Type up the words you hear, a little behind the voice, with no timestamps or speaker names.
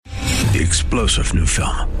The explosive new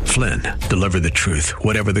film, Flynn, deliver the truth,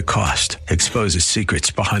 whatever the cost, exposes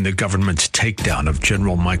secrets behind the government's takedown of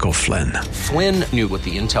General Michael Flynn. Flynn knew what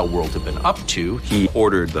the intel world had been up to. He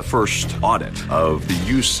ordered the first audit of the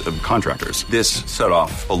use of contractors. This set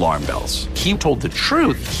off alarm bells. He told the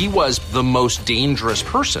truth. He was the most dangerous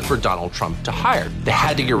person for Donald Trump to hire. They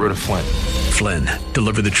had to get rid of Flynn. Flynn,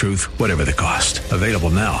 deliver the truth, whatever the cost. Available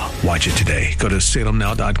now. Watch it today. Go to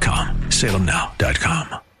salemnow.com.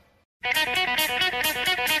 salemnow.com.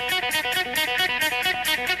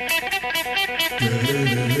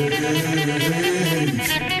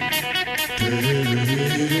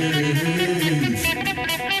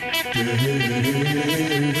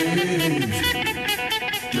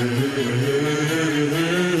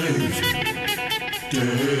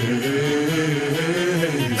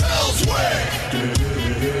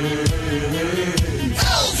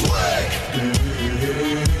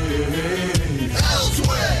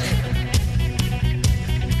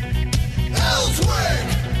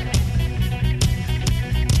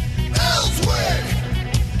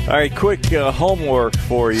 All right, quick homework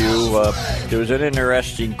for you. There was an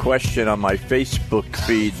interesting question on my Facebook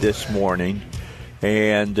feed this morning,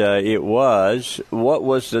 and it was, what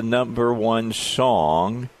was the number one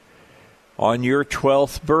song on your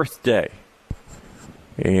 12th birthday?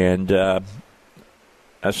 And I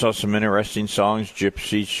saw some interesting songs,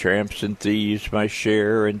 Gypsies, Tramps, and Thieves, My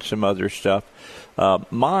Share, and some other stuff.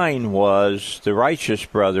 Mine was the Righteous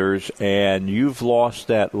Brothers, and You've Lost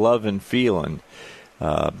That Lovin' Feelin'.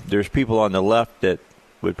 There's people on the left that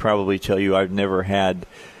would probably tell you I've never had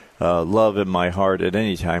love in my heart at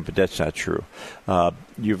any time, but that's not true.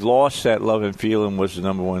 You've Lost That Lovin' Feelin' was the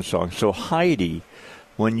number one song. So Heidi,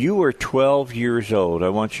 when you were 12 years old, I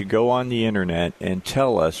want you to go on the internet and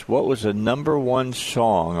tell us what was the number one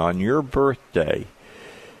song on your birthday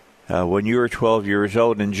when you were 12 years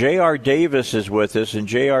old. And J.R. Davis is with us. And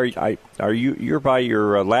J.R., you're by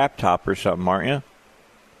your laptop or something, aren't you?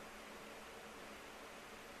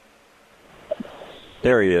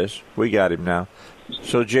 There he is. We got him now.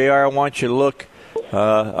 So, JR, I want you to look.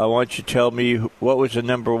 I want you to tell me what was the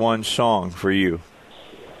number one song for you.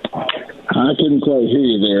 I couldn't quite hear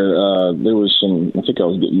you there. There was some, I think I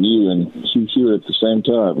was getting you and Hugh at the same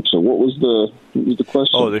time. So what was the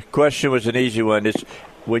question? Oh, the question was an easy one. It's,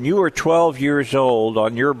 when you were 12 years old,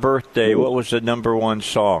 on your birthday, what was the number one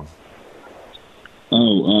song?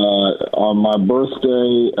 On my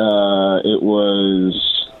birthday, it was...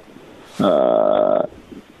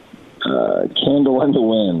 Candle in the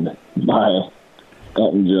Wind by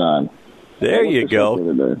Elton John. There you go.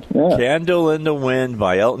 Yeah. Candle in the Wind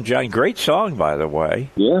by Elton John. Great song, by the way.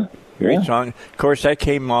 Yeah. Great song. Of course, that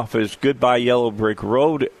came off as Goodbye Yellow Brick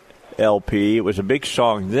Road LP. It was a big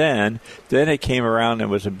song then. Then it came around and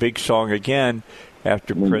was a big song again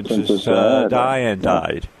after Princess Diane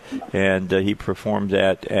died. And he performed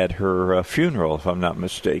that at her funeral, if I'm not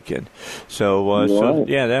mistaken. So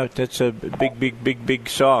that's a big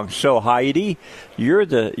song. So Heidi, you're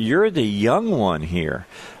the young one here.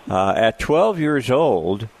 At 12 years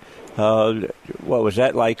old, what was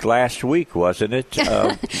that like last week? Wasn't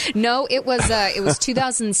it? No, it was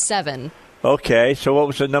 2007. Okay, so what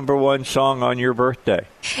was the number one song on your birthday?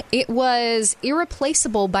 It was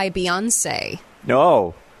 "Irreplaceable" by Beyonce.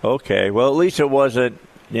 No, okay. Well, at least it wasn't,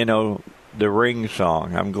 the Ring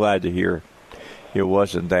song. I'm glad to hear it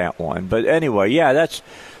wasn't that one. But anyway, yeah, that's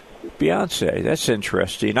Beyonce. That's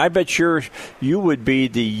interesting. I bet you would be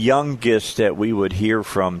the youngest that we would hear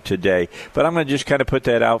from today. But I'm going to just kind of put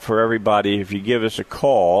that out for everybody. If you give us a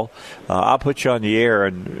call, I'll put you on the air.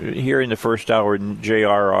 And here in the first hour,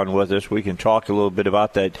 JR on with us, we can talk a little bit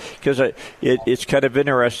about that. Because it's kind of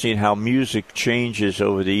interesting how music changes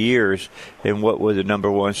over the years and what were the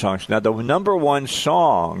number one songs. Now, the number one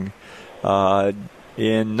song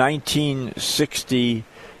in 1960...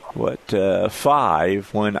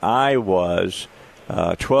 5, when I was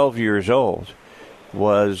 12 years old,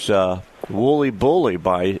 was Wooly Bully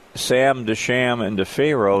by Sam the Sham and the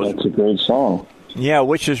Pharaohs. That's a great song. Yeah,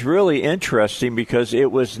 which is really interesting because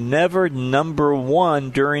it was never number one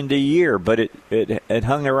during the year, but it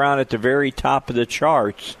hung around at the very top of the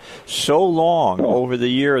charts so long over the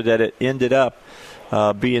year that it ended up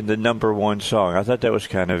being the number one song. I thought that was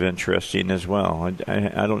kind of interesting as well.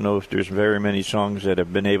 I don't know if there's very many songs that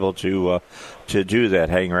have been able to do that,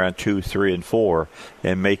 hang around 2, 3, and 4,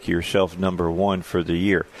 and make yourself number one for the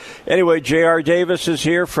year. Anyway, J.R. Davis is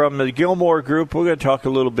here from the Gilmore Group. We're going to talk a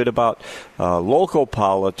little bit about local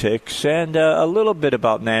politics and a little bit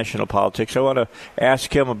about national politics. I want to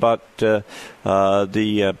ask him about the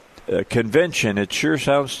convention. It sure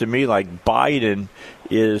sounds to me like Biden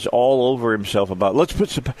is all over himself about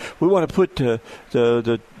we want to put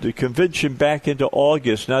the convention back into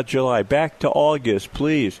August, not July. Back to August,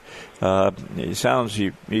 please.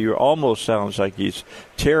 He almost sounds like he's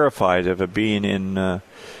terrified of it being in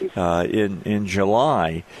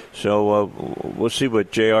July. So we'll see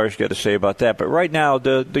what JR's got to say about that. But right now,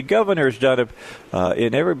 the governor's done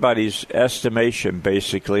in everybody's estimation,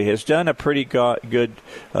 basically, has done a pretty good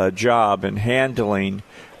job in handling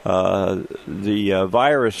the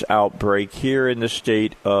virus outbreak here in the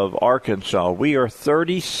state of Arkansas. We are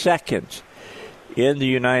 32nd in the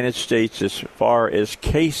United States as far as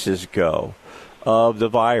cases go of the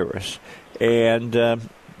virus. And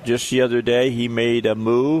just the other day, he made a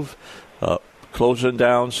move closing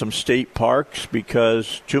down some state parks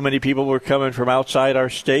because too many people were coming from outside our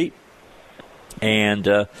state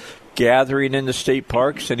and gathering in the state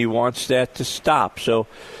parks, and he wants that to stop. So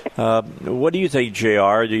what do you think,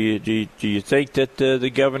 JR? Do you think that the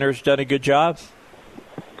governor's done a good job?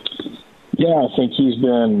 Yeah, I think he's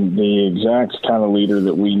been the exact kind of leader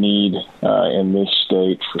that we need in this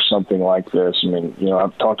state for something like this. I mean,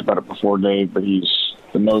 I've talked about it before, Dave, but he's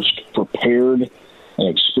the most prepared and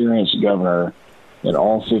experienced governor in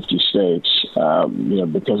all 50 states,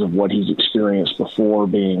 because of what he's experienced before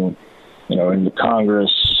being, in the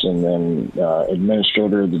Congress and then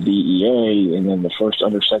administrator of the DEA and then the first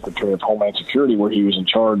undersecretary of Homeland Security, where he was in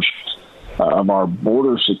charge of our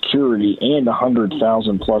border security and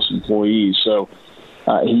 100,000 plus employees. So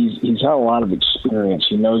he's had a lot of experience.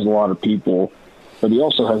 He knows a lot of people, but he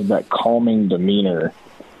also has that calming demeanor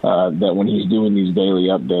that when he's doing these daily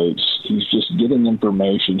updates, he's just getting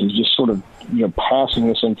information. He's just sort of, passing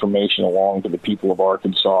this information along to the people of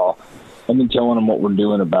Arkansas and then telling them what we're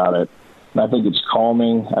doing about it. And I think it's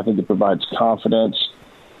calming. I think it provides confidence.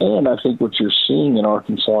 And I think what you're seeing in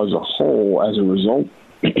Arkansas as a whole, as a result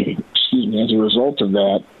of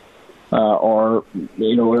that,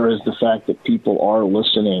 is the fact that people are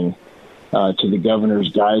listening to the governor's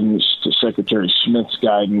guidance, to Secretary Smith's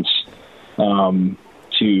guidance,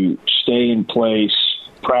 to stay in place,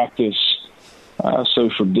 practice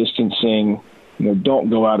social distancing, don't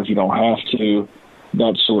go out if you don't have to,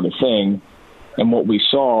 that sort of thing. And what we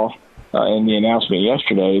saw in the announcement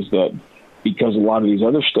yesterday is that because a lot of these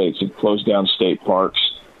other states have closed down state parks,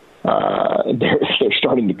 they're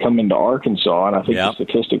starting to come into Arkansas, and I think the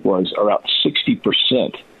statistic was around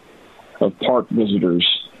 60% of park visitors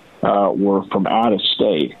were from out of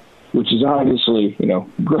state, which is obviously,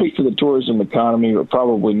 great for the tourism economy, but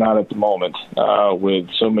probably not at the moment with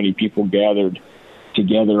so many people gathered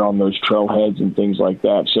together on those trailheads and things like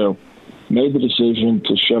that. So made the decision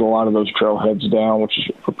to shut a lot of those trailheads down, which is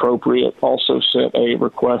appropriate. Also sent a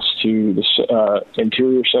request to the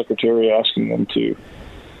Interior Secretary asking them to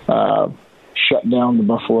shut down the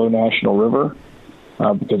Buffalo National River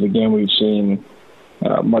because, again, we've seen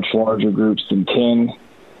much larger groups than 10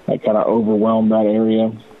 that kind of overwhelmed that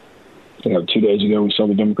area. 2 days ago, we saw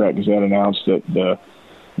the Democrat Gazette announce that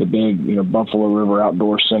the big, Buffalo River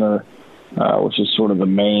Outdoor Center, which is sort of the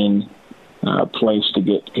main place to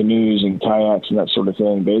get canoes and kayaks and that sort of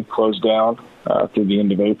thing, they've closed down through the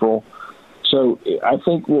end of April. So I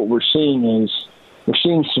think what we're seeing is we're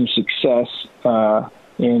seeing some success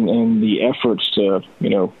in the efforts to,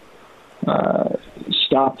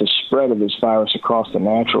 stop the spread of this virus across the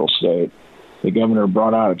natural state. The governor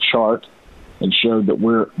brought out a chart and showed that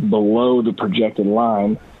we're below the projected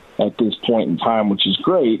line at this point in time, which is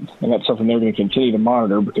great, and that's something they're going to continue to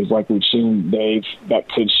monitor because, like we've seen, Dave, that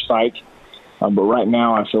could spike. But right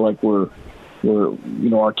now, I feel like we're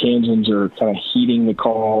Arkansans are kind of heeding the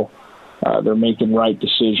call. They're making right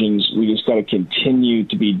decisions. We just got to continue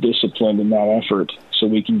to be disciplined in that effort so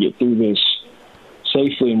we can get through this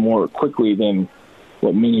safely and more quickly than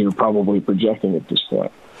what many are probably projecting at this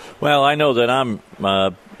point. Well, I know that I'm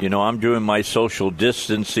doing my social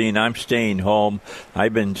distancing. I'm staying home.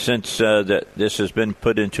 I've been, since that this has been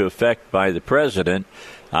put into effect by the president,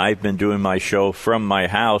 I've been doing my show from my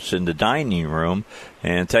house in the dining room,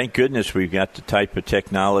 and thank goodness we've got the type of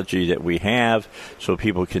technology that we have so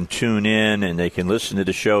people can tune in and they can listen to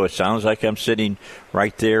the show. It sounds like I'm sitting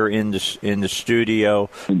right there in the studio.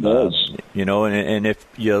 It does. And if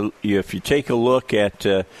you take a look at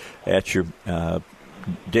your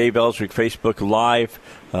Dave Elswick Facebook Live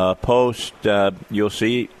post, you'll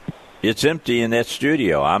see it's empty in that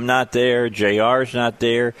studio. I'm not there. JR's not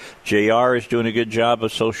there. JR is doing a good job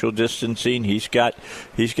of social distancing. He's got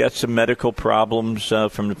some medical problems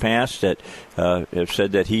from the past that have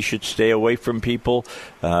said that he should stay away from people.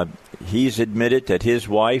 He's admitted that his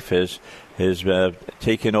wife has has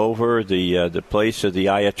taken over the place of the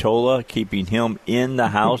Ayatollah, keeping him in the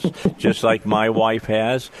house, just like my wife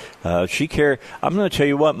has. I'm going to tell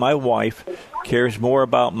you what, my wife cares more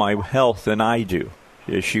about my health than I do.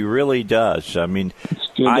 She really does. I mean, it's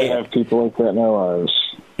good to have people like that in our lives.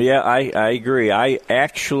 Yeah, I agree. I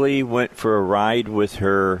actually went for a ride with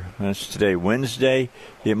her. That's today, Wednesday.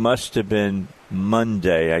 It must have been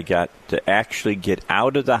Monday. I got to actually get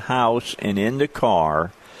out of the house and in the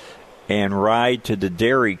car and ride to the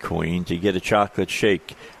Dairy Queen to get a chocolate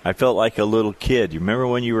shake. I felt like a little kid. You remember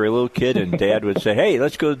when you were a little kid and Dad would say, hey,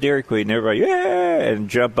 let's go to Dairy Queen, and everybody, yeah, and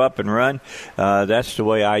jump up and run? That's the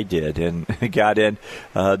way I did, and got in.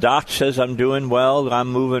 Doc says I'm doing well.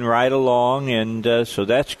 I'm moving right along, and so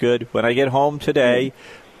that's good. When I get home today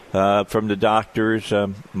from the doctors,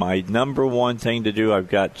 my number one thing to do, I've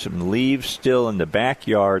got some leaves still in the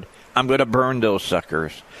backyard. I'm going to burn those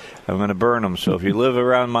suckers. I'm going to burn them. So if you live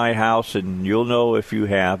around my house, and you'll know if you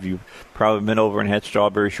have, you've probably been over and had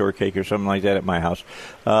strawberry shortcake or something like that at my house,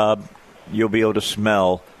 you'll be able to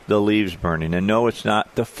smell the leaves burning. And no, it's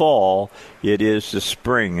not the fall. It is the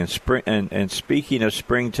spring. And speaking of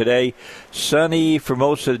spring today, sunny for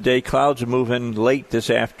most of the day. Clouds are moving late this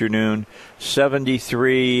afternoon.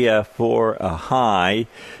 73 for a high.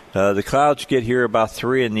 The clouds get here about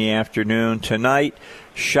 3 in the afternoon. Tonight,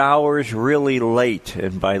 showers really late.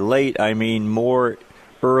 And by late, I mean more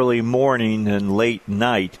early morning than late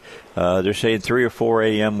night. They're saying 3 or 4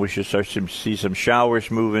 a.m. we should start to see some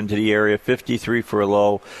showers move into the area. 53 for a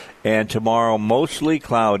low. And tomorrow, mostly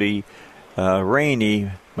cloudy,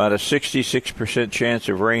 rainy. About a 66% chance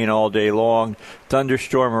of rain all day long.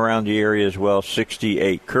 Thunderstorm around the area as well,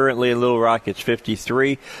 68. Currently in Little Rock, it's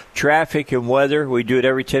 53. Traffic and weather, we do it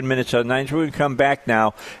every 10 minutes on 9. So we're going to come back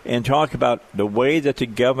now and talk about the way that the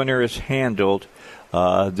governor has handled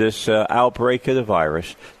this outbreak of the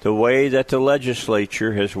virus, the way that the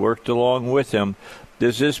legislature has worked along with him.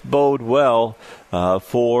 Does this bode well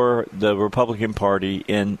for the Republican Party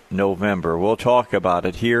in November? We'll talk about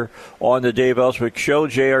it here on the Dave Elswick Show.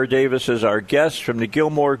 J.R. Davis is our guest from the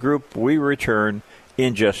Gilmore Group. We return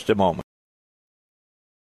in just a moment.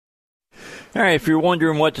 All right, if you're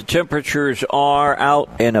wondering what the temperatures are out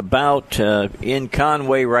and about in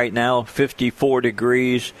Conway right now, 54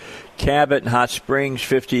 degrees. Cabot and Hot Springs,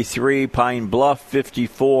 53. Pine Bluff,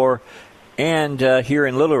 54. And here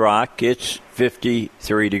in Little Rock, it's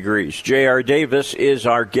 53 degrees. J.R. Davis is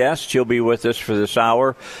our guest. He'll be with us for this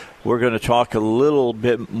hour. We're going to talk a little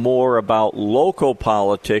bit more about local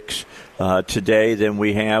politics today than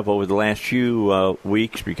we have over the last few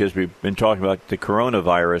weeks, because we've been talking about the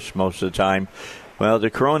coronavirus most of the time. Well,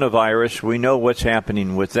 the coronavirus, we know what's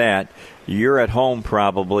happening with that. You're at home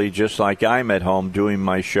probably, just like I'm at home doing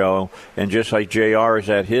my show, and just like JR is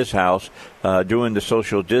at his house doing the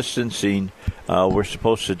social distancing we're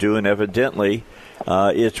supposed to do, and evidently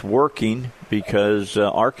it's working, because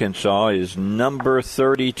Arkansas is number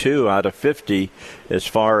 32 out of 50 as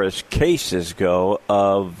far as cases go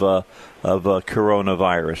of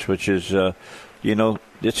coronavirus, which is,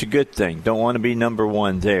 it's a good thing. Don't want to be number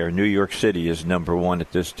one there. New York City is number one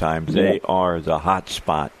at this time. They are the hot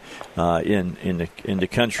spot in the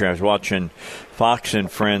country. I was watching Fox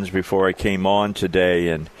and Friends before I came on today,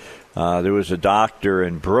 and there was a doctor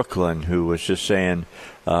in Brooklyn who was just saying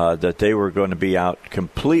that they were going to be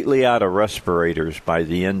completely out of respirators by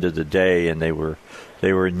the end of the day, and they were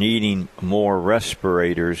needing more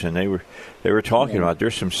respirators, and they were talking about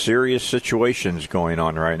there's some serious situations going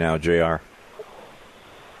on right now, JR.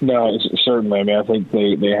 No, certainly. I mean, I think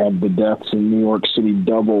they had the deaths in New York City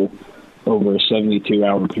double over a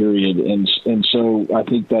 72-hour period, and so I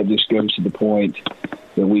think that just goes to the point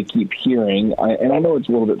that we keep hearing. And I know it's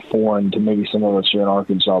a little bit foreign to maybe some of us here in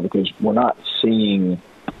Arkansas, because we're not seeing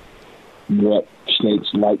what states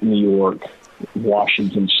like New York,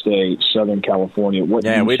 Washington State, Southern California.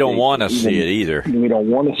 We don't want to see it either. We don't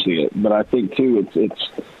want to see it, but I think too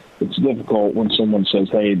it's difficult when someone says,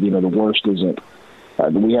 "Hey, the worst isn't."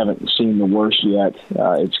 We haven't seen the worst yet.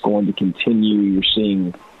 It's going to continue. You're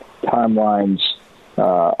seeing timelines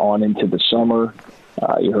on into the summer.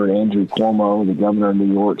 You heard Andrew Cuomo, the governor of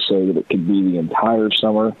New York, say that it could be the entire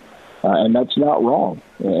summer, and that's not wrong.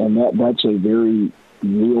 And that's a very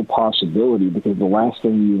real possibility, because the last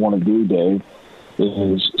thing you want to do, Dave,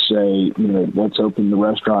 is say, let's open the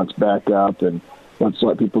restaurants back up and let's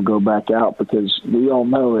let people go back out, because we all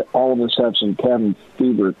know that all of us have some cabin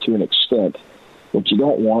fever to an extent. What you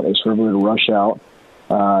don't want is for everyone to rush out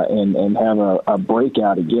and have a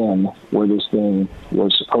breakout again where this thing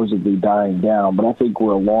was supposedly dying down. But I think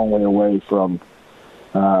we're a long way away from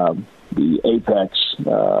the apex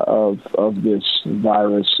of this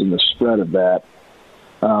virus and the spread of that.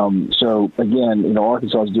 So again,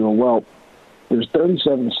 Arkansas is doing well. There's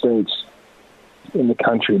 37 states in the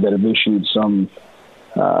country that have issued some,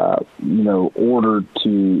 order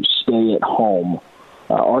to stay at home.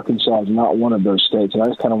 Arkansas is not one of those states, and I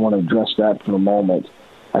just kind of want to address that for a moment.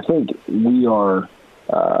 I think we are.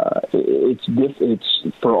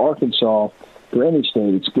 It's for Arkansas, for any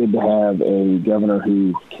state. It's good to have a governor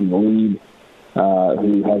who can lead,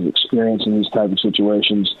 who has experience in these type of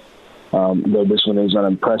situations. Though this one is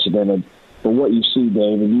unprecedented. But what you see,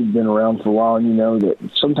 Dave, and you've been around for a while, and you know that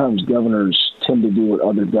sometimes governors tend to do what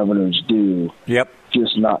other governors do,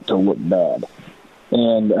 just not to look bad.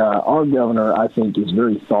 And our governor, I think, is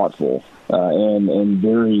very thoughtful and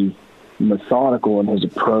very methodical in his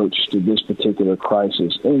approach to this particular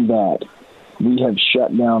crisis, in that we have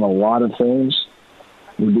shut down a lot of things.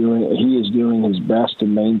 He is doing his best to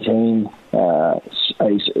maintain a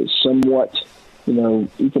somewhat,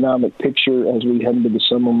 economic picture as we head into the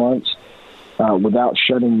summer months without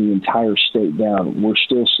shutting the entire state down. We're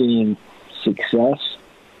still seeing success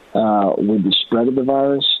with the spread of the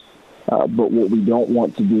virus, but what we don't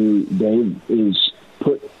want to do, Dave, is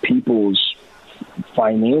put people's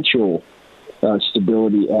financial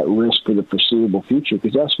stability at risk for the foreseeable future,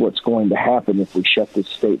 because that's what's going to happen if we shut this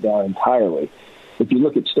state down entirely. If you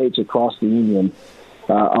look at states across the union,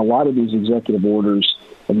 a lot of these executive orders,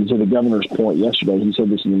 and to the governor's point yesterday, he said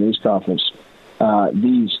this in the news conference,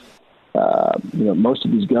 most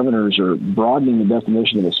of these governors are broadening the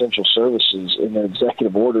definition of essential services in their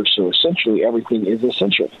executive orders, so essentially everything is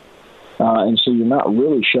essential. And so you're not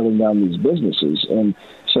really shutting down these businesses. And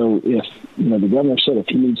so if, the governor said if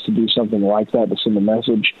he needs to do something like that to send a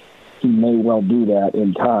message, he may well do that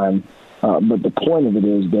in time. But the point of it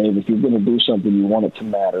is, Dave, if you're going to do something, you want it to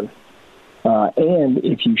matter. And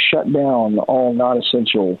if you shut down all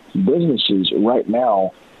non-essential businesses right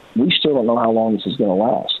now, we still don't know how long this is going to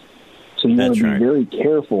last. So you want to be very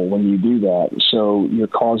careful when you do that. So you're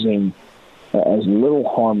causing as little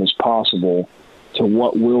harm as possible to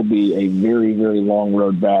what will be a very, very long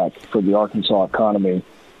road back for the Arkansas economy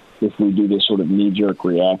if we do this sort of knee-jerk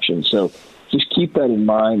reaction. So just keep that in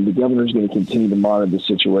mind. The governor is going to continue to monitor the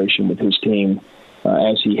situation with his team,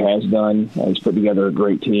 as he has done. He's put together a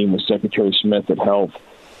great team with Secretary Smith at Health,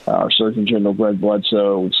 our Surgeon General Greg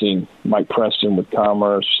Bledsoe. We've seen Mike Preston with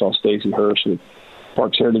Commerce, saw Stacey Hurst with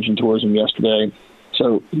Parks, Heritage, and Tourism yesterday.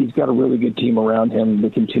 So he's got a really good team around him to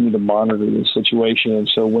continue to monitor the situation. And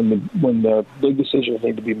so when the big decisions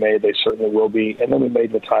need to be made, they certainly will be, and they'll be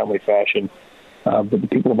made in a timely fashion. But the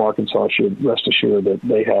people of Arkansas should rest assured that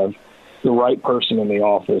they have the right person in the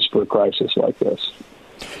office for a crisis like this.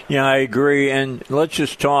 Yeah, I agree. And let's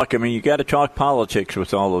just talk. I mean, you got to talk politics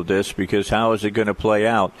with all of this, because how is it going to play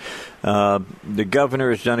out? The governor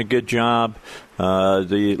has done a good job.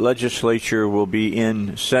 The legislature will be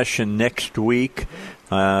in session next week.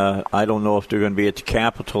 I don't know if they're going to be at the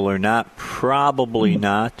Capitol or not. Probably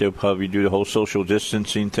not. They'll probably do the whole social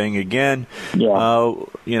distancing thing again. Yeah.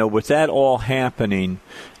 With that all happening,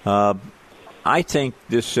 I think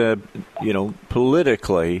this,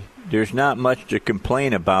 politically, there's not much to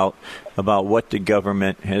complain about what the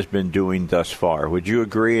government has been doing thus far. Would you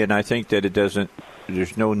agree? And I think that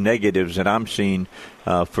there's no negatives that I'm seeing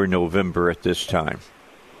for November at this time.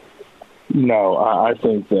 No, I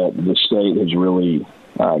think that the state has really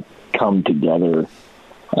come together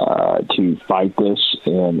to fight this.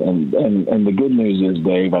 And the good news is,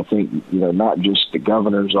 Dave, I think, not just the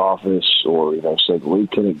governor's office or, say the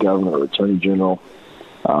lieutenant governor or attorney general,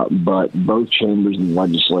 but both chambers in the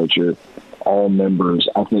legislature, all members,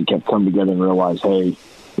 I think, have come together and realized, hey,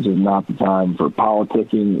 this is not the time for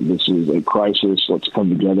politicking. This is a crisis. Let's come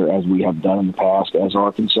together as we have done in the past, as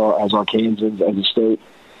Arkansas, as Arkansans, as a state,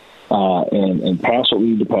 and pass what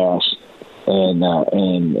we need to pass, and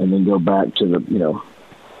then go back to the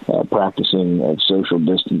practicing social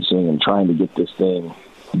distancing and trying to get this thing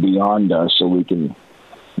beyond us so we can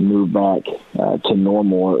move back to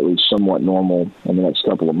normal, or at least somewhat normal, in the next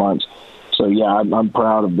couple of months. So, yeah, I'm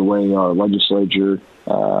proud of the way our legislature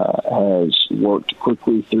has worked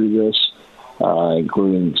quickly through this,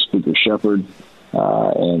 including Speaker Shepard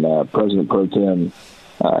and President Pro Tem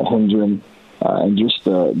Hendren, and just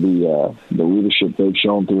the leadership they've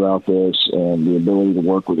shown throughout this, and the ability to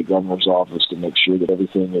work with the governor's office to make sure that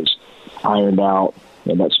everything is ironed out.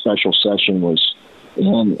 And that special session was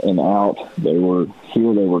in and out. They were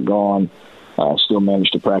here, they were gone. Still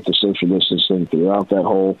managed to practice social distancing throughout that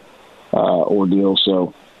whole ordeal.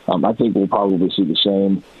 So I think we'll probably see the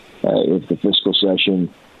same if the fiscal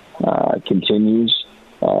session continues.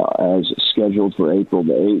 as scheduled for April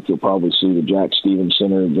the 8th. You'll probably see the Jack Stevens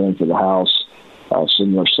Center again for the House,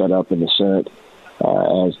 similar setup in the Senate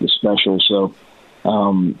as the special. So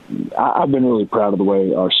I've been really proud of the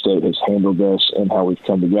way our state has handled this and how we've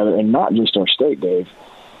come together. And not just our state, Dave,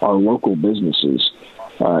 our local businesses.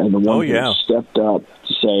 And the ones who stepped up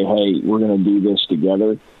to say, hey, we're going to do this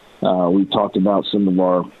together. We talked about some of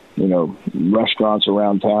our, restaurants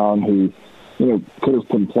around town who, could have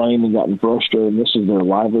complained and gotten frustrated. This is their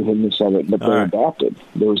livelihood, and this of it, but they adapted.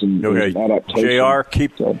 There was an adaptation. JR,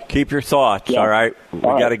 keep your thoughts, all right? We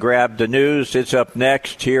got to grab the news. It's up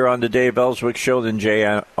next here on the Dave Elswick Show. Then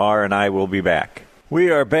JR and I will be back.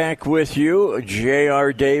 We are back with you.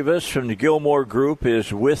 J.R. Davis from the Gilmore Group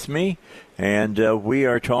is with me, and we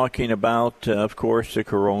are talking about, of course, the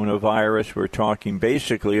coronavirus. We're talking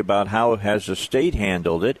basically about how has the state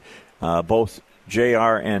handled it. Both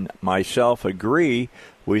J.R. and myself agree.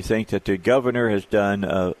 We think that the governor has done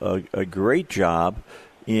a great job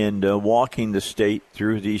in walking the state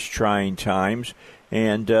through these trying times.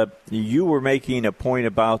 And you were making a point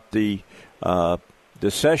about the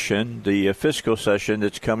session, the fiscal session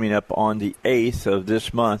that's coming up on the 8th of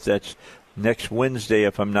this month. That's next Wednesday,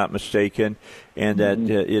 if I'm not mistaken, and that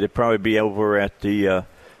it'll probably be over at the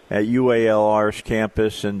at UALR's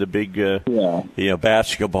campus and the big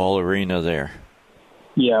basketball arena there.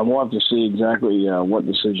 Yeah, we'll have to see exactly what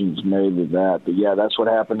decisions made with that. But, yeah, that's what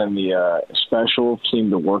happened in the special.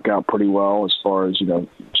 Seemed to work out pretty well as far as,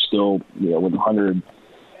 still with 100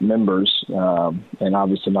 members. And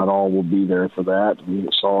obviously not all will be there for that. We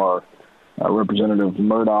saw our Representative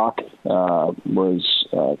Murdoch was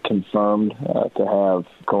confirmed to have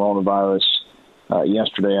coronavirus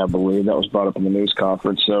yesterday, I believe. That was brought up in the news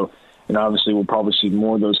conference. So, and obviously we'll probably see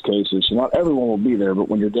more of those cases. So not everyone will be there, but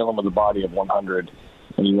when you're dealing with a body of 100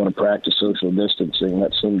 and you want to practice social distancing,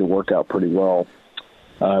 that seemed to work out pretty well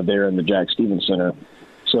there in the Jack Stevens Center.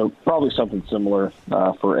 So probably something similar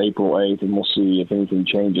for April 8th, and we'll see if anything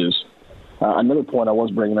changes. Another point I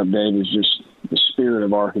was bringing up, Dave, is just the spirit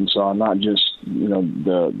of Arkansas, not just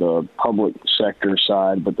the public sector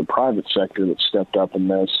side, but the private sector that stepped up in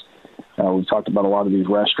this. We've talked about a lot of these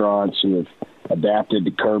restaurants who have adapted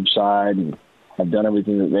to curbside and have done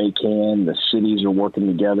everything that they can. The cities are working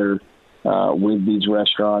together with these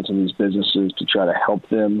restaurants and these businesses to try to help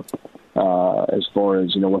them as far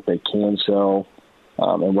as what they can sell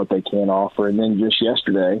and what they can offer. And then just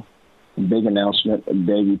yesterday, big announcement.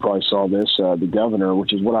 Dave, you probably saw this. The governor,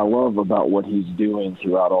 which is what I love about what he's doing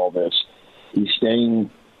throughout all this. He's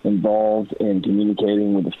staying involved in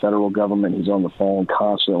communicating with the federal government. He's on the phone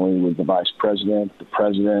constantly with the vice president, the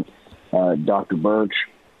president, Dr. Birx.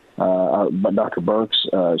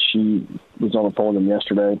 She was on the phone with him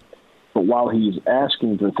yesterday. But while he's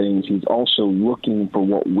asking for things, he's also looking for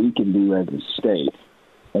what we can do as a state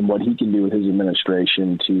and what he can do with his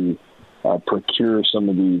administration to procure some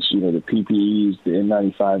of these, the PPEs, the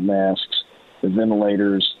N95 masks, the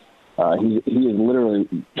ventilators. He is literally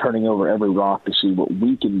turning over every rock to see what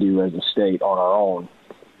we can do as a state on our own.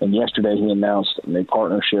 And yesterday he announced a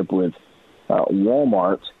partnership with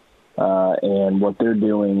Walmart and what they're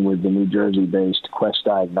doing with the New Jersey-based Quest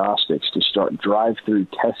Diagnostics to start drive-through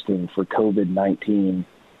testing for COVID-19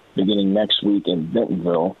 beginning next week in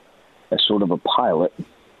Bentonville as sort of a pilot.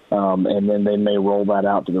 And then they may roll that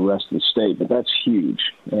out to the rest of the state. But that's huge.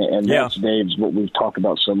 And that's, Dave's, what we've talked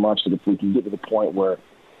about so much, that if we can get to the point where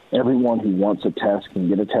everyone who wants a test can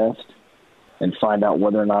get a test and find out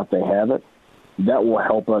whether or not they have it, that will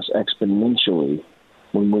help us exponentially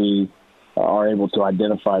when we are able to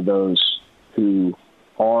identify those who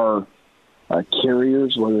are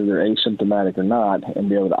carriers, whether they're asymptomatic or not, and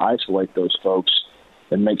be able to isolate those folks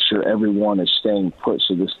and make sure everyone is staying put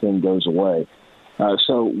so this thing goes away.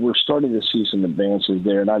 So we're starting to see some advances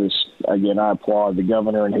there, and I applaud the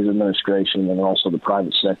governor and his administration, and also the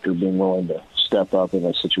private sector being willing to step up in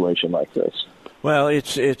a situation like this. Well,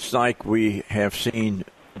 it's like we have seen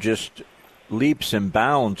just leaps and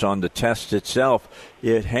bounds on the test itself.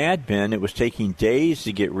 It was taking days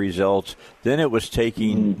to get results, then it was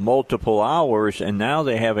taking multiple hours, and now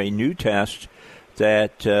they have a new test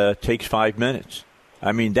that takes 5 minutes.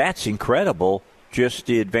 I mean, that's incredible. Just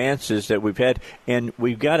the advances that we've had, and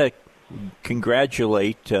we've got to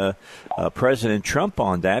congratulate President Trump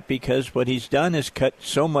on that, because what he's done is cut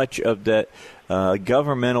so much of that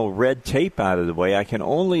governmental red tape out of the way. I can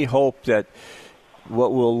only hope that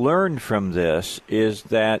what we'll learn from this is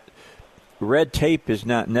that red tape is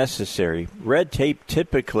not necessary. Red tape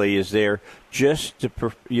typically is there just to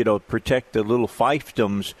protect the little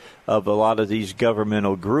fiefdoms of a lot of these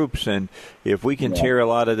governmental groups, and if we can tear a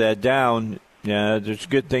lot of that down, there's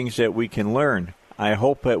good things that we can learn. I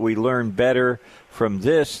hope that we learn better from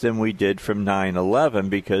this than we did from 9/11,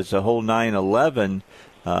 because the whole 9/11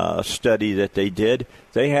 study that they did,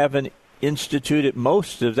 they haven't instituted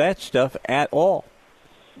most of that stuff at all.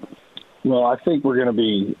 Well, I think we're going to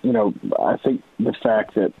be, I think the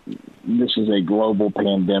fact that this is a global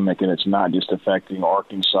pandemic and it's not just affecting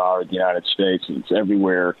Arkansas or the United States, it's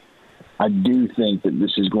everywhere. I do think that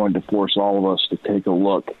this is going to force all of us to take a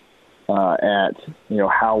look at,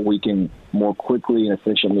 how we can more quickly and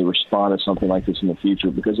efficiently respond to something like this in the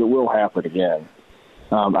future, because it will happen again.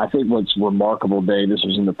 I think what's remarkable, Dave, this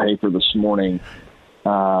was in the paper this morning,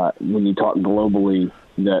 when you talk globally,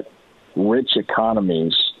 that rich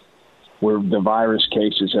economies where the virus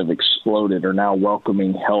cases have exploded are now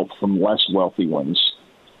welcoming help from less wealthy ones.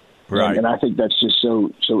 Right. And I think that's just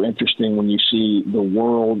so interesting when you see the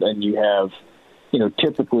world and you have,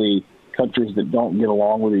 typically countries that don't get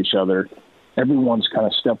along with each other. Everyone's kind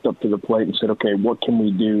of stepped up to the plate and said, okay, what can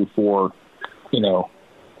we do for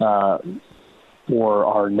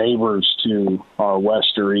our neighbors to our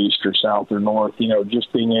west or east or south or north,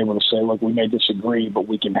 just being able to say, look, we may disagree, but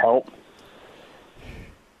we can help.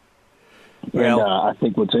 Well, and I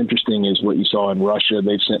think what's interesting is what you saw in Russia.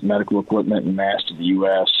 They've sent medical equipment en masse to the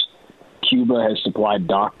U.S. Cuba has supplied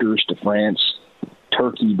doctors to France.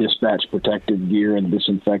 Turkey dispatched protective gear and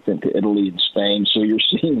disinfectant to Italy and Spain. So you're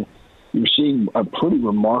seeing a pretty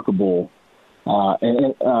remarkable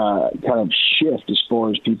kind of shift as far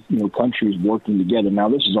as people, countries working together. Now,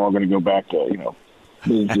 this is all going to go back to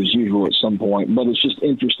business as usual at some point, but it's just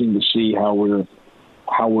interesting to see how we're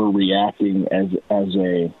reacting as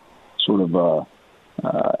a sort of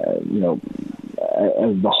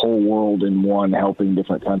as the whole world in one, helping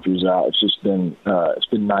different countries out. It's just been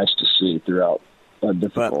nice to see throughout a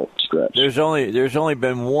difficult stretch. There's only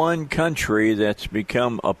been one country that's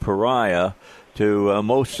become a pariah to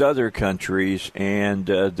most other countries, and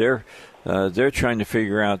they're trying to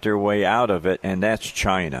figure out their way out of it, and that's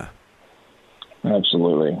China.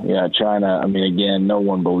 Absolutely, yeah. China. I mean, again, no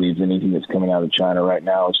one believes anything that's coming out of China right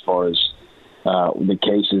now as far as the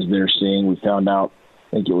cases they're seeing. We found out,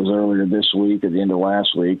 I think it was earlier this week or the end of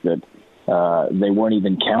last week, that they weren't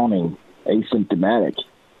even counting asymptomatic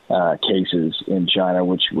cases in China,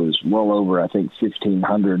 which was well over, I think,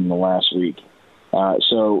 1,500 in the last week.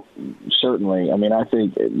 So certainly, I mean, I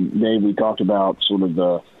think, Dave, we talked about sort of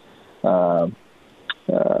the kind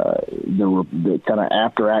of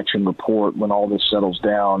after-action report when all this settles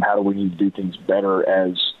down. How do we need to do things better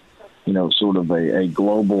as, sort of a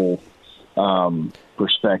global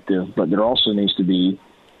perspective? But there also needs to be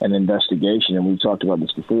an investigation, and we've talked about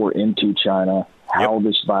this before, into China, how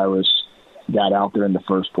this virus got out there in the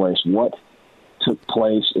first place, what took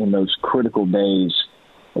place in those critical days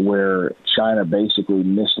where China basically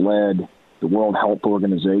misled the World Health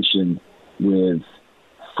Organization with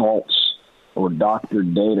false or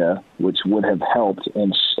doctored data, which would have helped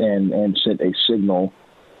and sent a signal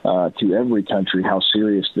to every country how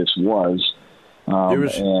serious this was.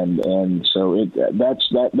 And so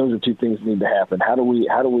those are two things that need to happen. How do we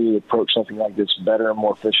approach something like this better and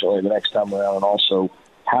more efficiently the next time around? And also,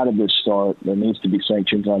 how did this start? There needs to be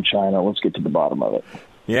sanctions on China. Let's get to the bottom of it.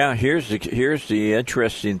 Yeah, here's the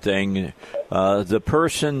interesting thing. The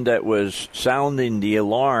person that was sounding the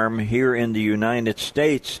alarm here in the United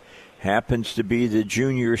States happens to be the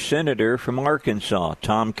junior senator from Arkansas,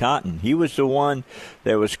 Tom Cotton. He was the one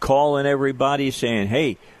that was calling everybody saying,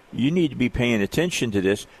 hey, you need to be paying attention to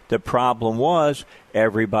this. The problem was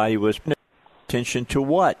everybody was paying attention to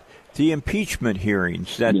what? The impeachment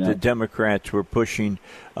hearings that the Democrats were pushing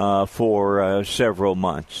for several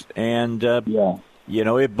months. And,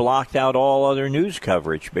 it blocked out all other news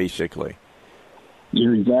coverage, basically.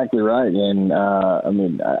 You're exactly right. And,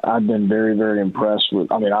 I've been very, very impressed with,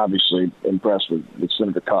 obviously impressed with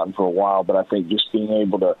Senator Cotton for a while, but I think just being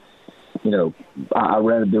able to, I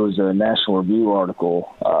read there was a National Review article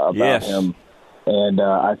about him, and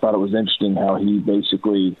I thought it was interesting how he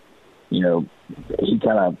basically, he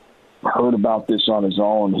kind of heard about this on his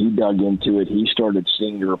own. He dug into it. He started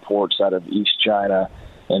seeing the reports out of East China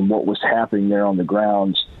and what was happening there on the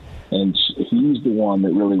grounds. And he's the one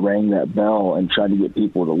that really rang that bell and tried to get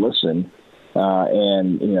people to listen.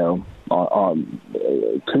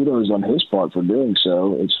 Kudos on his part for doing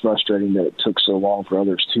so. It's frustrating that it took so long for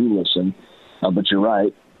others to listen. But you're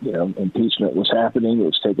right. Impeachment was happening. It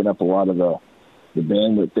was taking up a lot of the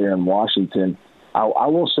bandwidth there in Washington. I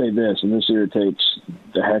will say this, and this irritates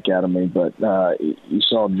the heck out of me, but you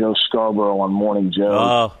saw Joe Scarborough on Morning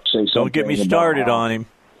Joe say something. Don't get me started on him.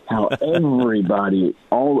 How everybody knew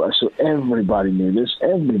this. Everybody knew this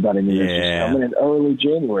was coming in early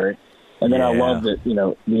January. And then I love that,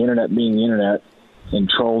 the internet being the internet, and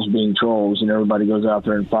trolls being trolls, and everybody goes out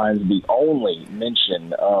there and finds the only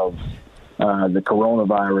mention of the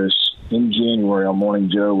coronavirus in January on Morning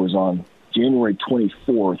Joe was on January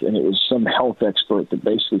 24th, and it was some health expert that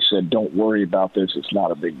basically said, don't worry about this, it's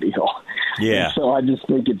not a big deal. Yeah. And so I just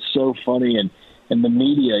think it's so funny, and the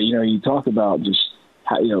media, you talk about just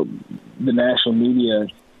how, the national media,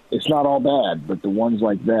 it's not all bad, but the ones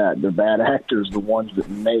like that, the bad actors, the ones that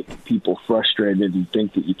make people frustrated and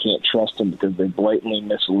think that you can't trust them because they blatantly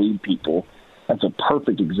mislead people, that's a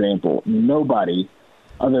perfect example. Nobody,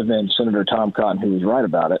 other than Senator Tom Cotton, who was right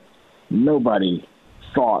about it, nobody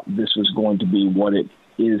thought this was going to be what it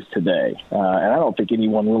is today. And I don't think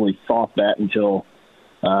anyone really thought that until,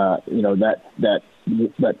 that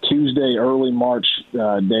Tuesday, early March,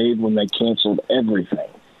 Dave, when they canceled everything.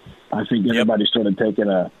 I think everybody started taking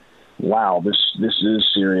wow, this is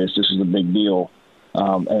serious. This is a big deal.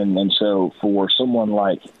 And so for someone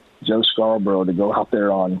like Joe Scarborough to go out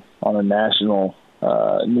there on a national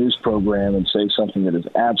news program and say something that is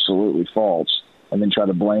absolutely false and then try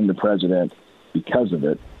to blame the president because of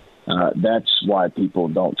it, that's why people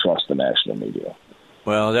don't trust the national media.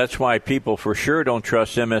 Well, that's why people for sure don't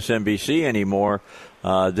trust MSNBC anymore.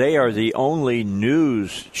 They are the only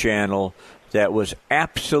news channel that was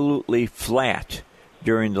absolutely flat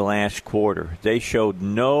during the last quarter. They showed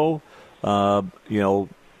no,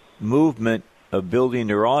 movement of building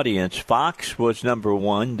their audience. Fox was number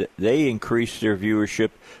one. They increased their viewership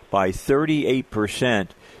by 38%.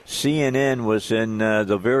 CNN was in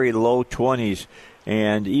the very low 20s,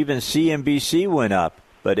 and even CNBC went up.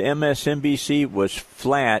 But MSNBC was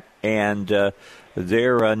flat, and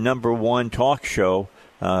their number one talk show,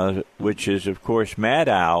 which is, of course,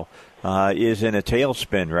 Maddow, is in a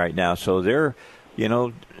tailspin right now. So they're,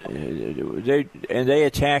 they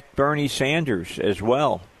attacked Bernie Sanders as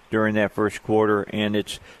well during that first quarter, and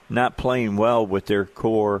it's not playing well with their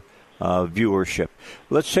core viewership.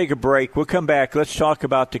 Let's take a break. We'll come back. Let's talk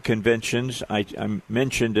about the conventions. I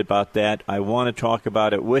mentioned about that. I want to talk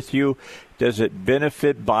about it with you. Does it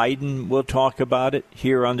benefit Biden? We'll talk about it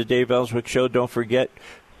here on the Dave Elswick Show. Don't forget,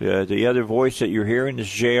 the other voice that you're hearing is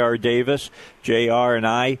J.R. Davis. J.R. and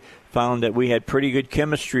I found that we had pretty good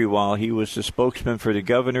chemistry while he was the spokesman for the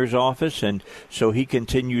governor's office, and so he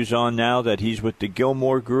continues on now that he's with the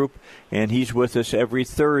Gilmore Group, and he's with us every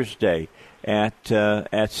Thursday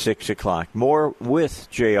at 6 o'clock. More with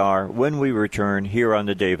JR when we return here on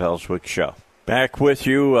the Dave Elswick Show. Back with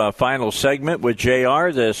you, final segment with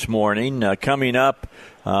JR this morning. Coming up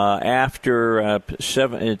after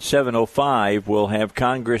 7:05, we'll have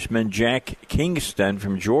Congressman Jack Kingston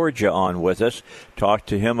from Georgia on with us. Talk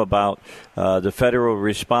to him about the federal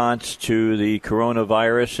response to the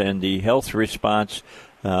coronavirus and the health response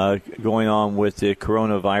going on with the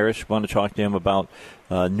coronavirus. Want to talk to him about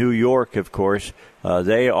New York, of course.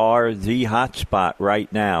 They are the hot spot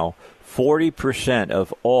right now. 40%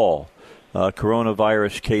 of all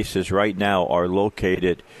coronavirus cases right now are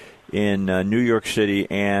located in New York City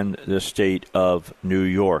and the state of New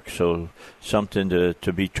York. So something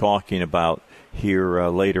to be talking about here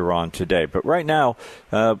later on today. But right now,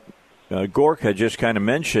 Gorka just kind of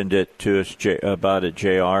mentioned it to us about it,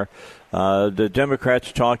 JR. The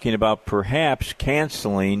Democrats talking about perhaps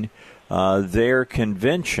canceling their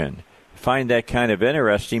convention. Find that kind of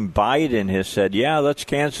interesting. Biden has said, yeah, let's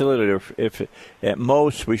cancel it. If at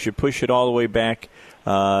most we should push it all the way back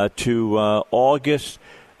to August.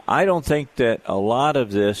 I don't think that a lot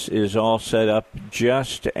of this is all set up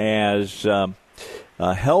just as a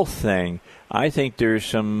health thing. I think there's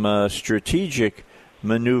some strategic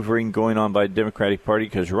maneuvering going on by the Democratic Party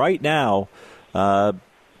because right now,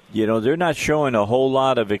 they're not showing a whole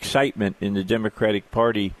lot of excitement in the Democratic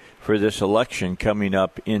Party for this election coming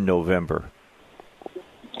up in November.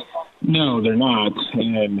 No, they're not.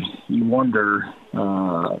 And you wonder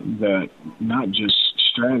that not just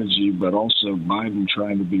strategy, but also Biden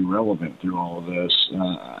trying to be relevant through all of this.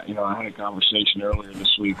 I had a conversation earlier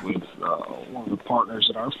this week with one of the partners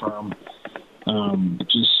at our firm,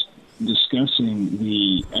 just discussing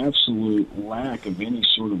the absolute lack of any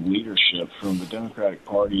sort of leadership from the Democratic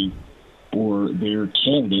Party or their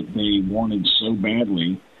candidate they wanted so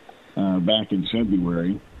badly back in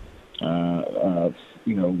February,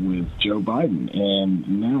 with Joe Biden.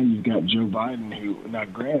 And now you've got Joe Biden who, now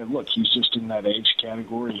granted, look, he's just in that age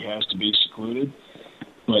category. He has to be secluded,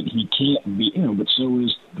 but he can't be, but so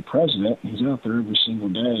is the president. He's out there every single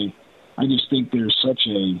day. I just think there's such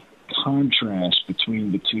a contrast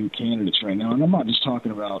between the two candidates right now. And I'm not just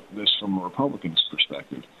talking about this from a Republican's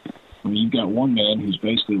perspective. I mean, you've got one man who's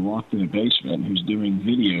basically locked in a basement who's doing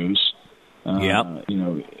videos,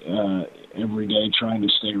 every day trying to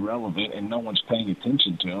stay relevant, and no one's paying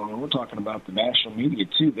attention to them. And we're talking about the national media,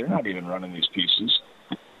 too. They're not even running these pieces.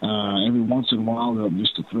 Every once in a while, they'll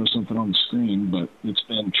just to throw something on the screen, but it's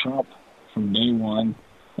been Trump from day one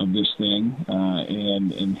of this thing,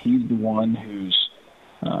 and he's the one who's,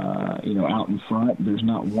 out in front. There's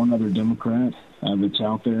not one other Democrat that's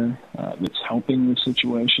out there that's helping the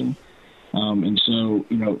situation. And so,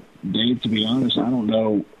 Dave, to be honest, I don't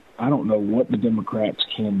know what the Democrats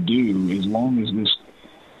can do as long as this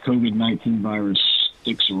COVID-19 virus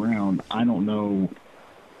sticks around. I don't know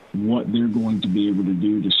what they're going to be able to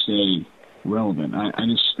do to stay relevant.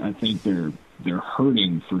 I think they're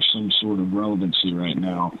hurting for some sort of relevancy right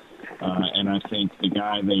now. And I think the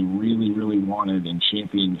guy they really, really wanted and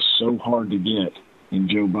championed so hard to get in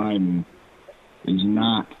Joe Biden is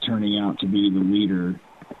not turning out to be the leader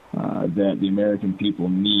that the American people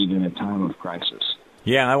need in a time of crisis.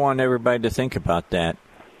 Yeah, I want everybody to think about that.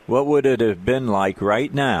 What would it have been like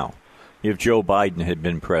right now if Joe Biden had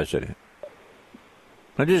been president?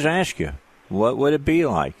 I just ask you, what would it be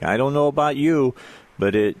like? I don't know about you,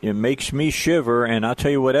 but it makes me shiver, and I'll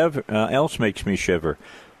tell you whatever else makes me shiver.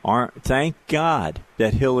 Thank God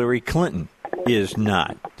that Hillary Clinton is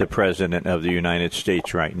not the president of the United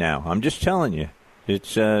States right now. I'm just telling you.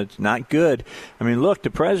 It's not good. I mean, look,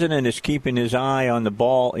 the president is keeping his eye on the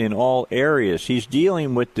ball in all areas. He's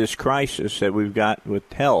dealing with this crisis that we've got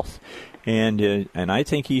with health, and I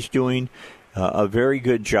think he's doing a very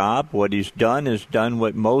good job. What he's done is done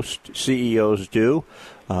what most CEOs do.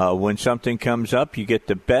 When something comes up, you get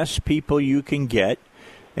the best people you can get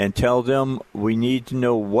and tell them we need to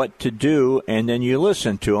know what to do, and then you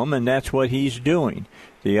listen to them, and that's what he's doing.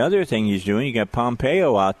 The other thing he's doing, you got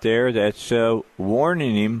Pompeo out there that's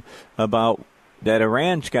warning him about that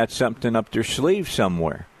Iran's got something up their sleeve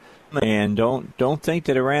somewhere. And don't think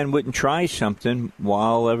that Iran wouldn't try something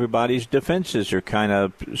while everybody's defenses are kind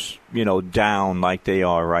of, down like they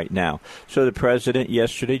are right now. So the president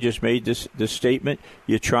yesterday just made this statement: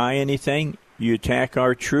 you try anything, you attack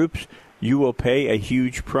our troops, you will pay a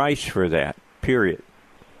huge price for that, period.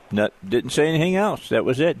 Didn't say anything else. That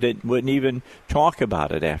was it. Wouldn't even talk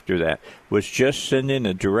about it after that. Was just sending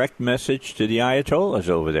a direct message to the Ayatollahs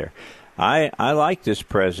over there. I like this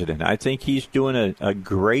president. I think he's doing a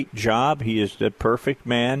great job. He is the perfect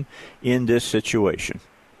man in this situation.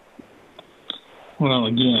 Well,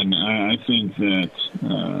 again, I think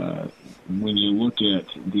that when you look at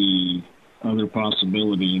the other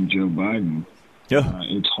possibility in Joe Biden,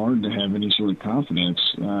 it's hard to have any sort of confidence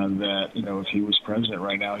that, if he was president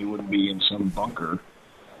right now, he wouldn't be in some bunker,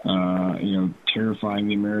 terrifying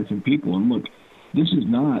the American people. And look, this is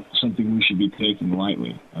not something we should be taking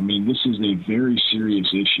lightly. I mean, this is a very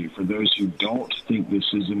serious issue. For those who don't think this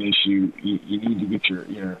is an issue, you need to get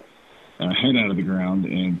your head out of the ground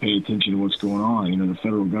and pay attention to what's going on. The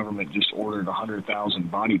federal government just ordered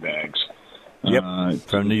 100,000 body bags.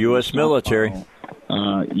 From the U.S. military.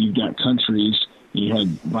 You've got countries. You had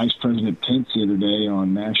Vice President Pence the other day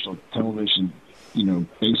on national television,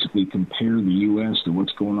 basically compare the U.S. to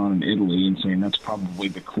what's going on in Italy and saying that's probably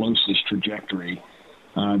the closest trajectory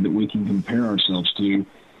that we can compare ourselves to.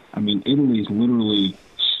 I mean, Italy's literally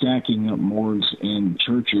stacking up morgues and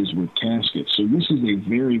churches with caskets. So this is a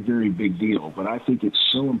very, very big deal. But I think it's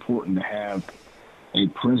so important to have a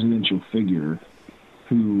presidential figure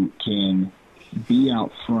who can be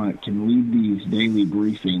out front, can lead these daily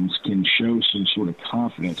briefings, can show some sort of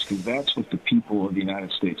confidence, because that's what the people of the United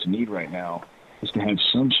States need right now, is to have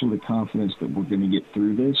some sort of confidence that we're going to get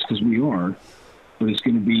through this, because we are, but it's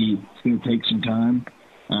going to take some time.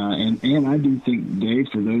 And I do think, Dave,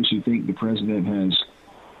 for those who think the president has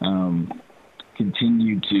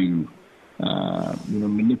continued to,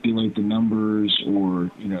 manipulate the numbers or,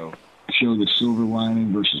 show the silver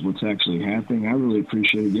lining versus what's actually happening, I really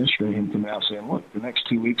appreciated yesterday him coming out saying, look, the next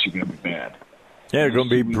 2 weeks are going to be bad. Yeah, they're going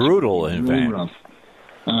to be brutal, in really fact. Rough.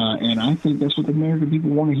 And I think that's what the American people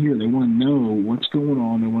want to hear. They want to know what's going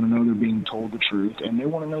on. They want to know they're being told the truth, and they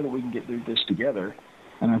want to know that we can get through this together.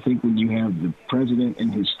 And I think when you have the president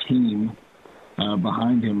and his team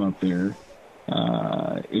behind him up there,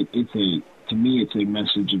 to me, it's a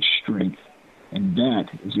message of strength. And that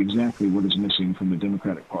is exactly what is missing from the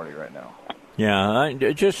Democratic Party right now. Yeah,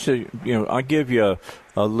 I'll give you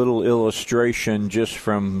a little illustration just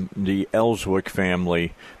from the Elswick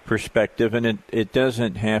family perspective, and it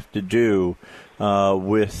doesn't have to do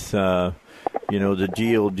with the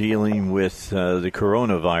dealing with the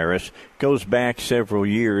coronavirus. It goes back several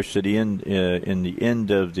years to the end in the end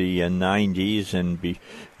of the 90s and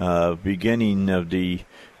beginning of the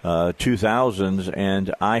 2000s,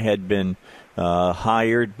 and I had been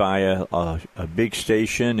hired by a big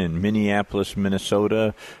station in Minneapolis,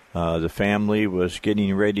 Minnesota. The family was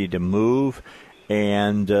getting ready to move,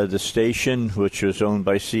 and the station, which was owned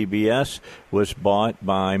by CBS, was bought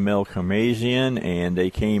by Mel Karmazian, and they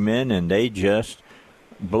came in and they just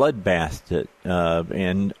bloodbathed it.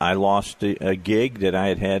 And I lost a gig that I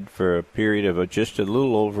had had for a period of just a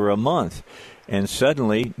little over a month. And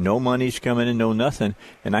suddenly, no money's coming in, no nothing.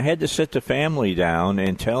 And I had to sit the family down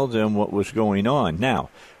and tell them what was going on. Now,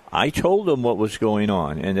 I told them what was going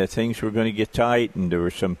on and that things were going to get tight and there were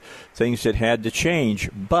some things that had to change.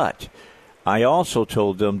 But I also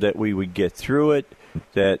told them that we would get through it,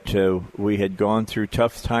 that we had gone through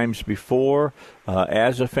tough times before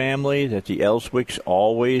as a family, that the Elswicks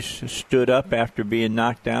always stood up after being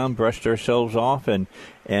knocked down, brushed ourselves off, and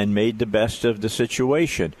made the best of the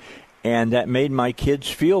situation. And that made my kids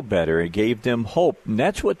feel better. It gave them hope. And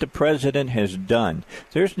that's what the president has done.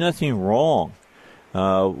 There's nothing wrong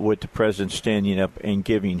with the president standing up and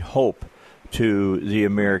giving hope to the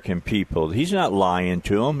American people. He's not lying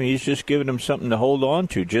to them. He's just giving them something to hold on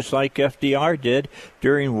to, just like FDR did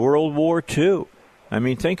during World War II. I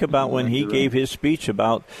mean, think about when he gave his speech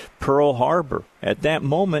about Pearl Harbor. At that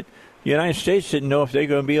moment, the United States didn't know if they were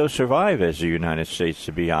going to be able to survive as the United States,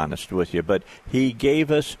 to be honest with you. But he gave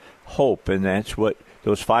us hope, and that's what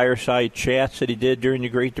those fireside chats that he did during the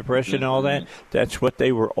Great Depression and all that, that's what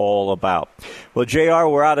they were all about. Well, JR,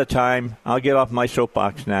 we're out of time. I'll get off my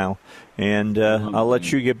soapbox now, and I'll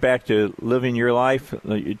let you get back to living your life.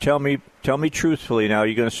 Tell me truthfully now, are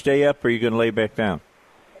you going to stay up or are you going to lay back down?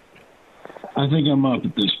 I think I'm up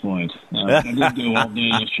at this point. I did go all day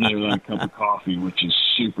yesterday without a cup of coffee, which is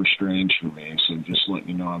super strange for me. So just letting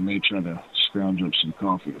you know, I may try to scrounge up some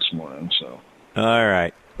coffee this morning. So. All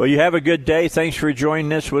right. Well, you have a good day. Thanks for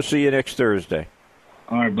joining us. We'll see you next Thursday.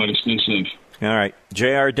 All right, buddy. Stay safe. All right.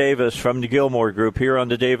 J.R. Davis from the Gilmore Group here on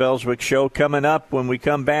the Dave Elswick Show. Coming up when we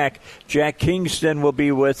come back, Jack Kingston will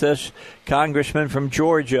be with us, Congressman from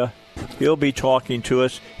Georgia. He'll be talking to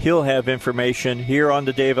us. He'll have information here on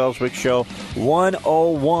the Dave Elswick Show,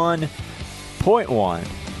 101.1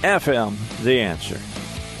 FM, The Answer.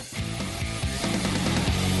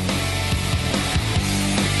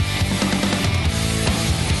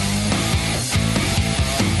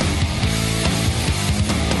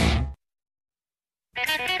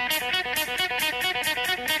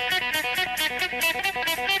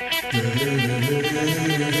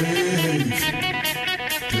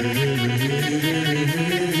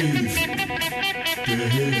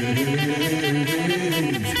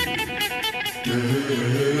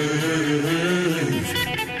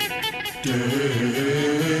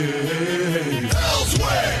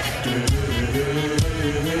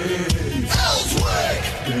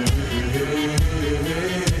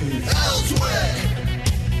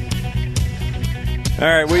 All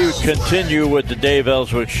right, we continue with the Dave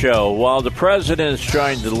Elswick Show. While the president is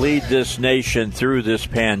trying to lead this nation through this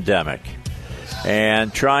pandemic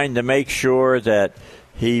and trying to make sure that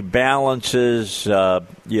he balances,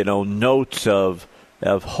 notes of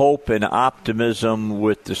hope and optimism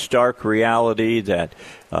with the stark reality that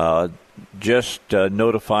just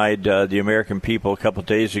notified the American people a couple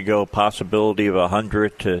days ago, possibility of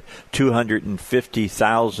 100 to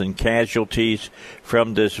 250,000 casualties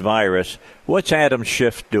from this virus. What's Adam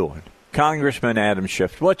Schiff doing? Congressman Adam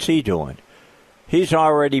Schiff, what's he doing? He's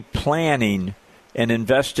already planning an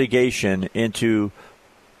investigation into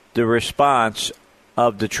the response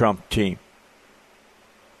of the Trump team.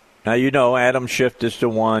 Now, you know, Adam Schiff is the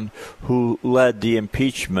one who led the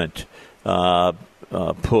impeachment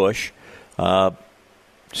push.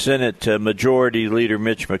 Senate Majority Leader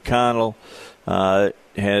Mitch McConnell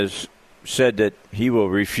has said that he will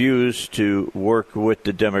refuse to work with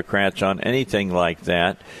the Democrats on anything like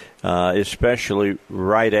that, especially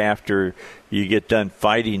right after you get done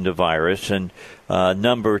fighting the virus. And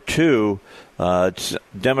number two,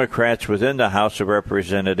 Democrats within the House of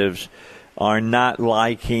Representatives are not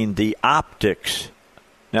liking the optics.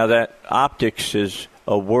 Now, that optics is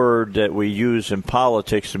a word that we use in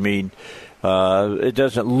politics to mean it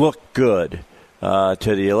doesn't look good to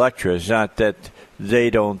the electorate. It's not that they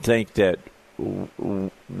don't think that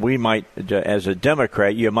we might, as a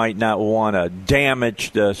Democrat, you might not want to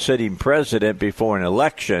damage the sitting president before an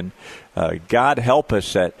election. God help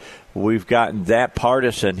us that we've gotten that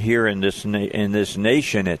partisan here in this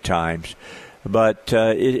nation at times. But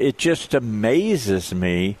it just amazes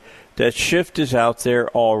me that Schiff is out there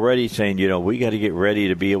already saying, we got to get ready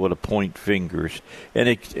to be able to point fingers.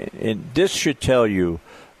 And this should tell you,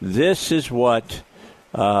 this is what,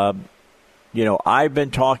 I've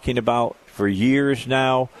been talking about for years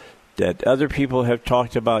now, that other people have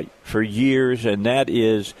talked about for years, and that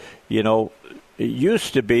is, it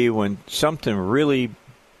used to be when something really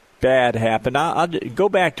bad happened. I'll go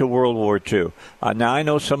back to World War II. Now, I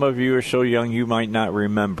know some of you are so young you might not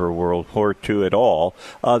remember World War II at all,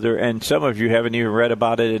 and some of you haven't even read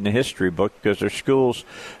about it in the history book because their schools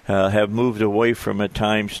have moved away from at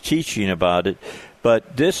times teaching about it.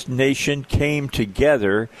 But this nation came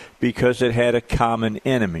together because it had a common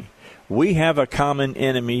enemy. We have a common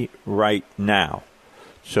enemy right now.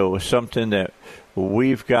 So it's something that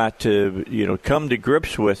we've got to, come to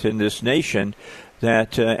grips with in this nation,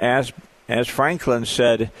 that as Franklin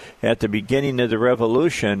said at the beginning of the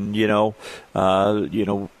Revolution,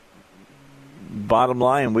 bottom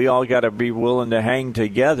line, we all got to be willing to hang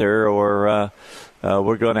together, or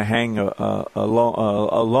we're going to hang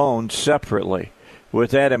alone separately.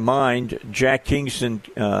 With that in mind, Jack Kingston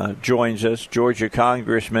joins us, Georgia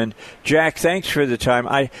Congressman. Jack, thanks for the time.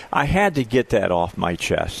 I had to get that off my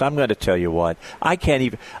chest. I'm going to tell you what. I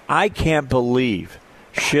can't believe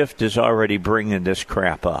Schiff is already bringing this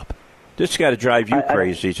crap up. This has got to drive you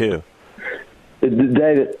crazy, too.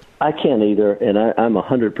 David, I can't either, and I'm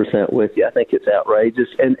 100% with you. I think it's outrageous.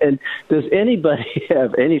 And does anybody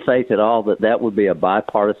have any faith at all that would be a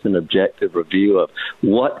bipartisan, objective review of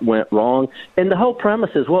what went wrong? And the whole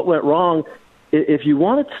premise is what went wrong. If you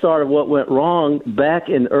wanted to start what went wrong back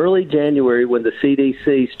in early January when the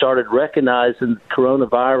CDC started recognizing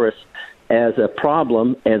coronavirus as a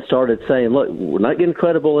problem and started saying, look, we're not getting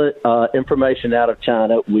credible information out of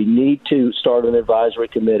China. We need to start an advisory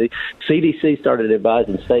committee. CDC started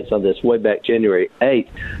advising states on this way back January 8th.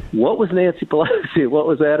 What was Nancy Pelosi? What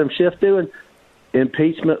was Adam Schiff doing?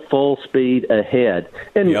 Impeachment full speed ahead.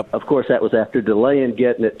 And, Of course, that was after delaying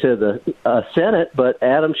getting it to the Senate. But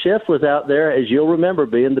Adam Schiff was out there, as you'll remember,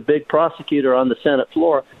 being the big prosecutor on the Senate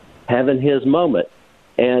floor, having his moment.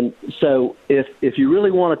 And so if you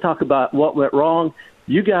really want to talk about what went wrong,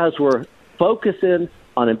 you guys were focusing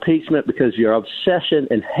on impeachment because of your obsession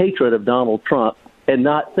and hatred of Donald Trump and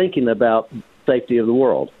not thinking about safety of the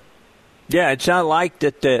world. Yeah, it's not like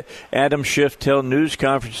that Adam Schiff held news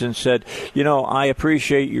conference and said, I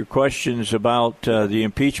appreciate your questions about the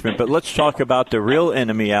impeachment, but let's talk about the real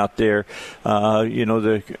enemy out there,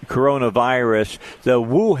 the coronavirus, the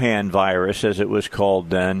Wuhan virus, as it was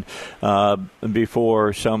called then,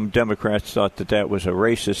 before some Democrats thought that was a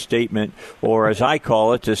racist statement, or as I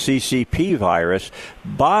call it, the CCP virus.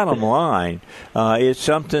 Bottom line, it's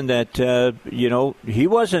something that, he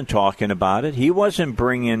wasn't talking about it. He wasn't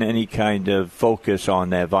bringing any kind of focus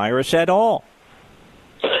on that virus at all.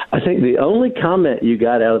 I think the only comment you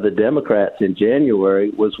got out of the Democrats in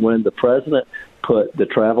January was when the president put the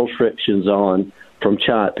travel restrictions on from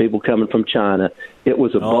China, people coming from China. It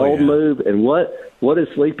was a bold move. And what did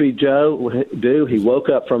Sleepy Joe do? He woke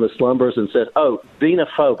up from his slumbers and said,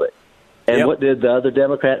 xenophobic. And what did the other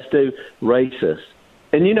Democrats do? Racist.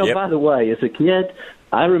 And, by the way, as a kid,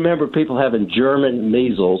 I remember people having German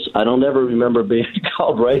measles. I don't ever remember being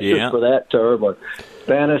called racist for that term, or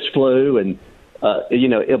Spanish flu. And,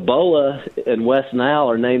 Ebola and West Nile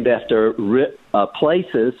are named after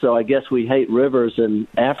places, so I guess we hate rivers in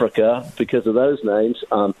Africa because of those names.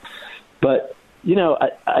 But,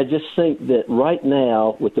 I just think that right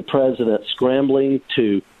now, with the president scrambling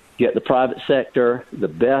to get the private sector the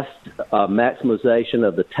best maximization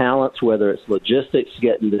of the talents, whether it's logistics,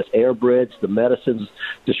 getting this air bridge, the medicines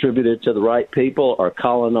distributed to the right people, or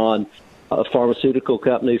calling on pharmaceutical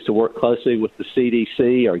companies to work closely with the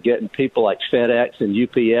CDC, or getting people like FedEx and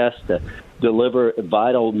UPS to deliver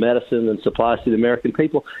vital medicine and supplies to the American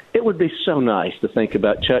people. It would be so nice to think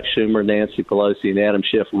about Chuck Schumer, Nancy Pelosi, and Adam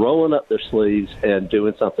Schiff rolling up their sleeves and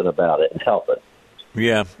doing something about it and helping.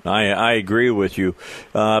 Yeah, I agree with you.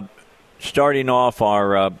 Starting off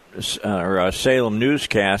our Salem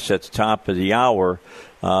newscast at the top of the hour,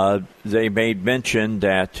 they made mention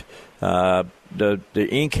that the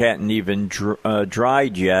ink hadn't even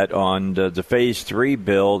dried yet on the Phase 3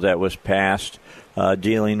 bill that was passed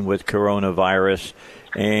dealing with coronavirus.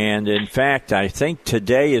 And, in fact, I think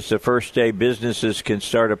today is the first day businesses can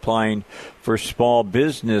start applying for small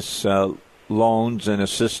business loans and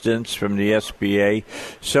assistance from the SBA.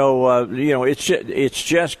 So, it's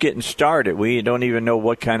just getting started. We don't even know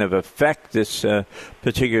what kind of effect this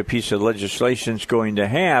particular piece of legislation is going to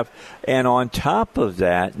have. And on top of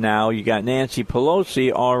that, now you got Nancy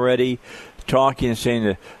Pelosi already talking and saying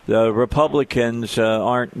that the Republicans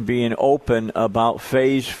aren't being open about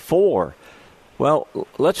Phase 4. Well,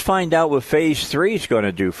 let's find out what Phase 3 is going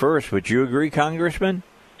to do first. Would you agree, Congressman?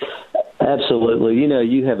 Absolutely. You know,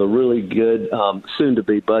 you have a really good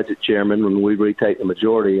soon-to-be budget chairman when we retake the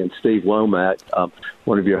majority, and Steve Womack,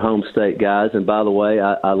 one of your home state guys. And by the way,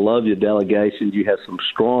 I love your delegation. You have some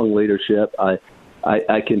strong leadership.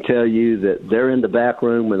 I can tell you that they're in the back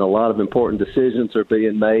room when a lot of important decisions are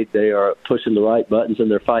being made. They are pushing the right buttons, and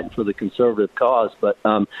they're fighting for the conservative cause. But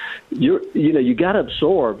you got to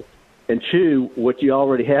absorb and chew what you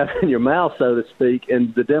already have in your mouth, so to speak.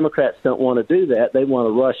 And the Democrats don't want to do that. They want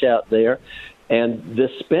to rush out there. And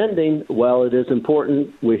this spending, while it is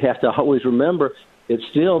important, we have to always remember it's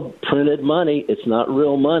still printed money. It's not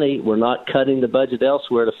real money. We're not cutting the budget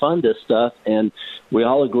elsewhere to fund this stuff. And we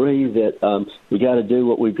all agree that we got to do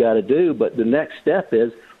what we've got to do. But the next step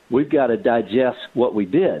is we've got to digest what we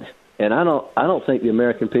did. And I don't think the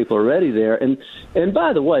American people are ready there. And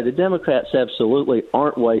by the way, the Democrats absolutely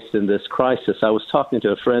aren't wasting this crisis. I was talking to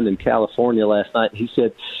a friend in California last night. He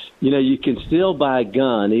said, you know, you can still buy a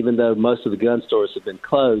gun, even though most of the gun stores have been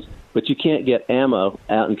closed, but you can't get ammo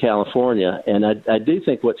out in California. And I do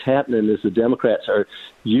think what's happening is the Democrats are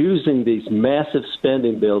using these massive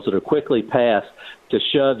spending bills that are quickly passed to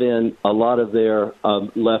shove in a lot of their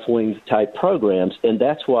left-wing type programs. And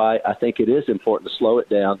that's why I think it is important to slow it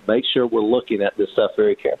down, make sure we're looking at this stuff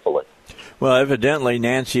very carefully. Well, evidently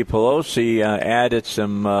Nancy Pelosi added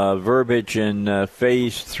some verbiage in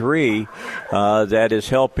Phase 3 that is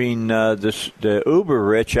helping the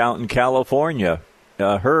uber-rich out in California,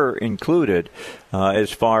 her included,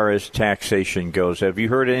 as far as taxation goes. Have you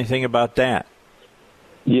heard anything about that?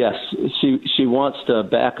 Yes, she wants to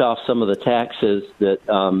back off some of the taxes that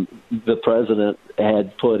the president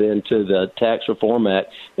had put into the Tax Reform Act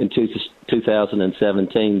in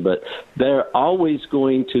 2017. But they're always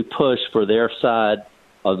going to push for their side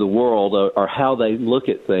of the world or how they look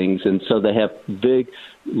at things. And so they have big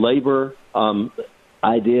labor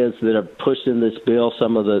ideas that are pushed in this bill,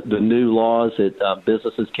 some of the new laws that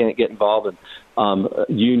businesses can't get involved in.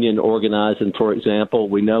 Union organizing, for example.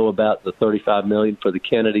 We know about the $35 million for the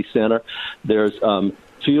Kennedy Center. There's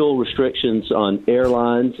fuel restrictions on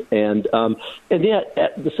airlines, and yet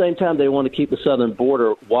at the same time they want to keep the southern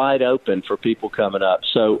border wide open for people coming up.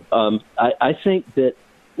 So I think that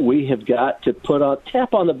we have got to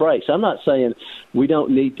tap on the brakes. I'm not saying we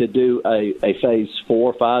don't need to do a phase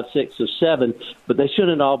 4, 5, 6, or 7, but they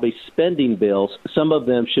shouldn't all be spending bills. Some of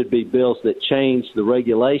them should be bills that change the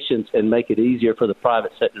regulations and make it easier for the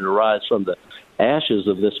private sector to rise from the ashes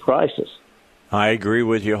of this crisis. I agree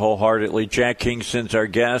with you wholeheartedly. Jack Kingston's our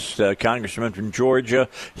guest, congressman from Georgia.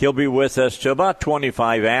 He'll be with us till about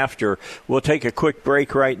 25 after. We'll take a quick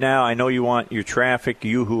break right now. I know you want your traffic,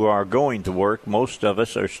 you who are going to work. Most of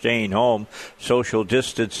us are staying home, social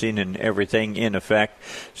distancing and everything in effect.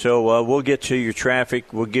 So we'll get to your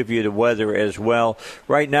traffic. We'll give you the weather as well.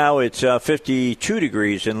 Right now it's 52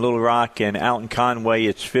 degrees in Little Rock, and out in Conway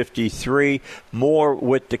it's 53. More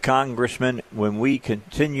with the congressman when we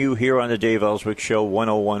continue here on the Dave Elswick Show,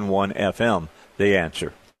 101.1 FM, The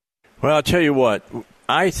Answer. Well, I'll tell you what,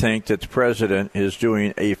 I think that the president is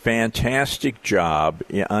doing a fantastic job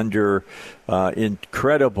under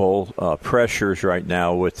incredible pressures right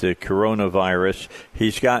now with the coronavirus.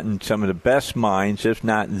 He's gotten some of the best minds, if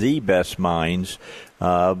not the best minds,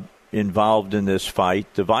 involved in this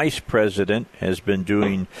fight. The vice president has been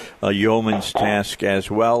doing a yeoman's task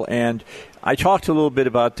as well, and I talked a little bit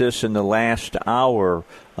about this in the last hour,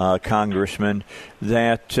 Congressman,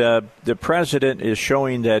 that the president is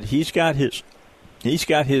showing that he's got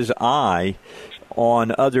his eye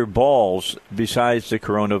on other balls besides the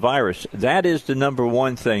coronavirus. That is the number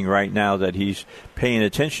one thing right now that he's paying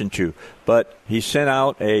attention to. But he sent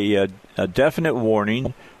out a definite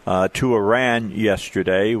warning to Iran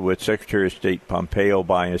yesterday with Secretary of State Pompeo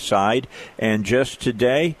by his side. And just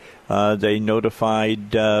today, they notified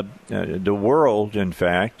the world, in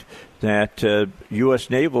fact, that U.S.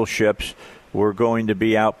 naval ships were going to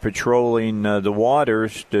be out patrolling the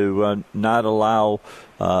waters to not allow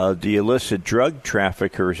the illicit drug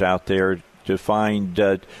traffickers out there to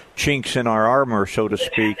find chinks in our armor, so to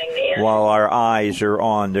speak, while our eyes are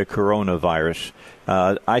on the coronavirus.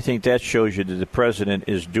 I think that shows you that the president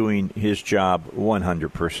is doing his job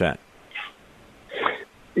 100%.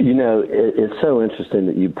 You know, it's so interesting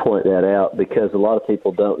that you point that out because a lot of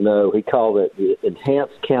people don't know. He called it the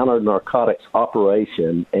Enhanced Counter-Narcotics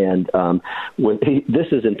Operation, and this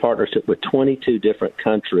is in partnership with 22 different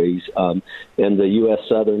countries and the U.S.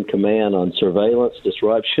 Southern Command on surveillance,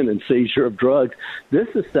 disruption, and seizure of drugs. This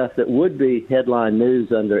is stuff that would be headline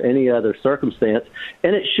news under any other circumstance,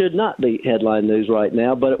 and it should not be headline news right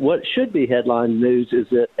now. But what should be headline news is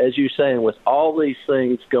that, as you're saying, with all these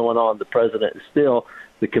things going on, the president is still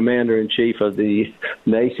the commander-in-chief of the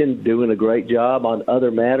nation, doing a great job on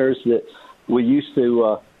other matters that we used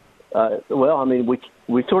to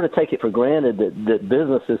we sort of take it for granted that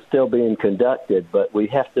business is still being conducted, but we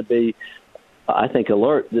have to be, I think,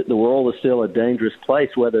 alert that the world is still a dangerous place,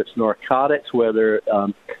 whether it's narcotics, whether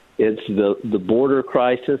it's the border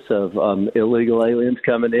crisis of illegal aliens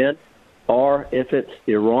coming in, or if it's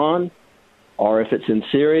Iran, or if it's in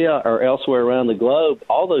Syria or elsewhere around the globe.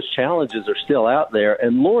 All those challenges are still out there,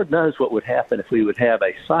 and Lord knows what would happen if we would have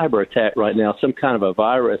a cyber attack right now, some kind of a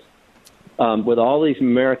virus. With all these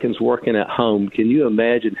Americans working at home, can you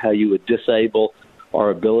imagine how you would disable our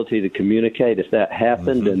ability to communicate if that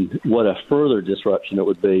happened, and what a further disruption it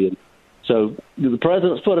would be? And so the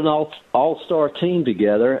president's put an all-star team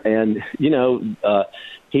together, and,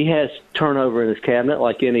 he has turnover in his cabinet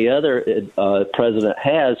like any other president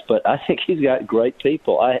has, but I think he's got great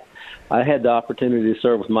people. I had the opportunity to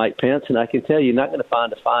serve with Mike Pence, and I can tell you, you're not going to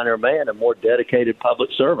find a finer man, a more dedicated public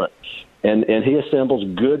servant. And he assembles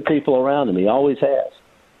good people around him. He always has.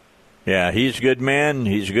 Yeah, he's a good man.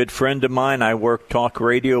 He's a good friend of mine. I work talk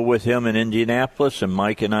radio with him in Indianapolis, and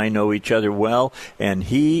Mike and I know each other well. And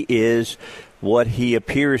he is what he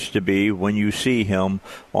appears to be when you see him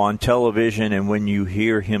on television and when you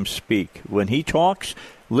hear him speak. When he talks,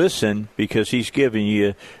 listen, because he's giving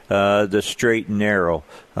you the straight and narrow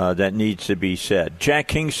that needs to be said. Jack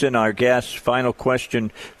Kingston, our guest. Final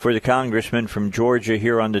question for the congressman from Georgia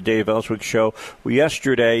here on the Dave Elswick Show.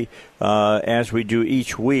 Yesterday, as we do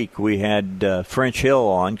each week, we had French Hill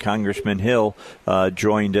on. Congressman Hill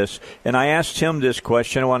joined us. And I asked him this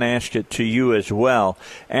question. I want to ask it to you as well.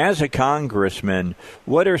 As a congressman,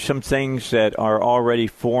 what are some things that are already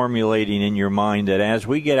formulating in your mind that as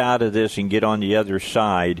we get out of this and get on the other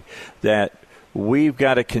side, that we've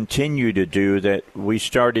got to continue to do that we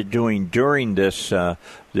started doing during this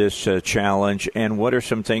challenge, and what are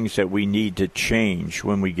some things that we need to change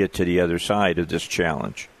when we get to the other side of this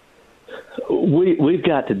challenge? We've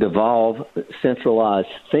got to devolve centralized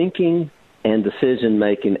thinking and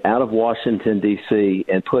decision-making out of Washington, D.C.,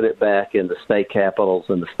 and put it back in the state capitals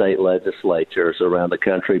and the state legislatures around the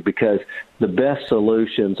country, because the best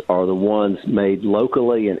solutions are the ones made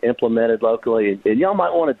locally and implemented locally. And y'all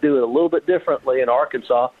might want to do it a little bit differently in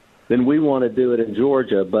Arkansas than we want to do it in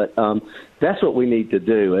Georgia, but that's what we need to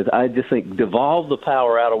do. I just think devolve the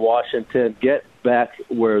power out of Washington, get back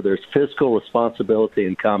where there's fiscal responsibility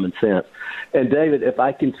and common sense. And, David, if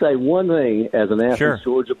I can say one thing as an Athens,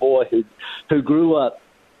 Georgia boy who grew up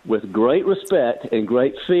with great respect and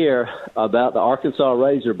great fear about the Arkansas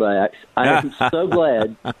Razorbacks, I am so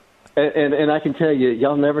glad. And I can tell you,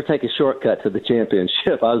 y'all never take a shortcut to the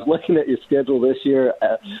championship. I was looking at your schedule this year,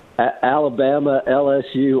 Alabama,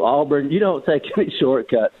 LSU, Auburn. You don't take any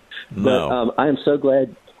shortcuts. No. But I'm so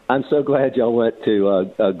glad y'all went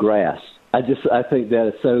to grass. I think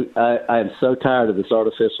that is so. I am so tired of this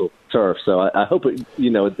artificial turf. So I hope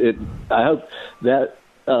I hope that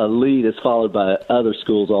lead is followed by other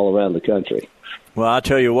schools all around the country. Well, I'll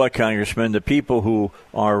tell you what, Congressman, the people who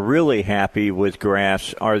are really happy with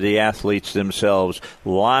grass are the athletes themselves.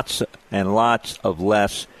 Lots and lots of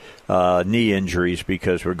less knee injuries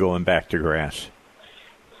because we're going back to grass.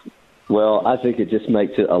 Well, I think it just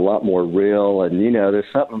makes it a lot more real, and there's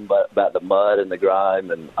something about the mud and the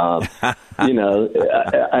grime, and I'm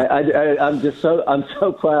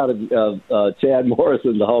so proud of Chad Morris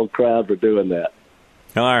and the whole crowd for doing that.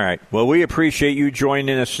 All right. Well, we appreciate you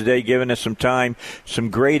joining us today, giving us some time, some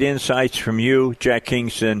great insights from you, Jack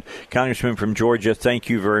Kingston, Congressman from Georgia. Thank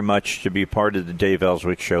you very much to be part of the Dave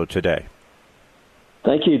Elswick Show today.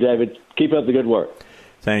 Thank you, David. Keep up the good work.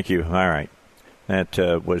 Thank you. All right. That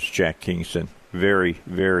was Jack Kingston. Very,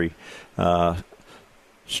 very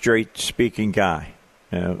straight-speaking guy.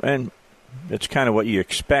 And it's kind of what you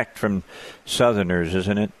expect from Southerners,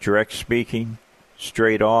 isn't it? Direct speaking,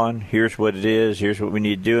 straight on. Here's what it is. Here's what we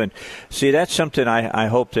need to do. And see, that's something I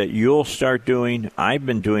hope that you'll start doing. I've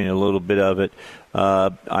been doing a little bit of it.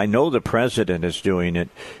 I know the president is doing it.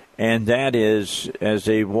 And that is, as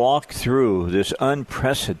they walk through this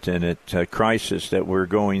unprecedented crisis that we're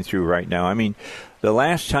going through right now. I mean, the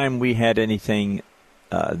last time we had anything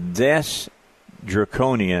this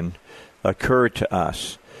draconian occur to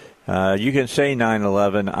us, you can say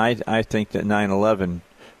 9/11. I think that 9/11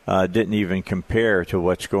 didn't even compare to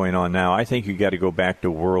what's going on now. I think you got to go back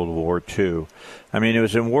to World War II. I mean, it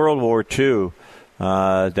was in World War II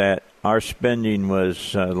that our spending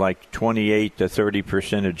was like 28 to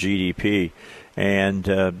 30% of GDP. And,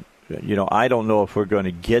 I don't know if we're going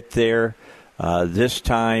to get there this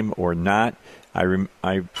time or not.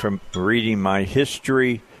 I from reading my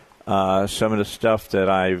history, some of the stuff that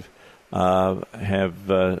I've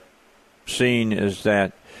have seen is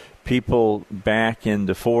that people back in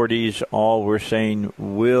the 40s all were saying,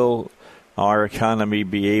 will our economy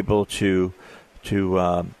be able to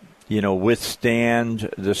withstand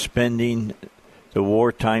the spending, the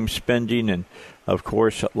wartime spending? And, of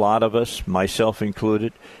course, a lot of us, myself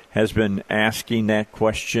included, has been asking that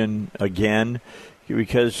question again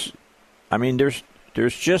because, I mean, there's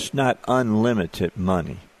just not unlimited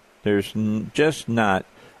money. There's just not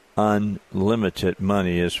unlimited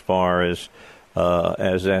money as far as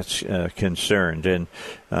that's concerned, and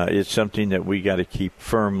it's something that we got to keep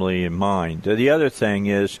firmly in mind. The other thing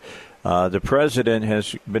is the president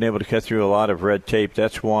has been able to cut through a lot of red tape.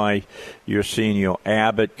 That's why you're seeing,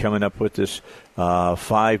 Abbott coming up with this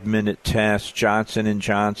 5-minute test, Johnson &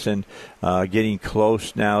 Johnson getting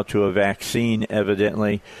close now to a vaccine,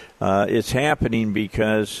 evidently. It's happening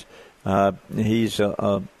because he's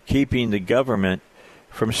keeping the government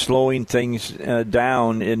from slowing things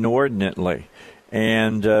down inordinately.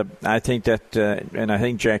 And I think that, and I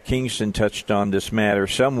think Jack Kingston touched on this matter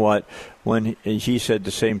somewhat when he said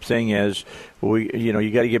the same thing as,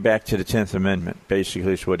 you got to get back to the 10th Amendment,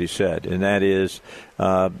 basically is what he said. And that is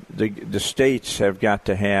the states have got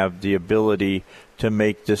to have the ability to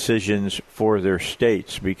make decisions for their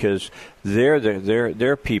states because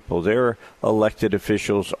their people, their elected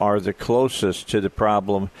officials are the closest to the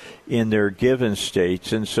problem in their given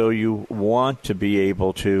states. And so you want to be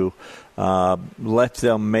able to let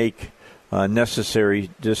them make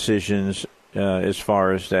necessary decisions as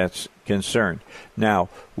far as that's concerned. Now,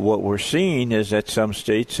 what we're seeing is that some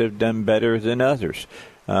states have done better than others.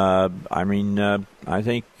 I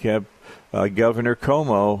think Governor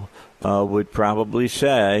Cuomo would probably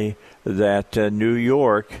say that New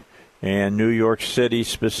York and New York City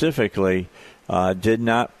specifically did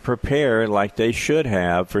not prepare like they should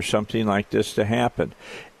have for something like this to happen.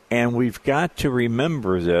 And we've got to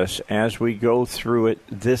remember this as we go through it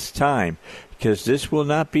this time, because this will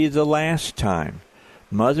not be the last time.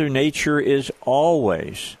 Mother Nature is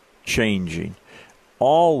always changing,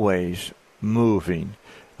 always moving.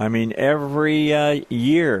 I mean, every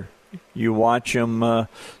year you watch them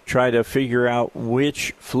try to figure out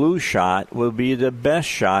which flu shot will be the best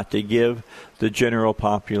shot to give the general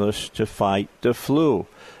populace to fight the flu.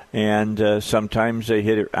 And sometimes they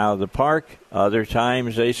hit it out of the park. Other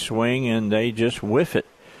times they swing and they just whiff it.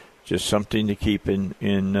 Just something to keep in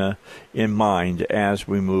mind as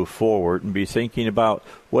we move forward and be thinking about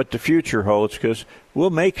what the future holds, because we're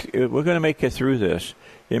going to make it through this.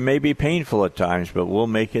 It may be painful at times, but we'll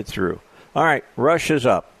make it through. All right, Rush is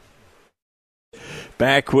up.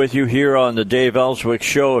 Back with you here on the Dave Elswick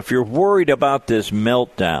Show. If you're worried about this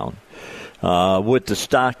meltdown with the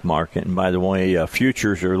stock market, and by the way,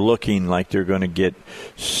 futures are looking like they're going to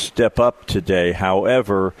step up today.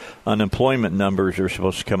 However, unemployment numbers are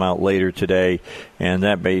supposed to come out later today, and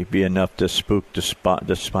that may be enough to spook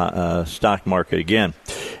the stock market again.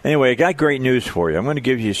 Anyway, I got great news for you. I'm going to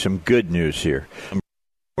give you some good news here.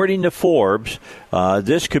 According to Forbes,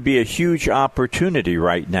 this could be a huge opportunity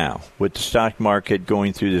right now with the stock market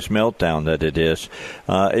going through this meltdown that it is.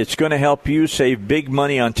 It's going to help you save big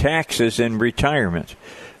money on taxes in retirement.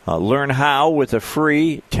 Learn how with a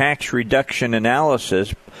free tax reduction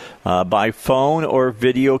analysis by phone or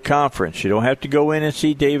video conference. You don't have to go in and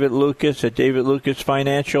see David Lucas at David Lucas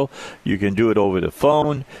Financial. You can do it over the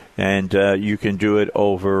phone, and you can do it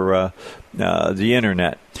over the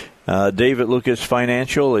Internet. David Lucas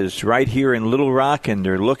Financial is right here in Little Rock, and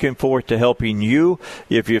they're looking forward to helping you.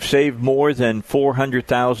 If you've saved more than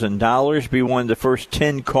 $400,000, be one of the first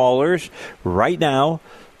 10 callers right now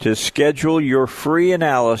to schedule your free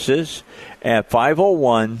analysis at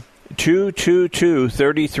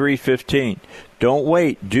 501-222-3315. Don't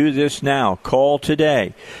wait. Do this now. Call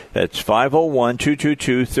today. That's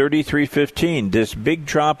 501-222-3315. This big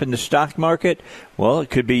drop in the stock market, well, it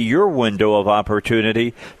could be your window of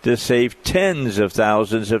opportunity to save tens of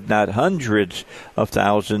thousands, if not hundreds of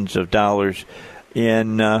thousands of dollars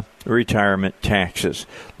in retirement taxes.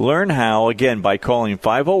 Learn how, again, by calling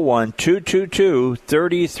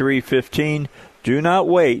 501-222-3315. Do not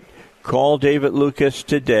wait. Call David Lucas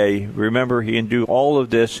today. Remember, he can do all of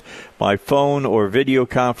this by phone or video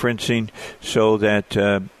conferencing so that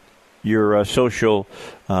your social,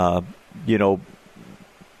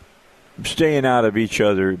 staying out of each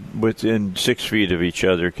other within 6 feet of each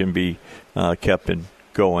other can be kept and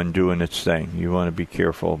going, doing its thing. You want to be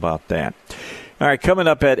careful about that. All right, coming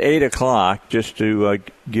up at 8 o'clock, just to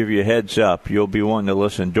give you a heads up, you'll be wanting to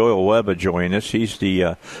listen. Doyle Webb will join us. He's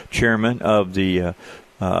the chairman of the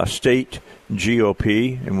state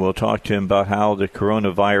GOP, and we'll talk to him about how the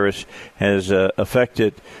coronavirus has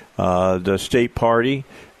affected the state party.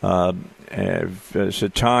 Has the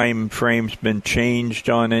time frame's been changed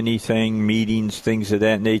on anything, meetings, things of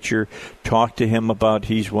that nature? Talk to him about,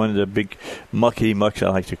 he's one of the big mucky-mucks, I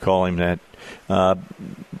like to call him that,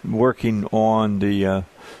 working on the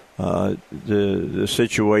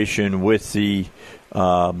situation with the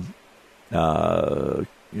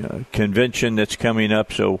convention that's coming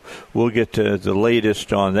up, so we'll get to the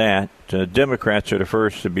latest on that. Democrats are the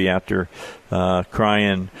first to be out there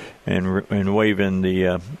crying and waving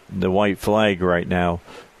the white flag right now.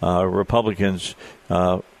 Republicans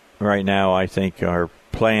right now, I think, are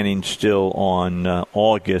planning still on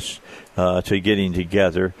August to getting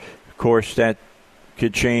together. Of course, that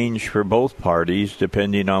could change for both parties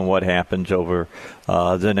depending on what happens over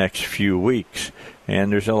the next few weeks.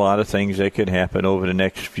 And there's a lot of things that could happen over the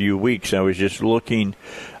next few weeks. I was just looking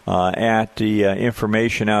at the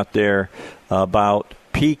information out there about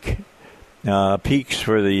peaks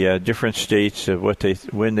for the different states of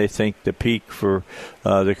when they think the peak for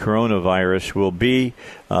the coronavirus will be.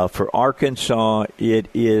 For Arkansas, it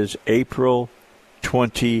is April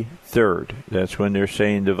 23rd. That's when they're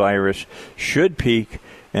saying the virus should peak,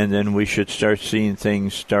 and then we should start seeing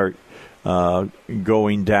things start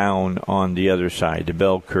going down on the other side. The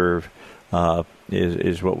bell curve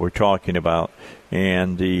is what we're talking about,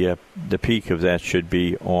 and the peak of that should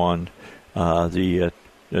be on the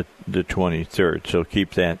 23rd. So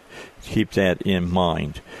keep that in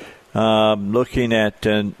mind. Looking at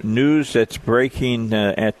news that's breaking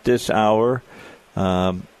at this hour.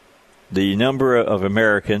 The number of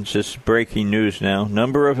Americans, this is breaking news now,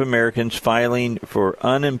 number of Americans filing for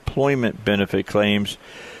unemployment benefit claims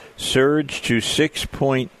surged to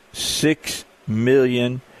 6.6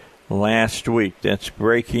 million last week. That's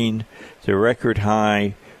breaking the record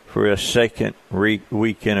high for a second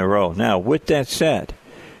week in a row. Now, with that said,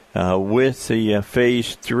 with the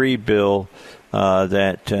Phase 3 bill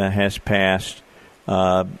that has passed,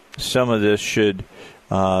 some of this should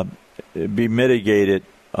be mitigated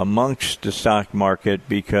amongst the stock market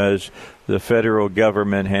because the federal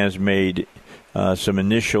government has made some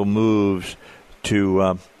initial moves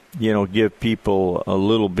to give people a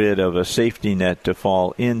little bit of a safety net to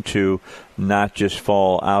fall into, not just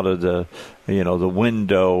fall out of the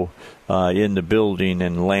window in the building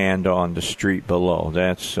and land on the street below.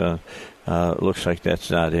 That's looks like that's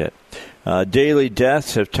not it. Daily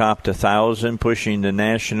deaths have topped 1,000, pushing the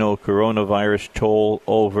national coronavirus toll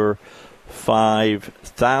over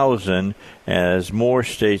 5,000 as more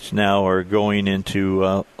states now are going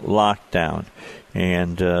into lockdown.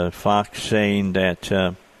 And Fox saying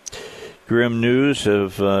that grim news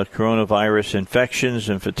of coronavirus infections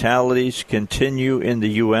and fatalities continue in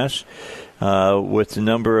the U.S., with the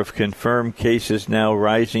number of confirmed cases now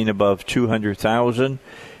rising above 200,000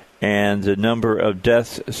 and the number of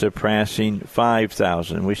deaths surpassing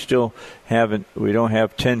 5,000. We don't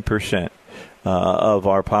have 10% of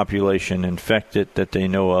our population infected that they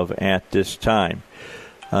know of at this time.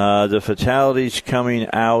 The fatalities coming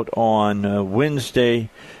out on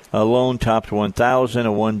Wednesday alone topped 1,000,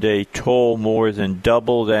 a one-day toll more than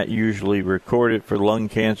double that usually recorded for lung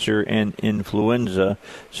cancer and influenza,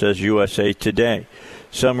 says USA Today.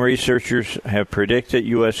 Some researchers have predicted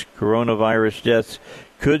U.S. coronavirus deaths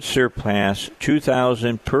could surpass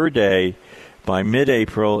 2,000 per day by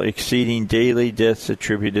mid-April, exceeding daily deaths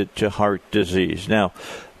attributed to heart disease. Now,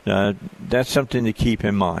 that's something to keep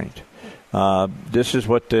in mind. This is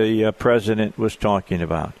what the president was talking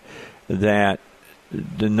about, that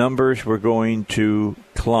the numbers were going to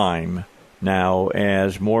climb now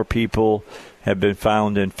as more people have been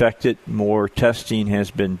found infected, more testing has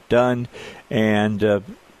been done, and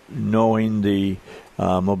knowing the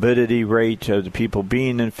morbidity rate of the people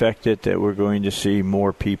being infected, that we're going to see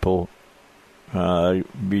more people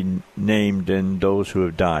be named than those who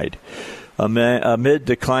have died. Amid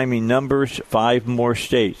the climbing numbers, 5 more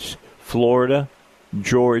states, Florida,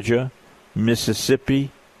 Georgia,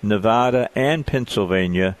 Mississippi, Nevada, and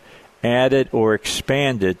Pennsylvania, added or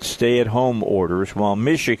expanded stay-at-home orders, while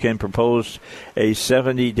Michigan proposed a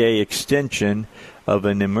 70-day extension of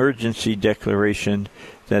an emergency declaration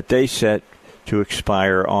that they set to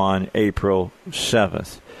expire on April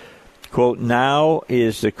 7th. Quote, now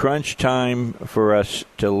is the crunch time for us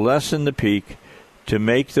to lessen the peak, to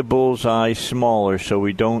make the bullseye smaller so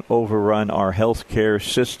we don't overrun our health care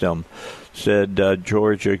system, said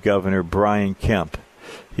Georgia Governor Brian Kemp.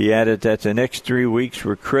 He added that the next 3 weeks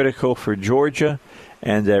were critical for Georgia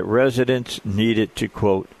and that residents needed to,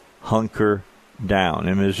 quote, hunker down.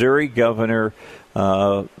 And Missouri Governor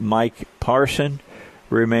Mike Parson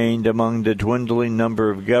remained among the dwindling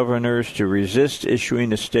number of governors to resist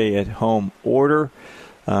issuing a stay-at-home order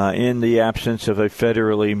in the absence of a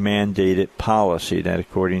federally mandated policy. That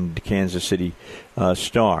according to Kansas City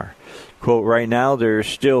Star. Quote, right now there are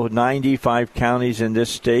still 95 counties in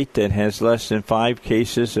this state that has less than 5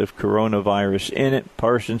 cases of coronavirus in it,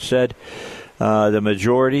 Parsons said. The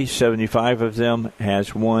majority, 75 of them,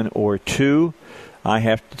 has 1 or 2. I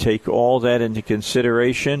have to take all that into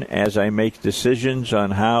consideration as I make decisions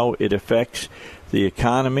on how it affects the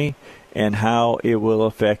economy and how it will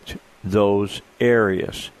affect those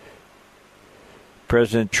areas.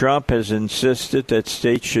 President Trump has insisted that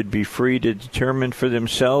states should be free to determine for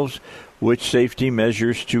themselves which safety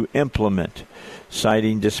measures to implement,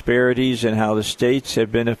 citing disparities in how the states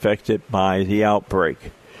have been affected by the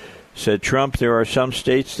outbreak. Said Trump, there are some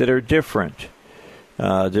states that are different.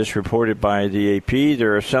 This reported by the AP.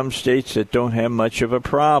 There are some states that don't have much of a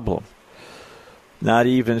problem. Not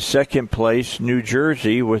even second place, New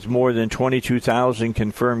Jersey, with more than 22,000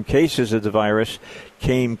 confirmed cases of the virus,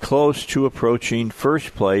 came close to approaching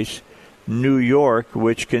first place, New York,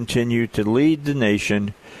 which continued to lead the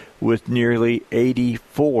nation with nearly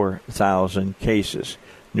 84,000 cases.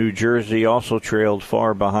 New Jersey also trailed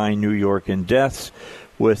far behind New York in deaths,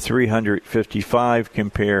 with 355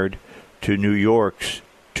 compared to New York's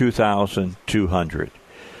 2,200.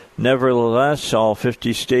 Nevertheless, all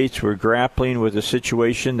 50 states were grappling with a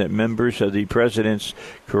situation that members of the president's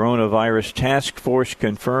coronavirus task force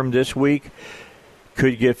confirmed this week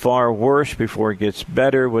could get far worse before it gets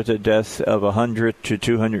better, with a death of 100 to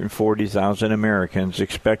 240,000 Americans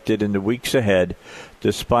expected in the weeks ahead,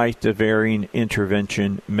 despite the varying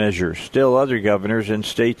intervention measures. Still, other governors in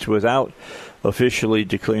states without officially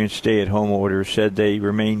declaring stay-at-home orders said they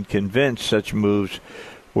remain convinced such moves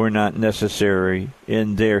were not necessary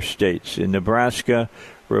in their states. In Nebraska,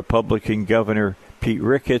 Republican Governor Pete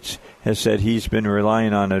Ricketts has said he's been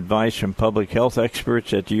relying on advice from public health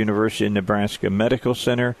experts at the University of Nebraska Medical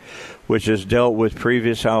Center, which has dealt with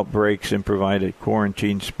previous outbreaks and provided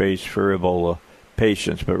quarantine space for Ebola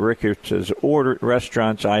patients. But Ricketts has ordered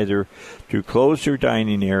restaurants either to close their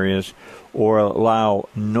dining areas or allow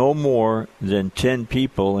no more than 10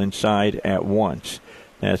 people inside at once.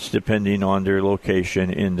 That's depending on their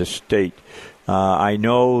location in the state. I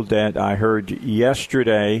know that I heard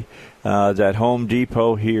yesterday that Home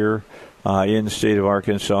Depot here in the state of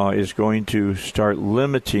Arkansas is going to start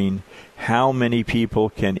limiting how many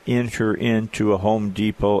people can enter into a Home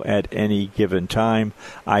Depot at any given time.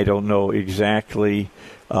 I don't know exactly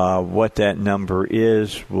what that number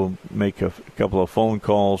is. We'll make a couple of phone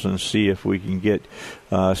calls and see if we can get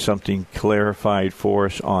something clarified for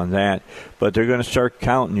us on that. But they're going to start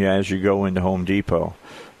counting you as you go into Home Depot.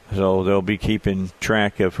 So they'll be keeping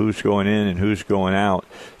track of who's going in and who's going out,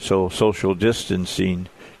 so social distancing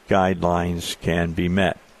guidelines can be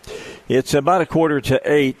met. It's about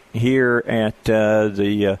 7:45 here at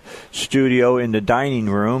the studio in the dining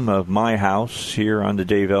room of my house here on the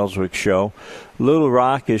Dave Elswick Show. Little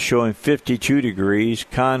Rock is showing 52 degrees.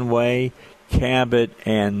 Conway, Cabot,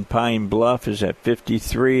 and Pine Bluff is at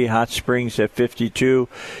 53. Hot Springs at 52.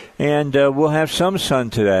 And we'll have some sun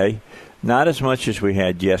today. Not as much as we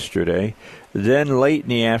had yesterday. Then late in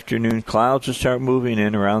the afternoon, clouds will start moving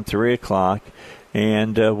in around 3 o'clock.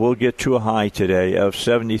 And we'll get to a high today of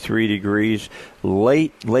 73 degrees.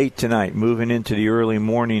 Late tonight, moving into the early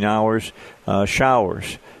morning hours,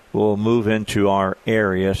 showers will move into our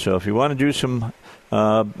area. So if you want to do some,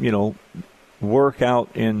 work out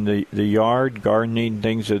in the yard, gardening,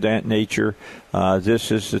 things of that nature,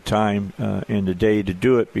 this is the time in the day to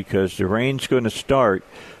do it, because the rain's going to start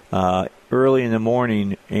early in the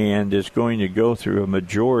morning and is going to go through a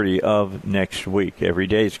majority of next week. Every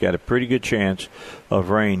day it's got a pretty good chance of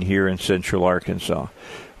rain here in central Arkansas.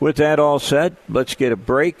 With that all said, let's get a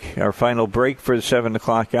break, our final break for the 7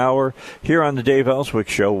 o'clock hour here on the Dave Elswick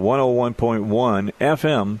Show, 101.1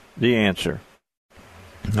 FM, The Answer.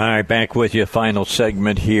 All right, back with you. Final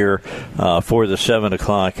segment here for the 7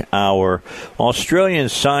 o'clock hour. Australian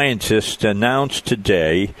scientists announced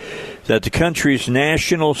today that the country's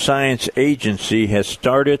National Science Agency has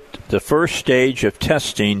started the first stage of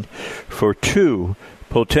testing for 2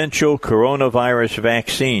 potential coronavirus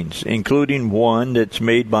vaccines, including one that's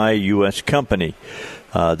made by a U.S. company.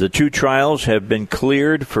 The 2 trials have been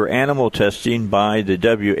cleared for animal testing by the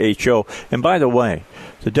WHO. And by the way,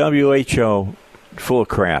 the WHO, full of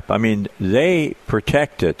crap. I mean, they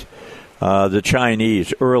protected the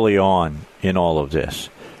Chinese early on in all of this.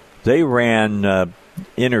 They ran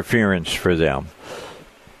interference for them,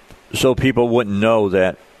 so people wouldn't know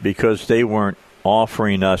that, because they weren't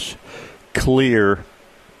offering us clear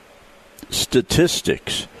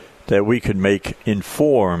statistics that we could make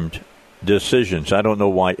informed decisions. I don't know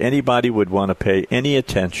why anybody would want to pay any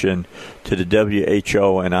attention to the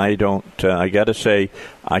WHO, and I got to say,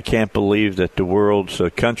 I can't believe that the world's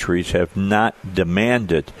countries have not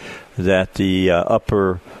demanded that the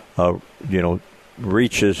upper,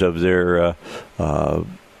 reaches of their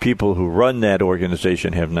people who run that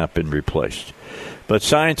organization have not been replaced. But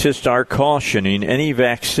scientists are cautioning any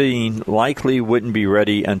vaccine likely wouldn't be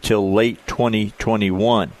ready until late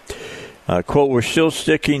 2021. Quote, we're still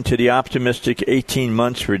sticking to the optimistic 18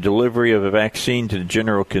 months for delivery of a vaccine to the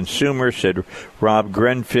general consumer, said Rob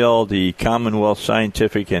Grenfell, the Commonwealth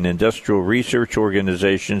Scientific and Industrial Research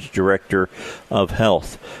Organization's Director of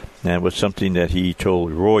Health. That was something that he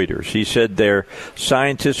told Reuters. He said their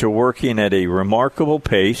scientists are working at a remarkable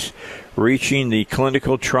pace, reaching the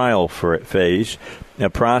clinical trial phase, a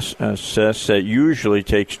process that usually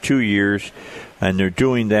takes 2 years, and they're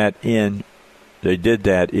doing that They did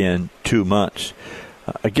that in 2 months.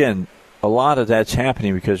 Again, a lot of that's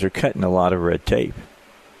happening because they're cutting a lot of red tape.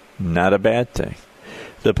 Not a bad thing.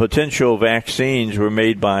 The potential vaccines were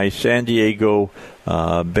made by San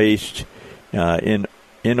Diego-based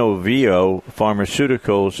Inovio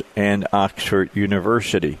Pharmaceuticals and Oxford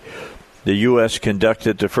University. The U.S.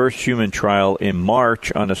 conducted the first human trial in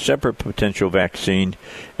March on a separate potential vaccine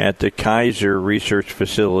at the Kaiser Research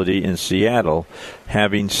Facility in Seattle,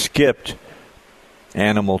 having skipped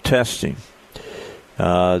animal testing.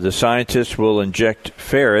 The scientists will inject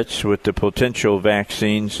ferrets with the potential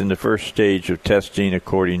vaccines in the first stage of testing,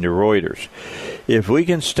 according to Reuters. If we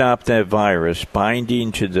can stop that virus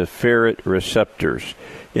binding to the ferret receptors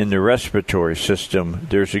in the respiratory system,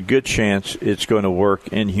 there's a good chance it's going to work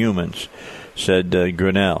in humans, said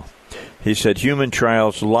Grinnell. He said human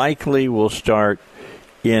trials likely will start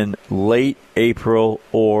in late April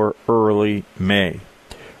or early May.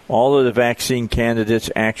 All of the vaccine candidates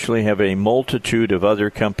actually have a multitude of other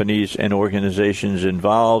companies and organizations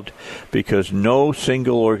involved because no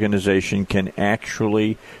single organization can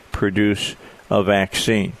actually produce a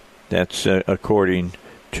vaccine. That's according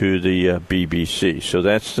to the BBC. So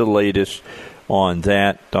that's the latest on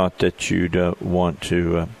that. Thought that you'd want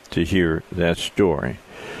to hear that story.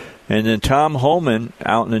 And then Tom Homan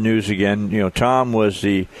out in the news again. You know, Tom was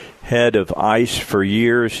the head of ICE for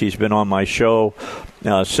years. He's been on my show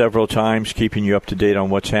several times, keeping you up to date on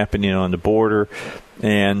what's happening on the border.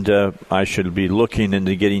 And I should be looking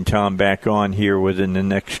into getting Tom back on here within the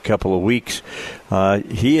next couple of weeks.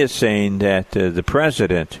 He is saying that the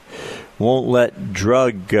president won't let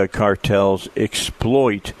drug cartels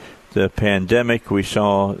exploit the pandemic. We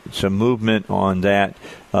saw some movement on that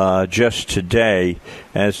just today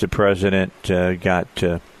as the president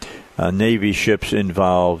got Navy ships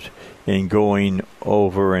involved in going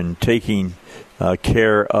over and taking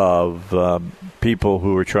care of people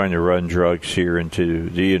who were trying to run drugs here into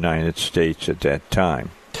the United States at that time.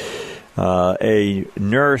 A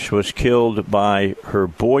nurse was killed by her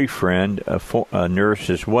boyfriend, a nurse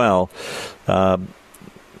as well. And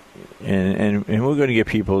we're going to get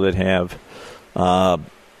people that have a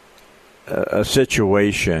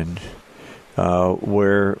situation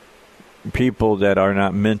where people that are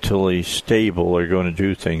not mentally stable are going to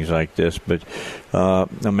do things like this. But a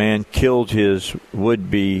man killed his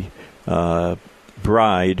would-be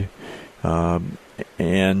bride,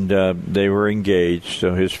 and they were engaged,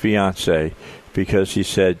 so his fiancée, because he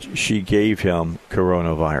said she gave him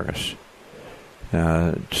coronavirus.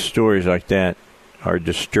 Stories like that are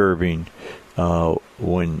disturbing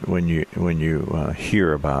when you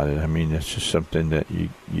hear about it. I mean, it's just something that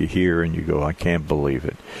you hear and you go, I can't believe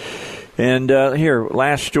it. And here,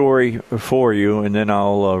 last story for you, and then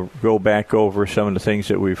I'll go back over some of the things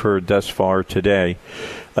that we've heard thus far today.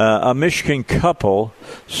 A Michigan couple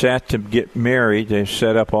set to get married. They've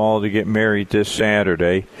set up all to get married this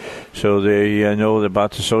Saturday. So they know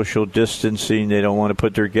about the social distancing. They don't want to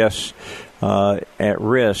put their guests at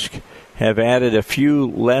risk. Have added a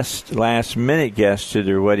few last-minute guests to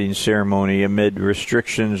their wedding ceremony amid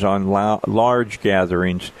restrictions on large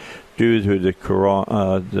gatherings due to the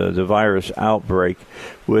virus outbreak,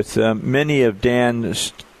 with many of Dan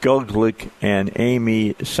Skuglick and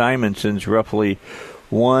Amy Simonson's roughly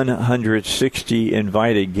 160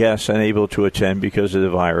 invited guests unable to attend because of the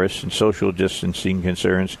virus and social distancing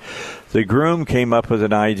concerns. The groom came up with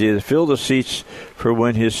an idea to fill the seats for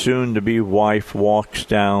when his soon-to-be wife walks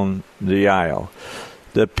down the aisle.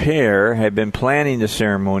 The pair had been planning the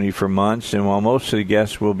ceremony for months, and while most of the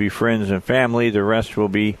guests will be friends and family, the rest will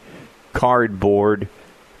be cardboard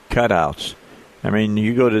cutouts. I mean,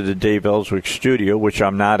 you go to the Dave Elswick studio, which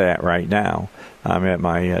I'm not at right now, I'm at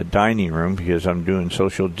my dining room because I'm doing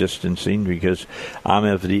social distancing because I'm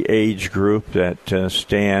of the age group that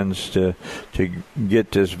stands to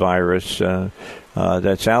get this virus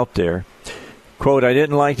that's out there. Quote, I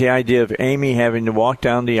didn't like the idea of Amy having to walk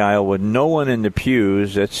down the aisle with no one in the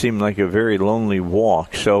pews. That seemed like a very lonely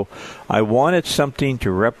walk. So I wanted something to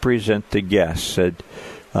represent the guests, said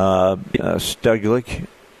Stuglick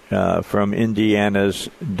from Indiana's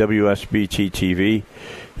WSBT-TV.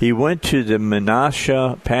 He went to the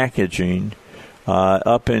Menasha Packaging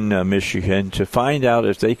up in Michigan to find out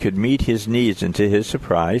if they could meet his needs, and to his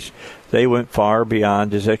surprise, they went far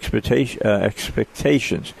beyond his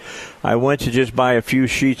expectations. I went to just buy a few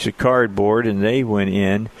sheets of cardboard, and they went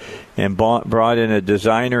in and brought in a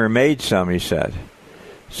designer and made some, he said.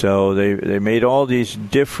 So they made all these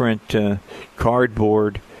different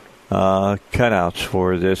cardboard cutouts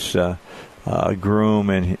for this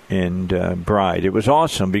groom and bride. It was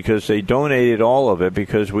awesome because they donated all of it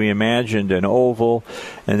because we imagined an oval,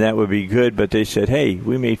 and that would be good. But they said, hey,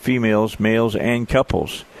 we made females, males, and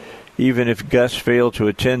couples. Even if guests fail to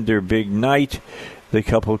attend their big night, the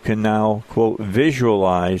couple can now, quote,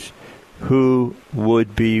 visualize who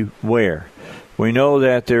would be where. We know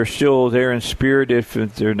that they're still there in spirit if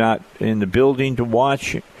they're not in the building to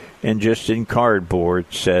watch and just in cardboard,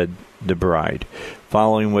 said the bride.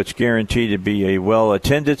 Following what's guaranteed to be a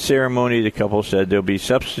well-attended ceremony, the couple said they'll be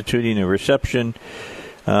substituting a reception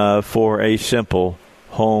for a simple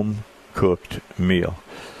home-cooked meal.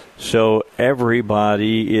 So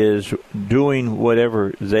everybody is doing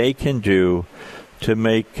whatever they can do to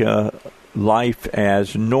make life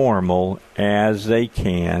as normal as they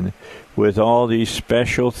can with all these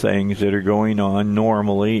special things that are going on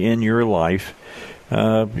normally in your life.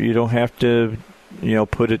 You don't have to,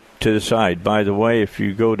 put it to the side. By the way, if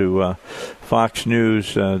you go to Fox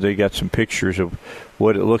News, they got some pictures of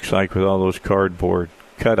what it looks like with all those cardboard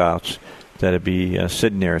cutouts that'd be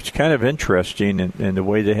sitting there. It's kind of interesting in the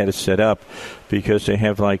way they had it set up because they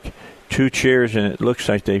have like two chairs, and it looks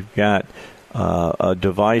like they've got a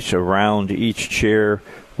device around each chair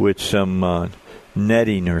with some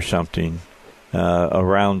netting or something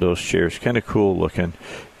around those chairs. Kind of cool looking,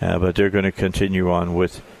 but they're going to continue on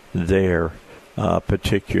with their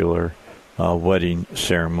particular wedding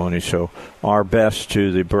ceremony. So our best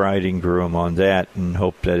to the bride and groom on that, and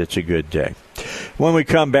hope that it's a good day. When we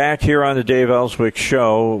come back here on the Dave Elswick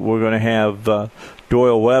Show, we're going to have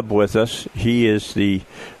Doyle Webb with us. He is the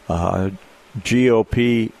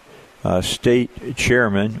GOP state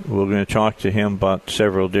chairman. We're going to talk to him about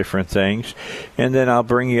several different things. And then I'll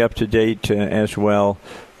bring you up to date as well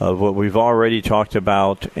of what we've already talked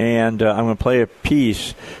about. And I'm going to play a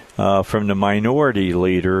piece from the minority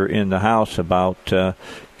leader in the House about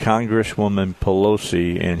Congresswoman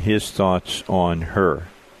Pelosi and his thoughts on her.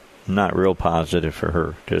 Not real positive for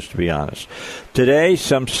her, just to be honest. Today,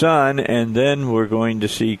 some sun, and then we're going to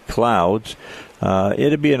see clouds.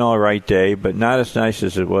 It'll be an all right day, but not as nice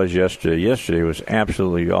as it was yesterday. Yesterday was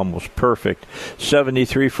absolutely almost perfect.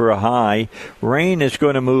 73 for a high. Rain is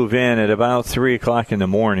going to move in at about 3 o'clock in the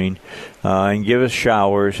morning and give us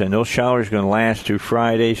showers, and those showers are going to last through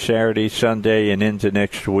Friday, Saturday, Sunday, and into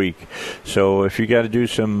next week. So if you got to do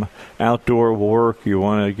some outdoor work, you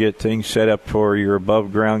want to get things set up for your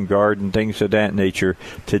above-ground garden, things of that nature,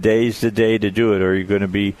 today's the day to do it, or you're going to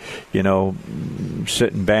be,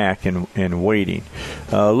 sitting back and waiting.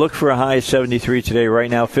 Look for a high of 73 today.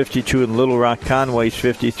 Right now, 52 in Little Rock. Conway's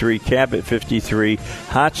 53. Cabot 53.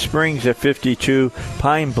 Hot Springs at 52.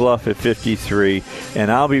 Pine Bluff at 53.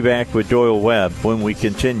 And I'll be back with Doyle Webb when we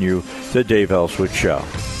continue the Dave Elswick Show.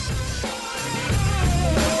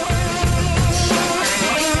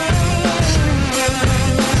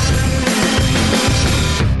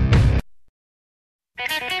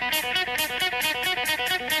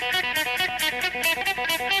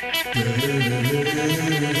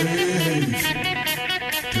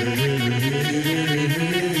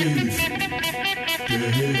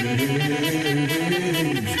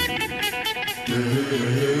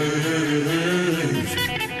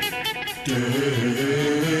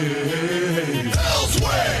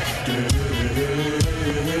 Elswick!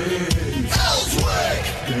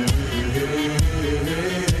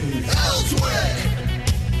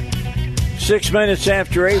 6 minutes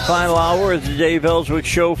after 8, final hour of the Dave Elswick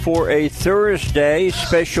Show for a Thursday.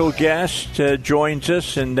 Special guest joins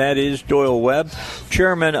us, and that is Doyle Webb,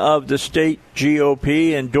 chairman of the state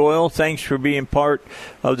GOP. And Doyle, thanks for being part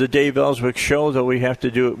of the Dave Elswick Show. Though we have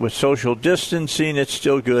to do it with social distancing, it's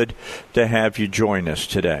still good to have you join us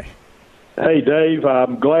today. Hey, Dave,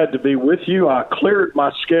 I'm glad to be with you. I cleared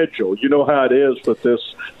my schedule. You know how it is with this.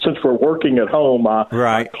 Since we're working at home,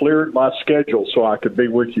 I cleared my schedule so I could be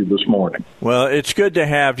with you this morning. Well, it's good to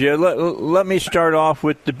have you. Let me start off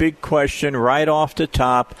with the big question right off the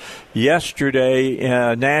top.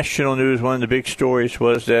 Yesterday, national news, one of the big stories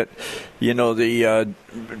was that, the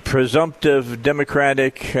presumptive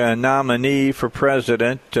Democratic nominee for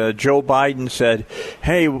president, Joe Biden, said,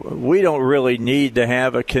 hey, we don't really need to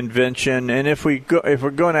have a convention, and if we're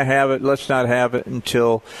going to have it, let's not have it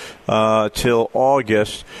until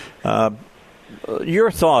August.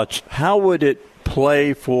 Your thoughts, how would it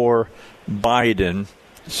play for Biden,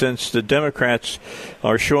 since the Democrats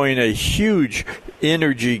are showing a huge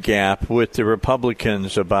energy gap with the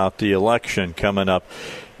Republicans about the election coming up?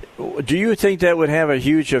 Do you think that would have a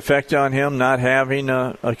huge effect on him not having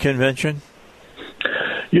a convention?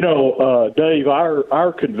 Dave,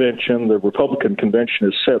 our convention, the Republican convention,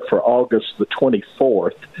 is set for August the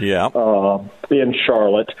 24th in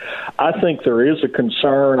Charlotte. I think there is a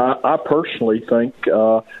concern. I personally think,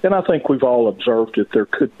 and I think we've all observed it, there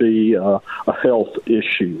could be a health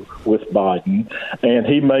issue with Biden, and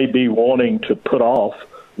he may be wanting to put off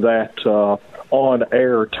that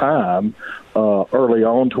on-air time early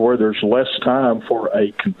on to where there's less time for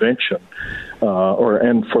a convention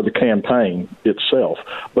and for the campaign itself.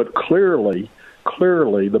 But clearly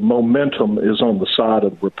the momentum is on the side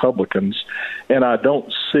of the Republicans, and I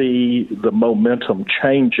don't see the momentum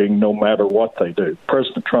changing no matter what they do.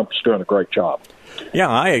 President Trump is doing a great job. Yeah,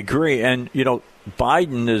 I agree. And,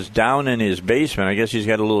 Biden is down in his basement. I guess he's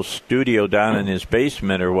got a little studio down in his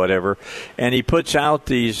basement or whatever, and he puts out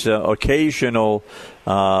these occasional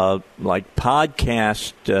podcast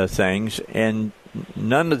things, and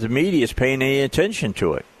none of the media is paying any attention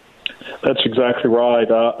to it. That's exactly right.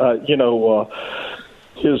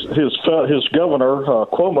 His governor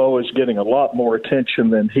Cuomo is getting a lot more attention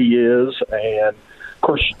than he is, and of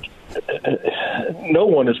course, no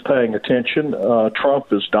one is paying attention.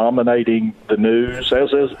 Trump is dominating the news,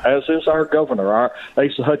 as is our governor.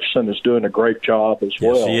 Asa Hutchinson is doing a great job as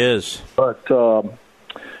well. Yes, he is. But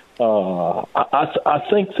I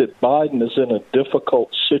think that Biden is in a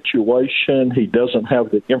difficult situation. He doesn't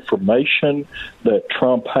have the information that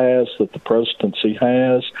Trump has, that the presidency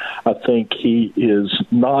has. I think he is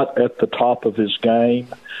not at the top of his game.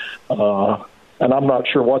 And I'm not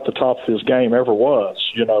sure what the top of his game ever was,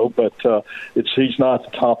 but he's not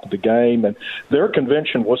at the top of the game. And their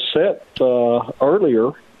convention was set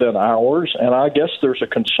earlier than ours, and I guess there's a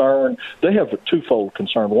concern. They have a twofold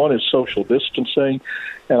concern. One is social distancing,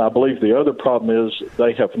 and I believe the other problem is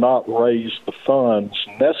they have not raised the funds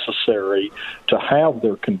necessary to have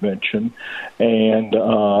their convention and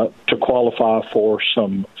to qualify for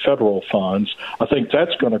some federal funds. I think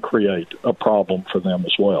that's going to create a problem for them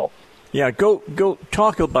as well. Yeah, go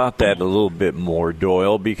talk about that a little bit more,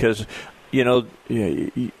 Doyle, because,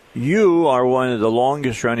 you are one of the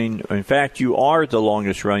longest running, in fact, you are the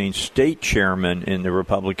longest running state chairman in the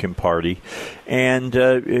Republican Party, and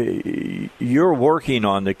you're working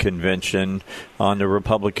on the convention on the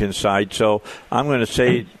Republican side. So I'm going to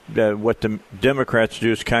say that what the Democrats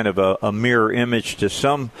do is kind of a mirror image to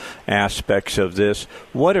some aspects of this.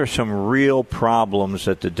 What are some real problems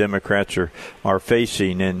that the Democrats are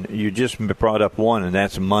facing? And you just brought up one, and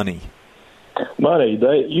that's money. Money.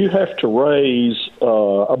 You have to raise,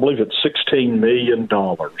 I believe it's $16 million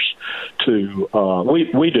to,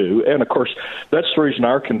 we do. And, of course, that's the reason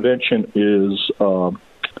our convention is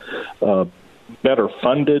better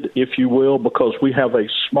funded, if you will, because we have a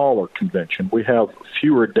smaller convention. We have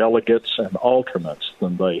fewer delegates and alternates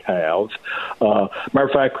than they have. Matter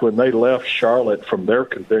of fact, when they left Charlotte from their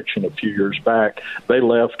convention a few years back, they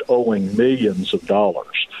left owing millions of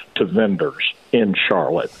dollars to vendors in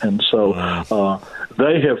Charlotte. And so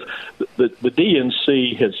they have, the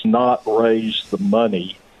DNC has not raised the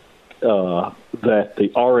money that the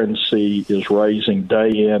RNC is raising day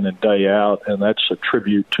in and day out, and that's a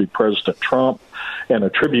tribute to President Trump and a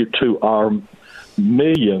tribute to our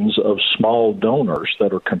millions of small donors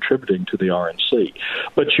that are contributing to the RNC.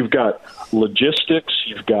 But you've got logistics,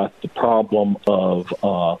 you've got the problem of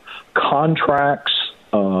contracts.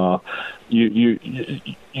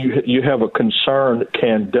 You have a concern: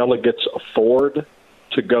 can delegates afford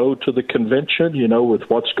to go to the convention? With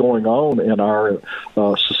what's going on in our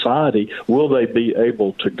society, will they be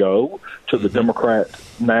able to go to the Democrat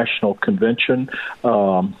National Convention?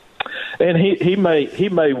 And he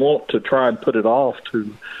may want to try and put it off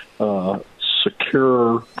to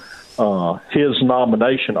secure his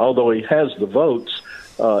nomination, although he has the votes.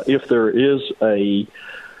 If there is a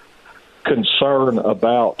concern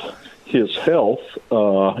about his health,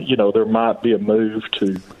 there might be a move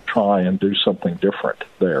to try and do something different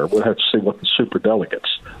there. We'll have to see what the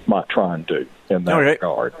superdelegates might try and do in that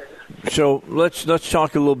regard. So let's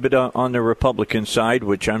talk a little bit on the Republican side,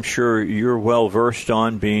 which I'm sure you're well versed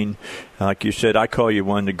on, being, like you said, I call you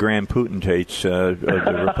one of the grand potentates of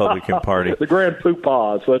the Republican Party. The grand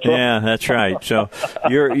poopahs. That's right. Yeah, that's right. So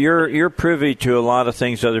you're privy to a lot of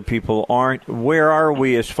things other people aren't. Where are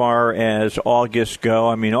we as far as August go?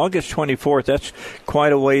 I mean, August 24th, that's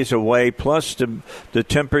quite a ways away. Plus, the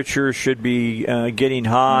temperature should be getting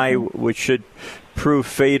high, which should prove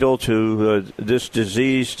fatal to this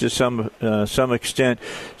disease to some extent.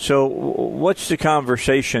 So, what's the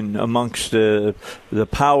conversation amongst the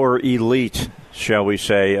power elite, shall we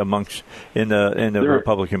say, in the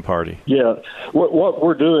Republican Party? Yeah, what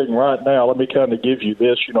we're doing right now. Let me kind of give you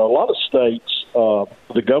this. A lot of states,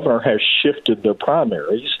 the governor has shifted their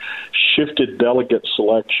primaries, shifted delegate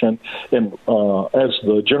selection, and as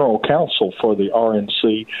the general counsel for the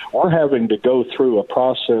RNC, we're having to go through a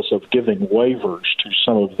process of giving waivers to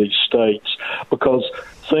some of these states because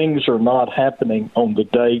things are not happening on the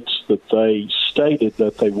dates that they stated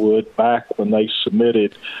that they would back when they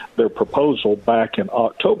submitted their proposal back in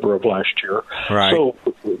October of last year. Right. So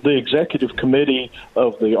the executive committee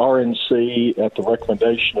of the RNC, at the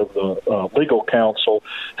recommendation of the legal counsel,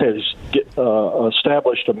 has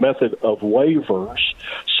established a method of waivers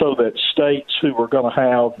so that states who are going to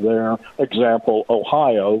have their, example,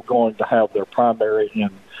 Ohio, going to have their primary in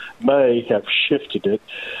May, have shifted it.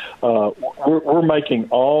 We're making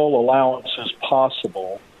all allowances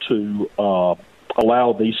possible to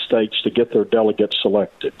allow these states to get their delegates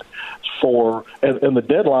selected. And the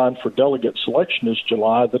deadline for delegate selection is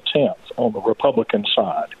July the 10th on the Republican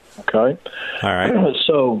side. Okay? All right.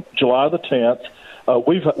 So July the 10th.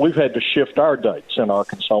 We've had to shift our dates in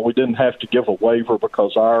Arkansas. We didn't have to give a waiver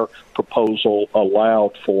because our proposal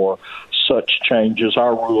allowed for such changes.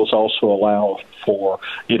 Our rules also allow for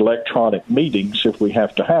electronic meetings if we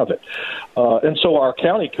have to have it. And so our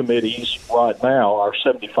county committees right now, our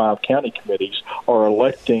 75 county committees, are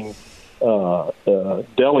electing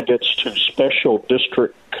delegates to special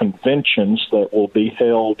district conventions that will be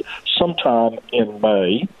held sometime in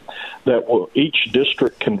May. Each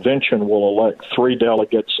district convention will elect 3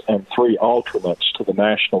 delegates and 3 alternates to the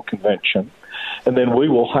national convention. And then we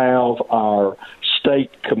will have our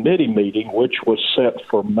state committee meeting, which was set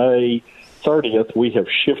for May 30th. We have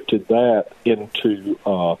shifted that into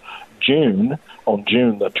June, on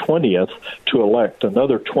June the 20th, to elect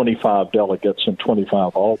another 25 delegates and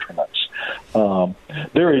 25 alternates.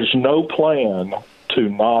 There is no plan to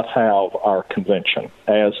not have our convention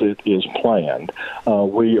as it is planned.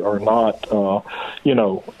 We are not,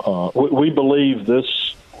 we believe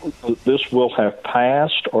this will have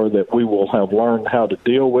passed, or that we will have learned how to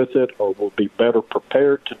deal with it, or will be better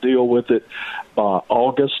prepared to deal with it by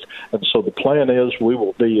August. And so the plan is we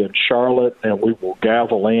will be in Charlotte and we will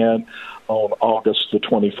gavel in on August the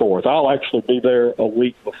 24th. I'll actually be there a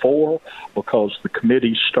week before because the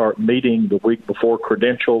committees start meeting the week before,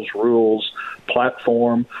 credentials, rules,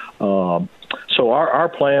 platform. So our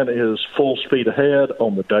plan is full speed ahead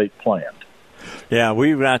on the date planned. Yeah,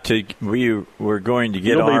 we're going to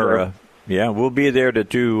get we'll be there to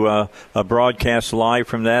do a broadcast live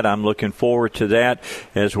from that. I'm looking forward to that,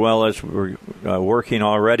 as well as we're working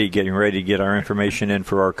already, getting ready to get our information in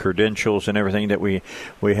for our credentials and everything that we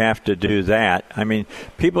have to do that. I mean,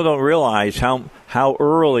 people don't realize how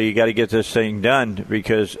early you got to get this thing done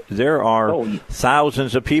because there are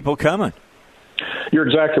thousands of people coming. You're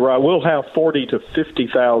exactly right. We'll have 40 to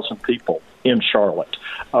 50,000 people in Charlotte,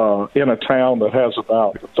 in a town that has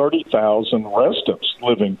about 30,000 residents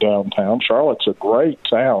living downtown. Charlotte's a great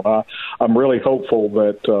town. I'm really hopeful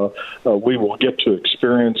that we will get to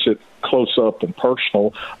experience it close up and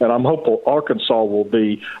personal, and I'm hopeful Arkansas will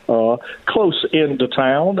be close into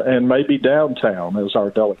town and maybe downtown as our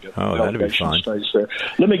delegation stays there.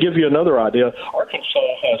 Let me give you another idea.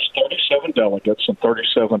 Arkansas has 37 delegates and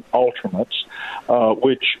 37 alternates,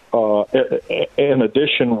 which in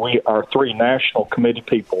addition, we are 3 national committee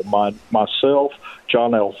people, myself,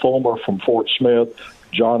 John L. Fulmer from Fort Smith,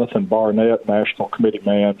 Jonathan Barnett, national committee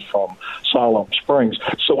man from Siloam Springs.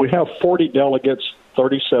 So we have 40 delegates,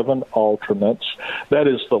 37 alternates. That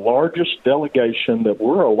is the largest delegation that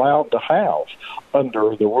we're allowed to have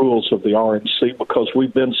under the rules of the RNC because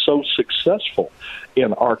we've been so successful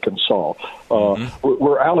in Arkansas.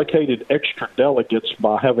 We're allocated extra delegates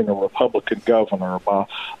by having a Republican governor, by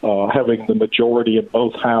having the majority in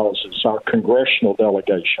both houses, our congressional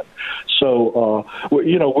delegation. So,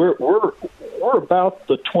 we're about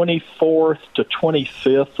the 24th to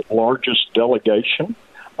 25th largest delegation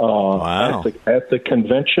at the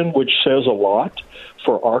convention, which says a lot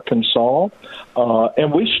for Arkansas.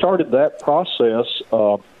 And we started that process.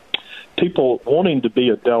 People wanting to be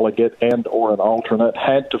a delegate and or an alternate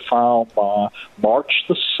had to file by March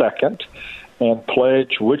the 2nd and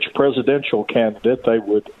pledge which presidential candidate they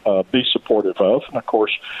would be supportive of. And, of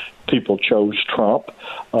course, people chose Trump.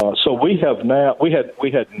 So we had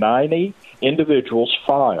 90 individuals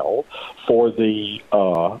file for the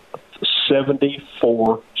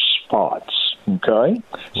 74 spots. Okay?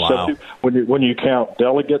 Wow. When you count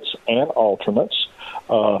delegates and alternates,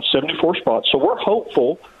 74 spots. So we're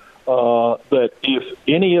hopeful that if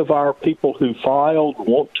any of our people who filed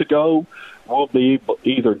want to go, we'll be able to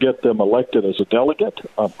either get them elected as a delegate,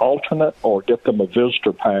 an alternate, or get them a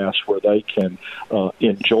visitor pass where they can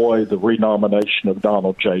enjoy the renomination of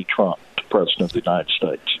Donald J. Trump to President of the United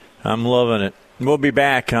States. I'm loving it. We'll be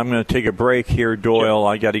back. I'm going to take a break here, Doyle.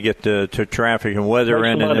 I got to get to traffic and weather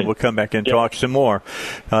in, and then we'll come back and talk some more.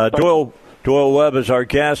 Doyle Webb is our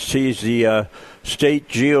guest. He's the state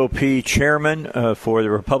GOP chairman for the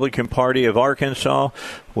Republican Party of Arkansas.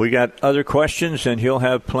 We got other questions, and he'll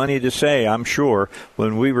have plenty to say, I'm sure,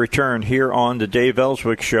 when we return here on the Dave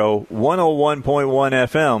Elswick Show, 101.1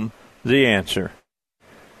 FM, The Answer.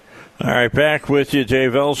 All right, back with you,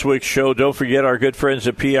 Dave Elswick Show. Don't forget our good friends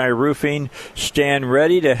at PI Roofing stand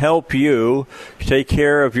ready to help you take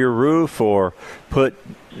care of your roof or put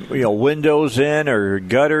windows in or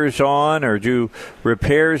gutters on or do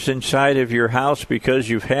repairs inside of your house because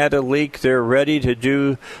you've had a leak. They're ready to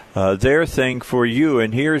do their thing for you.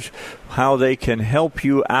 And here's how they can help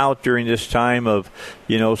you out during this time of,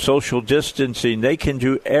 social distancing. They can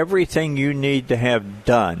do everything you need to have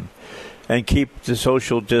done and keep the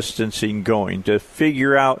social distancing going. To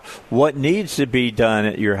figure out what needs to be done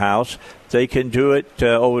at your house, they can do it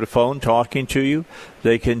over the phone, talking to you.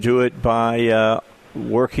 They can do it by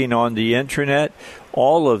working on the internet.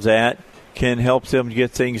 All of that can help them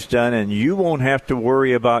get things done, and you won't have to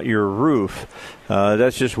worry about your roof.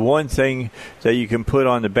 That's just one thing that you can put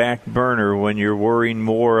on the back burner when you're worrying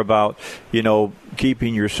more about,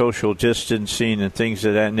 keeping your social distancing and things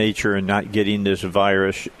of that nature and not getting this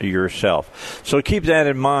virus yourself. So keep that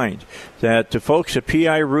in mind, that the folks at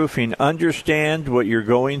PI Roofing understand what you're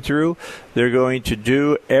going through. They're going to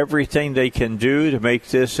do everything they can do to make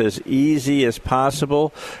this as easy as possible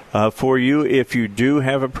for you. If you do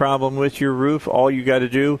have a problem with your roof, all you got to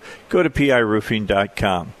do, go to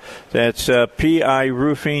piroofing.com. That's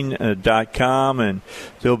piroofing.com, and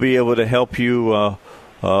they'll be able to help you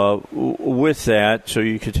with that, so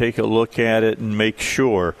you can take a look at it and make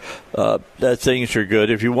sure that things are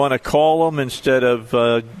good. If you want to call them instead of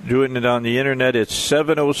doing it on the internet, it's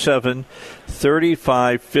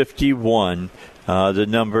 707-3551, the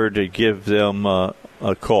number to give them a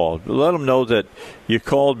call. Let them know that you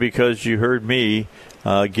called because you heard me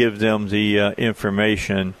give them the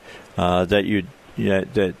information that you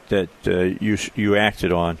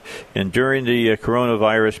acted on. And during the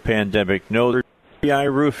coronavirus pandemic, know PI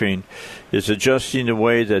Roofing is adjusting the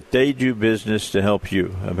way that they do business to help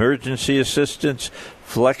you. Emergency assistance,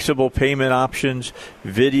 flexible payment options,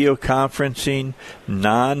 video conferencing,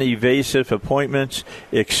 non-evasive appointments,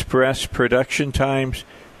 express production times,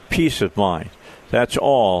 peace of mind. That's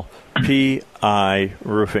all PI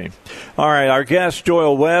Roofing. All right, our guest,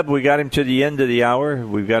 Doyle Webb, we got him to the end of the hour.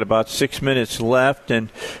 We've got about 6 minutes left.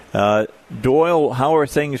 And Doyle, how are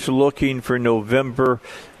things looking for November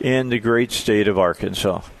in the great state of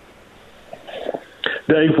Arkansas?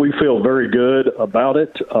 Dave, we feel very good about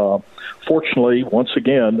it. Fortunately, once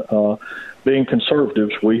again, being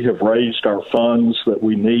conservatives, we have raised our funds that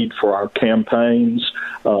we need for our campaigns,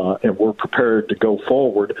 and we're prepared to go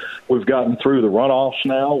forward. We've gotten through the runoffs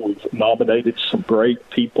now. We've nominated some great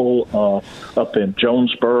people up in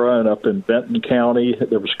Jonesboro and up in Benton County.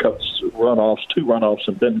 There was two runoffs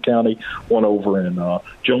in Benton County, one over in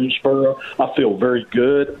Jonesboro. I feel very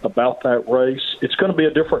good about that race. It's going to be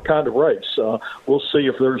a different kind of race. We'll see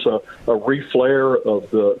if there's a reflare of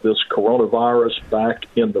this coronavirus back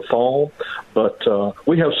in the fall. But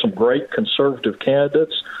we have some great conservative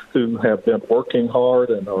candidates who have been working hard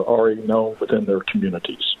and are already known within their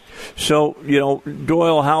communities. So,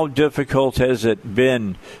 Doyle, how difficult has it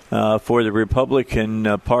been for the Republican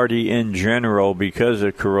Party in general because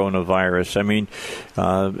of coronavirus? I mean,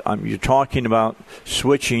 you're talking about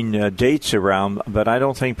switching dates around, but I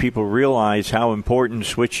don't think people realize how important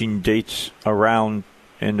switching dates around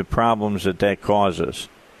and the problems that causes.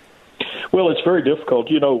 Well, it's very difficult.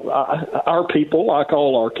 Our people, like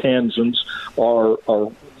all Arkansans, are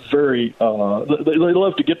very. They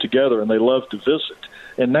love to get together and they love to visit.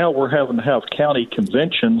 and now we're having to have county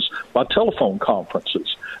conventions by telephone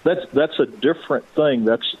conferences. That's a different thing.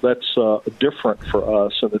 That's different for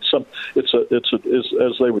us, and it's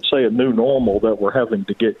as they would say, a new normal that we're having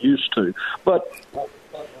to get used to. But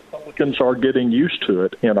Republicans are getting used to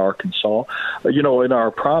it in Arkansas. In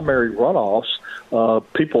our primary runoffs,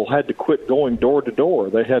 people had to quit going door to door.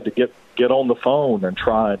 They had to get on the phone and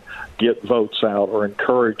try and get votes out or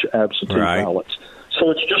encourage absentee ballots. So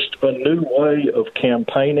it's just a new way of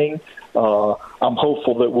campaigning. I'm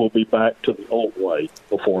hopeful that we'll be back to the old way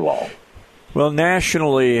before long. Well,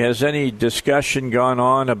 nationally, has any discussion gone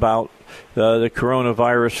on about the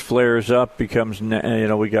coronavirus flares up, becomes,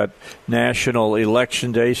 we got national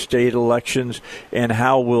election day, state elections, and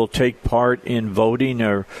how we'll take part in voting?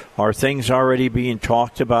 Or are things already being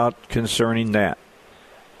talked about concerning that?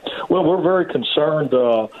 Well, we're very concerned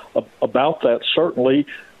about that, certainly.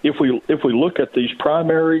 If we look at these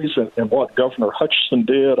primaries and what Governor Hutchinson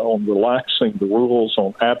did on relaxing the rules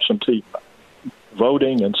on absentee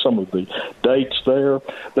voting and some of the dates there,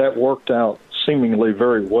 that worked out seemingly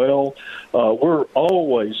very well. We're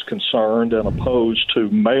always concerned and opposed to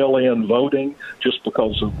mail-in voting just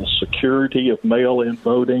because of the security of mail-in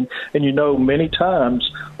voting. And, many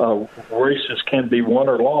times races can be won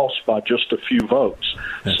or lost by just a few votes.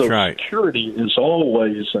 That's so right. Security is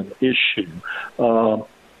always an issue.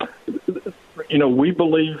 We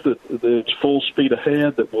believe that it's full speed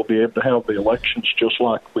ahead, that we'll be able to have the elections just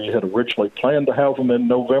like we had originally planned to have them in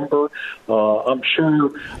November. I'm sure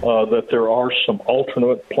that there are some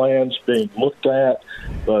alternate plans being looked at,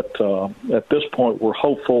 but at this point we're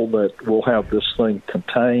hopeful that we'll have this thing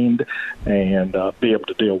contained and be able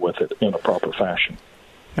to deal with it in a proper fashion.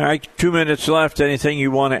 All right, 2 minutes left. Anything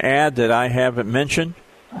you want to add that I haven't mentioned?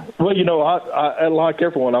 Well, I like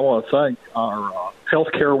everyone, I want to thank our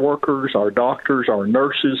healthcare workers, our doctors, our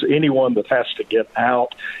nurses, anyone that has to get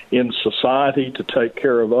out in society to take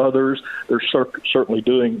care of others. They're certainly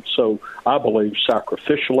doing so, I believe,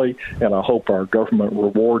 sacrificially, and I hope our government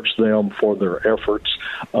rewards them for their efforts.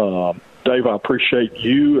 Dave, I appreciate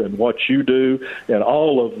you and what you do and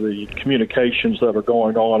all of the communications that are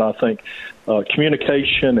going on. I think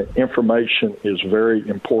communication and information is very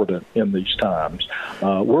important in these times.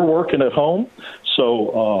 We're working at home,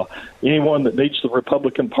 so anyone that needs the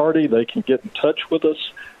Republican Party, they can get in touch with us,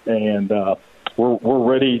 and we're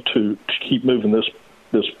ready to keep moving this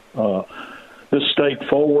state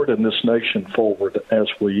forward and this nation forward as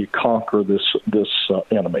we conquer this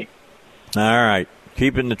enemy. All right.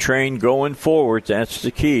 Keeping the train going forward, that's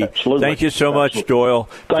the key. Absolutely. Thank you so much, Doyle.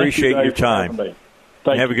 Appreciate your time.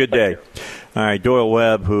 Have a good day. All right, Doyle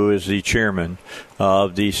Webb, who is the chairman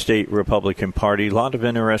of the state Republican Party. A lot of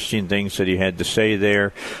interesting things that he had to say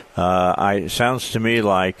there. It sounds to me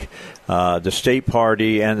like the state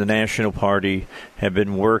party and the national party have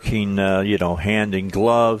been working, hand in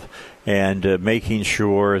glove and making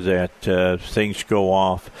sure that things go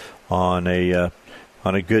off on a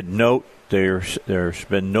good note. There's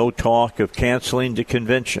been no talk of canceling the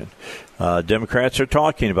convention. Democrats are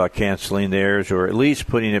talking about canceling theirs, or at least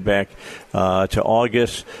putting it back to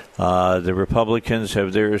August. The Republicans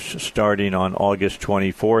have theirs starting on August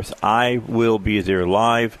 24th. I will be there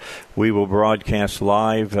live. We will broadcast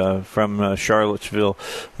live from Charlottesville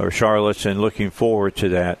or Charlotte, and looking forward to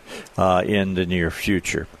that in the near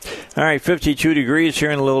future. All right, 52 degrees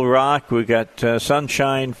here in Little Rock. We've got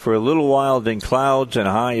sunshine for a little while, then clouds, and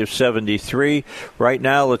a high of 73. Right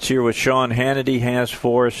now, let's hear what Sean Hannity has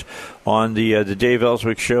for us on the Dave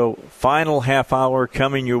Elswick Show. Final half hour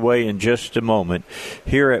coming your way in just a moment.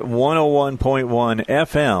 Here at 101.1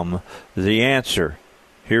 FM, The Answer.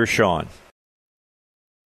 Here's Sean.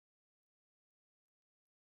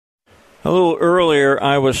 A little earlier,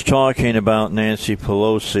 I was talking about Nancy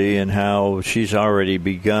Pelosi and how she's already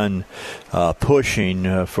begun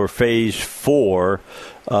pushing for Phase 4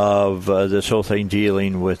 of this whole thing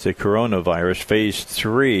dealing with the coronavirus. Phase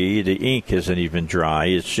 3, the ink isn't even dry.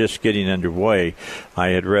 It's just getting underway. I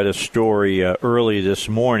had read a story early this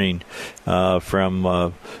morning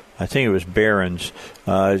from I think it was Barron's,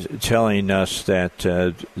 telling us that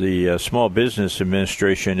the Small Business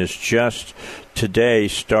Administration is just today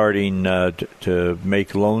starting to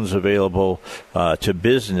make loans available to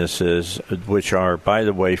businesses, which are, by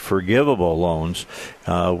the way, forgivable loans,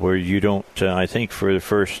 where you don't, I think for the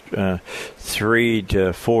first 3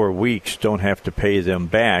 to 4 weeks, don't have to pay them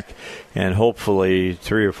back. And hopefully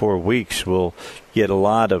 3 or 4 weeks will get a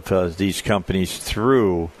lot of these companies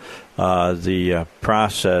through the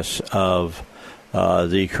process of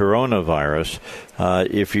the coronavirus.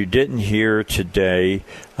 If you didn't hear today,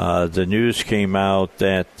 the news came out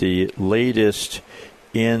that the latest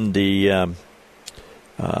in the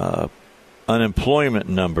unemployment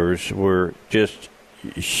numbers were just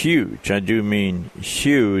huge. I do mean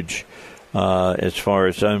huge as far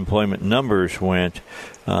as unemployment numbers went.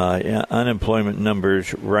 Unemployment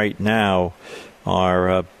numbers right now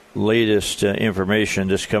are latest information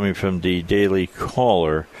just coming from the Daily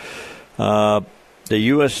Caller. The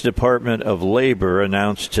U.S. Department of Labor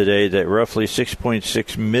announced today that roughly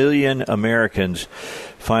 6.6 million Americans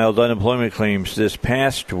filed unemployment claims this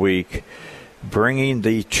past week, bringing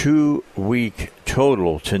the 2-week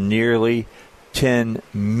total to nearly 10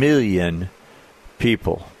 million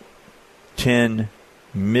people. 10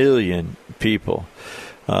 million people.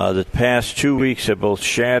 The past 2 weeks have both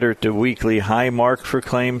shattered the weekly high mark for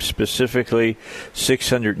claims, specifically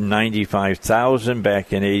 695,000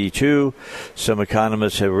 back in 82. Some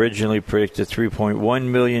economists have originally predicted 3.1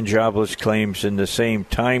 million jobless claims in the same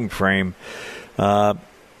time frame.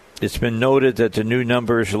 It's been noted that the new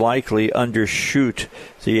numbers likely undershoot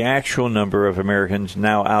the actual number of Americans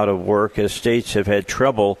now out of work, as states have had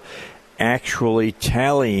trouble actually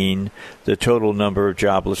tallying the total number of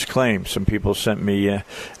jobless claims. Some people sent me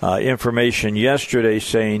information yesterday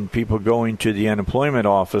saying people going to the unemployment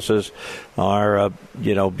offices are,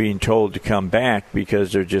 being told to come back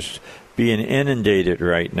because they're just being inundated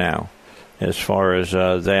right now as far as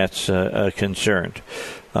that's concerned.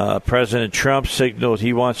 President Trump signaled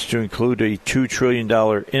he wants to include a $2 trillion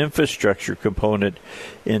infrastructure component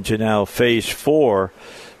into now Phase 4.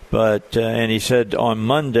 But and he said on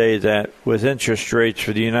Monday that with interest rates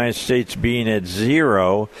for the United States being at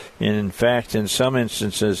zero, and in fact in some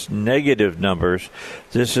instances negative numbers,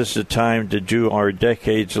 this is the time to do our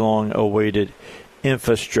decades-long awaited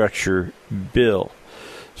infrastructure bill.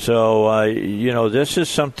 So, this is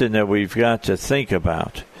something that we've got to think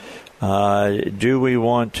about. Do we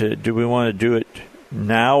want to do it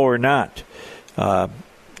now or not? A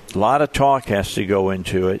lot of talk has to go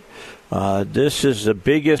into it. This is the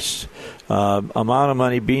biggest amount of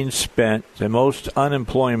money being spent, the most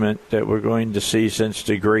unemployment that we're going to see since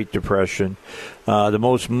the Great Depression, the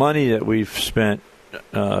most money that we've spent,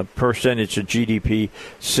 percentage of GDP,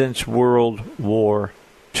 since World War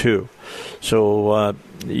II. So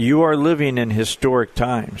you are living in historic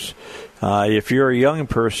times. If you're a young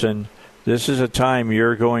person, this is a time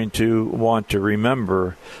you're going to want to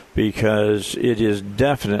remember, because it is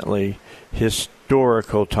definitely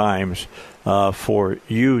historical times for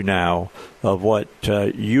you now, of what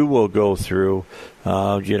you will go through,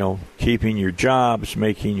 keeping your jobs,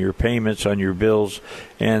 making your payments on your bills,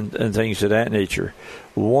 and things of that nature.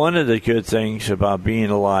 One of the good things about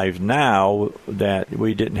being alive now that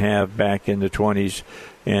we didn't have back in the 20s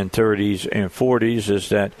and 30s and 40s is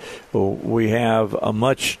that we have a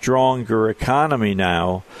much stronger economy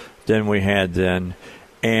now than we had then,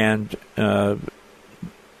 and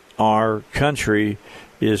our country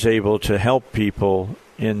is able to help people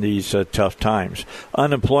in these tough times.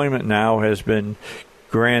 Unemployment now has been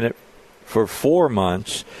granted for 4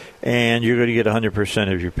 months, and you're going to get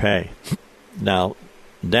 100% of your pay. Now,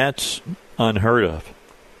 that's unheard of.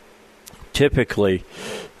 Typically,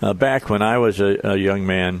 back when I was a young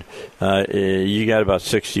man, you got about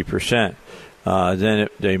 60%. Then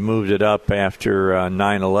they moved it up after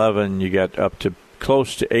 9/11. You got up to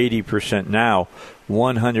close to 80% now,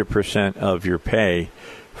 100% of your pay,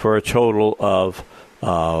 for a total of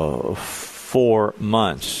 4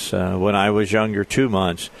 months. When I was younger, 2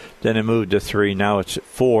 months. Then it moved to 3. Now it's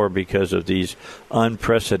 4 because of these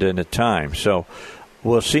unprecedented times. So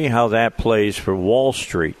we'll see how that plays for Wall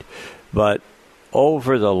Street. But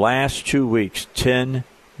over the last 2 weeks, 10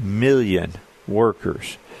 million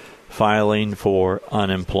workers filing for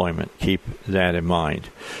unemployment. Keep that in mind.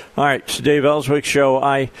 All right, it's the Dave Elswick Show.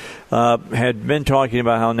 I had been talking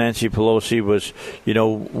about how Nancy Pelosi was,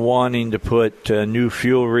 wanting to put new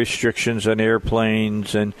fuel restrictions on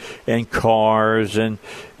airplanes and cars and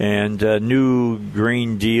new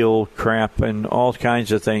Green Deal crap and all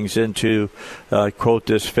kinds of things into, quote,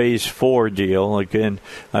 this Phase 4 deal. Again,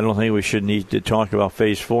 I don't think we should need to talk about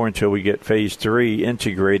Phase 4 until we get Phase 3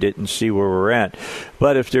 integrated and see where we're at.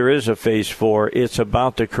 But if there is a Phase 4, it's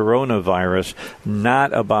about the coronavirus,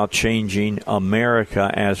 not about changing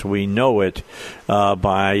America as we know it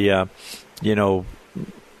by,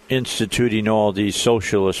 instituting all these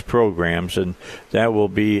socialist programs. And that will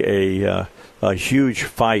be a huge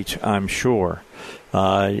fight, I'm sure.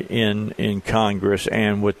 in Congress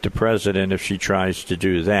and with the president if she tries to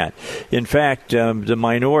do that. In fact, the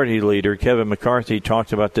minority leader, Kevin McCarthy,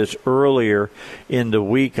 talked about this earlier in the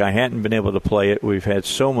week. I hadn't been able to play it. We've had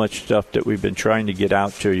so much stuff that we've been trying to get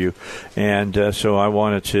out to you, and so I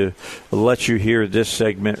wanted to let you hear this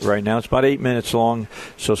segment right now. It's about 8 minutes long,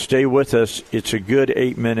 so stay with us. It's a good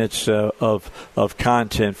 8 minutes of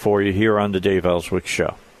content for you here on the Dave Elswick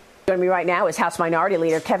Show. Joining me right now is House Minority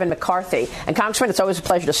Leader Kevin McCarthy. And Congressman, it's always a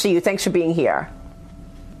pleasure to see you. Thanks for being here.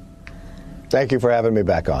 Thank you for having me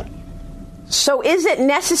back on. So is it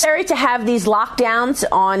necessary to have these lockdowns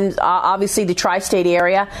on, obviously, the tri-state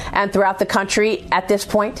area and throughout the country at this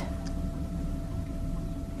point?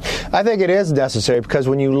 I think it is necessary because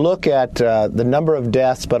when you look at the number of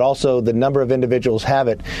deaths, but also the number of individuals have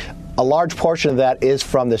it, a large portion of that is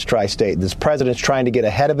from this tri-state. This president's trying to get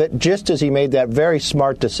ahead of it, just as he made that very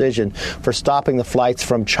smart decision for stopping the flights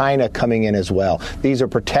from China coming in as well. These are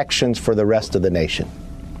protections for the rest of the nation.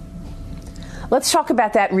 Let's talk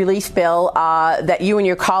about that relief bill that you and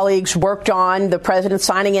your colleagues worked on, the president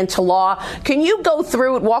signing into law. Can you go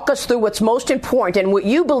through it, walk us through what's most important and what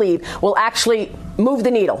you believe will actually move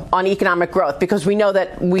the needle on economic growth? Because we know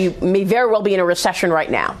that we may very well be in a recession right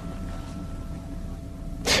now.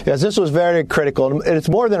 Yes, this was very critical. And it's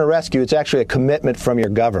more than a rescue. It's actually a commitment from your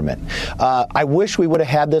government. I wish we would have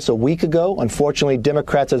had this a week ago. Unfortunately,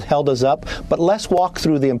 Democrats have held us up. But let's walk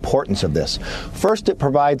through the importance of this. First, it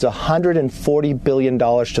provides $140 billion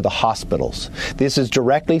to the hospitals. This is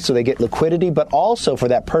directly so they get liquidity, but also for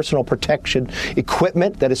that personal protection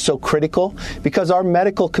equipment that is so critical because our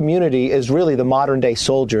medical community is really the modern-day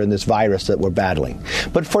soldier in this virus that we're battling.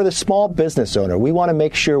 But for the small business owner, we want to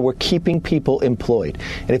make sure we're keeping people employed.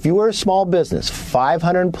 And if you were a small business,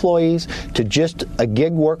 500 employees to just a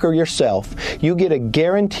gig worker yourself, you get a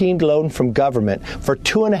guaranteed loan from government for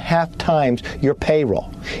 2.5 times your payroll.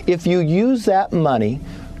 If you use that money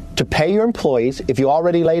to pay your employees, if you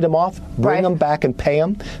already laid them off, bring them back and pay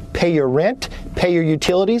them, pay your rent, pay your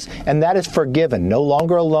utilities, and that is forgiven. No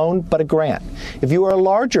longer a loan, but a grant. If you are a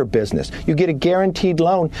larger business, you get a guaranteed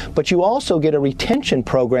loan, but you also get a retention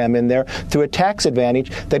program in there through a tax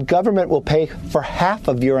advantage that government will pay for half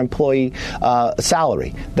of your employee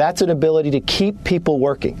salary. That's an ability to keep people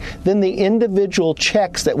working. Then the individual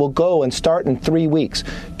checks that will go and start in 3 weeks,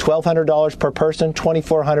 $1,200 per person,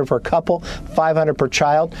 $2,400 per couple, $500 per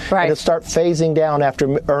child. Right. And it'll start phasing down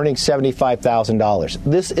after earning $75,000.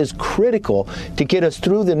 This is critical to get us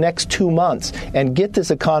through the next 2 months and get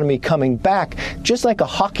this economy coming back, just like a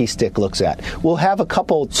hockey stick looks at. We'll have a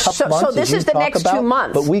couple tough months. So this is the next 2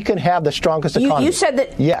 months. But we can have the strongest economy. You said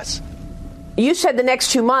that. Yes. You said the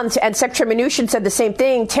next 2 months, and Secretary Mnuchin said the same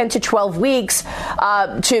thing, 10 to 12 weeks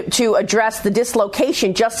to address the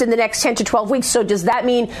dislocation just in the next 10 to 12 weeks. So does that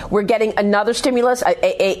mean we're getting another stimulus,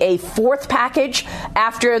 a fourth package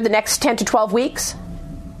after the next 10 to 12 weeks?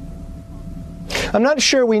 I'm not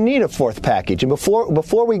sure we need a fourth package. And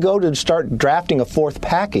before we go to start drafting a fourth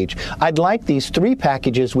package, I'd like these 3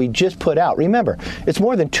 packages we just put out. Remember, it's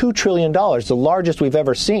more than $2 trillion, the largest we've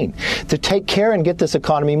ever seen, to take care and get this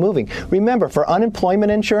economy moving. Remember, for unemployment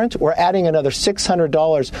insurance, we're adding another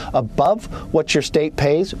 $600 above what your state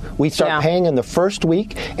pays. We start paying in the first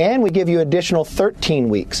week, and we give you additional 13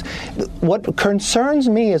 weeks. What concerns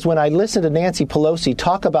me is when I listen to Nancy Pelosi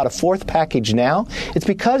talk about a fourth package now, it's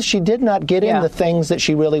because she did not get in the things that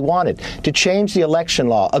she really wanted. To change the election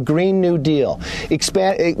law, a Green New Deal,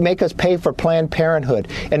 make us pay for Planned Parenthood,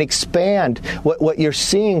 and expand what you're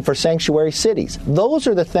seeing for sanctuary cities. Those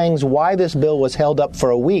are the things why this bill was held up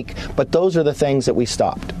for a week, but those are the things that we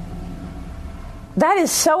stopped. That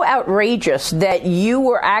is so outrageous that you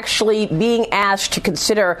were actually being asked to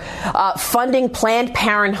consider funding Planned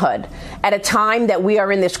Parenthood at a time that we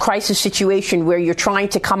are in this crisis situation where you're trying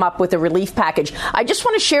to come up with a relief package. I just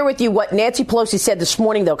want to share with you what Nancy Pelosi said this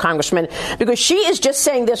morning, though, Congressman, because she is just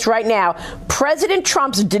saying this right now. President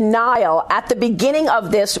Trump's denial at the beginning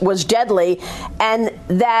of this was deadly, and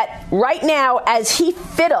that right now, as he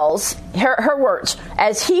fiddles, her words,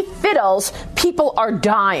 as he fiddles, people are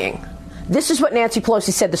dying. This is what Nancy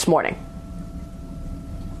Pelosi said this morning.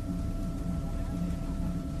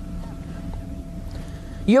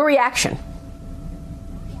 Your reaction?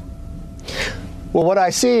 Well, what I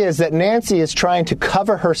see is that Nancy is trying to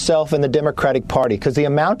cover herself in the Democratic Party because the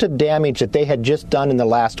amount of damage that they had just done in the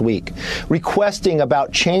last week, requesting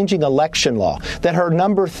about changing election law, that her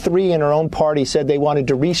number 3 in her own party said they wanted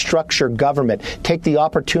to restructure government, take the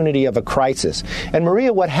opportunity of a crisis. And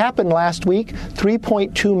Maria, what happened last week?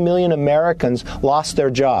 3.2 million Americans lost their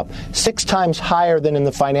job, 6 times higher than in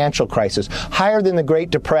the financial crisis, higher than the Great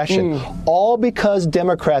Depression, all because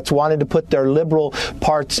Democrats wanted to put their liberal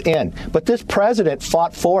parts in. But this president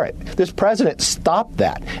fought for it. This president stopped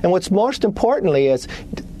that. And what's most importantly is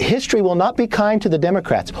history will not be kind to the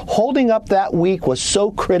Democrats. Holding up that week was so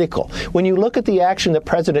critical. When you look at the action that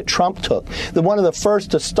President Trump took, one of the first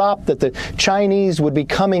to stop that the Chinese would be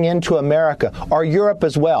coming into America, or Europe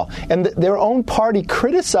as well. And their own party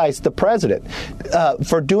criticized the president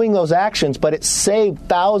for doing those actions, but it saved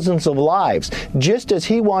thousands of lives, just as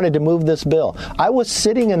he wanted to move this bill. I was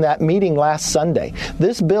sitting in that meeting last Sunday.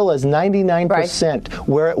 This bill is 99%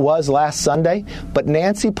 where it was last Sunday, but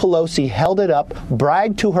Nancy Pelosi held it up,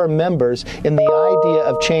 bragged to her members in the idea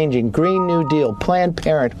of changing Green New Deal, Planned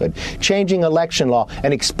Parenthood, changing election law,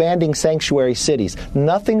 and expanding sanctuary cities.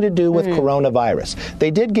 Nothing to do with coronavirus. They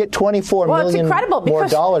did get $24 million more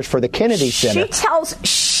dollars for the Kennedy Center.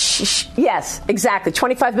 Yes, exactly.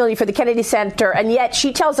 $25 million for the Kennedy Center, and yet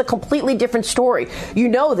she tells a completely different story. You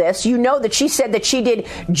know this. You know that she said that she did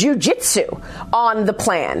jujitsu on the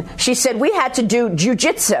plan. She said we had to do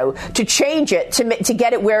jujitsu to change it, to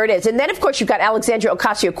get it where it is. And then, of course, you've got Alexandria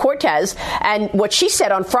Ocasio-Cortez, and what she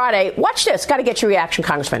said on Friday. Watch this. Got to get your reaction,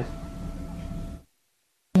 Congressman.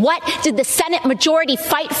 What did the Senate majority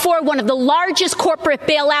fight for? One of the largest corporate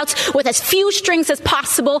bailouts with as few strings as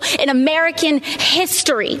possible in American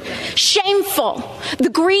history. Shameful. The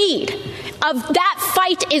greed of that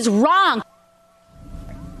fight is wrong.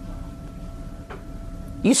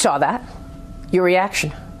 You saw that. Your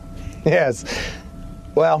reaction? Yes.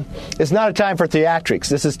 Well, it's not a time for theatrics.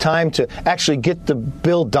 This is time to actually get the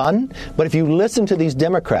bill done. But if you listen to these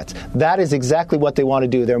Democrats, that is exactly what they want to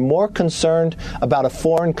do. They're more concerned about a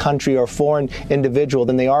foreign country or foreign individual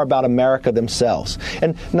than they are about America themselves.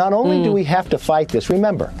 And not only do we have to fight this,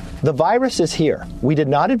 remember, the virus is here. We did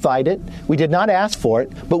not invite it. We did not ask for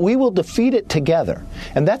it, but we will defeat it together.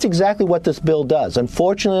 And that's exactly what this bill does.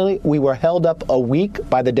 Unfortunately, we were held up a week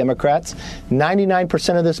by the Democrats.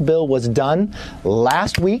 99% of this bill was done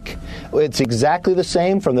last week. It's exactly the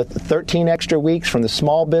same from the 13 extra weeks, from the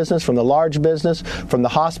small business, from the large business, from the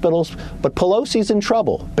hospitals. But Pelosi's in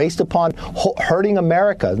trouble based upon hurting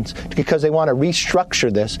Americans because they want to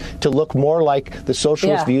restructure this to look more like the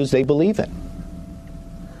socialist views they believe in.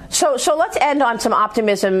 So let's end on some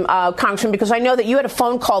optimism, Congressman, because I know that you had a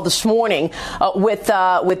phone call this morning with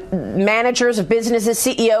managers of businesses,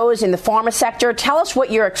 CEOs in the pharma sector. Tell us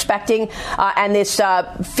what you're expecting. And this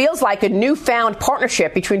feels like a newfound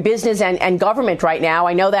partnership between business and government right now.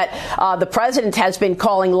 I know that the president has been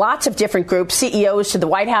calling lots of different groups, CEOs, to the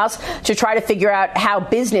White House to try to figure out how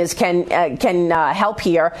business can help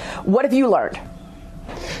here. What have you learned?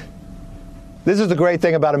 This is the great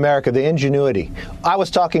thing about America, the ingenuity. I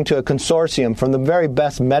was talking to a consortium from the very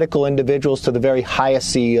best medical individuals to the very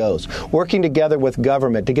highest CEOs, working together with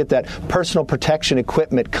government to get that personal protection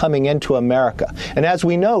equipment coming into America. And as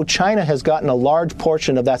we know, China has gotten a large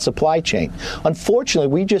portion of that supply chain. Unfortunately,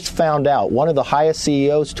 we just found out, one of the highest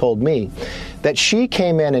CEOs told me, that she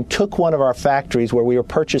came in and took one of our factories where we were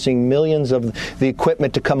purchasing millions of the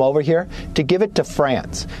equipment to come over here to give it to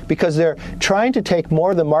France because they're trying to take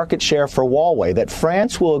more of the market share for Huawei, that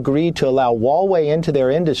France will agree to allow Huawei into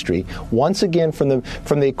their industry once again from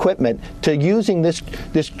the equipment to using this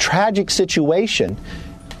tragic situation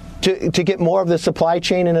to get more of the supply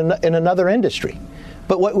chain in another industry.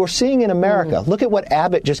 But what we're seeing in America, look at what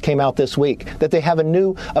Abbott just came out this week, that they have a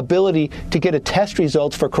new ability to get a test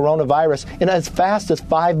results for coronavirus in as fast as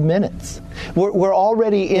 5 minutes. We're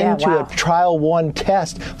already into a trial 1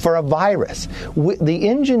 test for a virus. The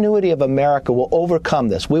ingenuity of America will overcome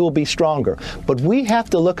this. We will be stronger. But we have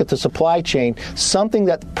to look at the supply chain, something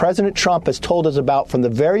that President Trump has told us about from the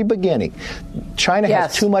very beginning. China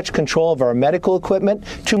has too much control of our medical equipment,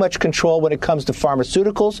 too much control when it comes to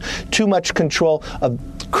pharmaceuticals, too much control of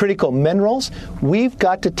critical minerals. We've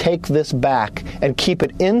got to take this back and keep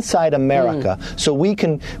it inside America so we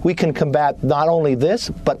can combat not only this,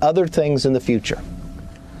 but other things in the future.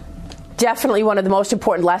 Definitely one of the most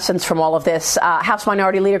important lessons from all of this. House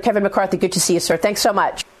Minority Leader Kevin McCarthy, good to see you, sir. Thanks so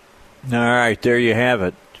much. All right, there you have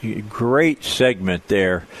it. Great segment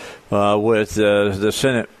there with the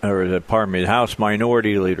Senate, or the House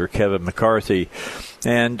Minority Leader Kevin McCarthy.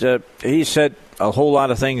 And he said, a whole lot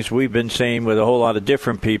of things we've been saying with a whole lot of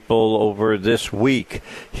different people over this week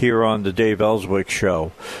here on the Dave Elswick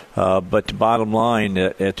Show. But the bottom line,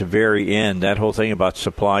 at the very end, that whole thing about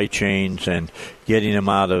supply chains and getting them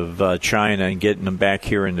out of China and getting them back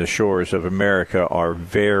here in the shores of America are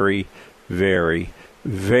very, very,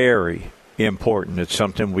 very important. It's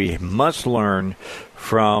something we must learn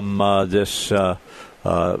from this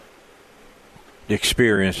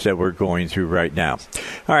experience that we're going through right now.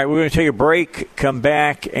 All right, we're going to take a break, come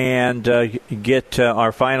back, and get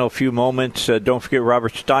our final few moments. Don't forget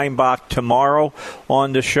Robert Steinbach tomorrow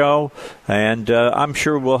on the show, and I'm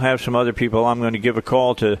sure we'll have some other people. I'm going to give a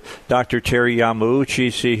call to Dr. Terry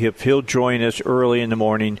Yamauchi, see if he'll join us early in the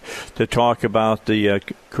morning to talk about the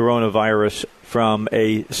coronavirus from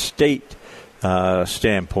a state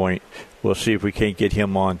standpoint. We'll see if we can't get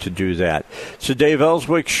him on to do that. It's the Dave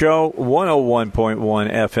Elswick Show, 101.1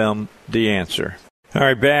 FM, The Answer. All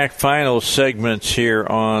right, back. Final segments here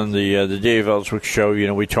on the Dave Elswick Show. You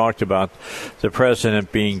know, we talked about the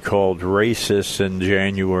president being called racist in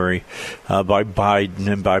January by Biden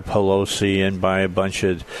and by Pelosi and by a bunch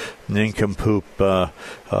of nincompoop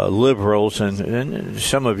liberals. And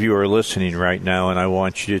some of you are listening right now, and I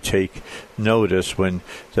want you to take notice when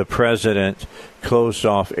the president closed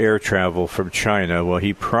off air travel from China. Well,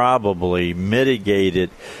 he probably mitigated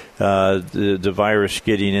the virus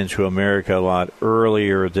getting into America a lot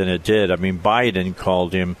earlier than it did. I mean, Biden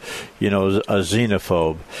called him, a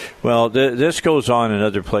xenophobe. Well, this goes on in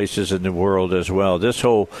other places in the world as well. This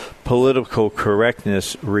whole political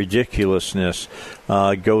correctness, ridiculousness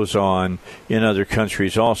goes on in other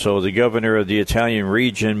countries also. The governor of the Italian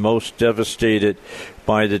region most devastated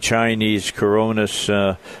by the Chinese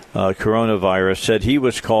coronavirus said he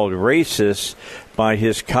was called racist by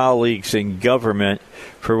his colleagues in government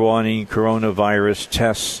for wanting coronavirus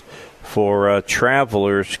tests for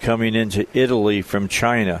travelers coming into Italy from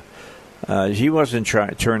China. He wasn't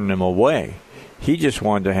turning them away. He just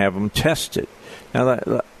wanted to have them tested.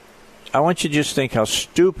 Now, I want you to just think how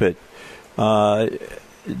stupid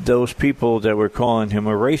those people that were calling him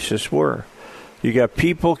a racist were. You got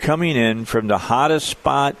people coming in from the hottest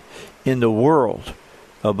spot in the world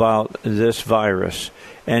about this virus,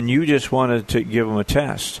 and you just wanted to give them a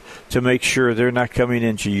test to make sure they're not coming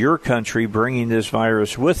into your country bringing this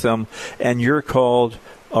virus with them, and you're called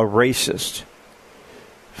a racist.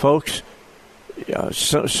 Folks,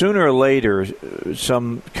 sooner or later,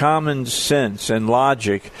 some common sense and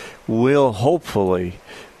logic will hopefully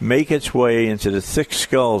make its way into the thick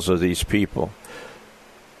skulls of these people.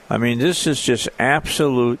 I mean, this is just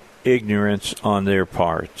absolute ignorance on their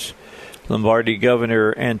parts. Lombardy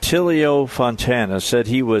Governor Attilio Fontana said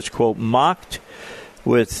he was, quote, mocked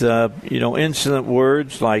with, insolent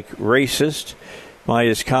words like racist by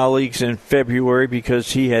his colleagues in February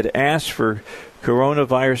because he had asked for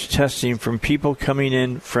coronavirus testing from people coming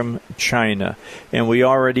in from China. And we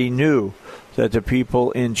already knew that the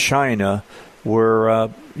people in China were,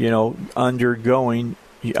 undergoing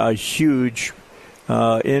a huge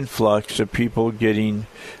influx of people getting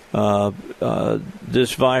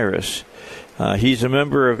this virus. He's a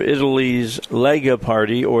member of Italy's Lega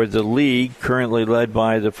Party, or the League, currently led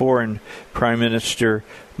by the foreign Prime Minister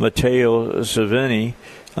Matteo Salvini.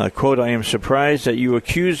 Quote, I am surprised that you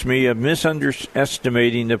accuse me of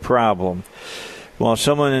misestimating the problem, while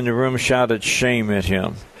someone in the room shouted shame at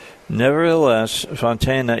him. Nevertheless,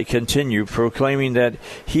 Fontana continued, proclaiming that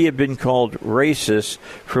he had been called racist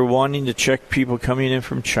for wanting to check people coming in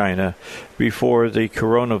from China before the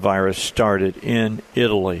coronavirus started in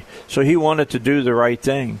Italy. So he wanted to do the right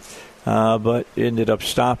thing, but ended up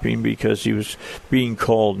stopping because he was being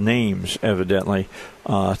called names, evidently.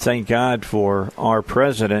 Thank God for our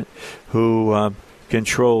president who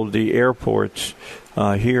controlled the airports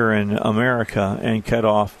here in America and cut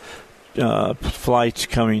off flights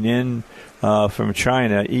coming in from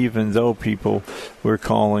China, even though people were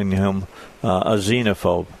calling him a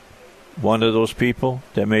xenophobe. One of those people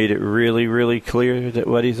that made it really, really clear that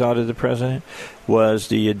what he thought of the president was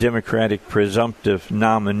the Democratic presumptive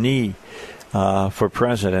nominee for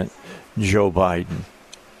president, Joe Biden.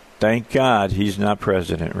 Thank God he's not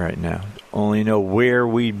president right now. Only know where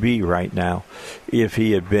we'd be right now if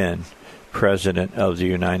he had been President of the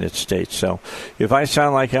United States. So if I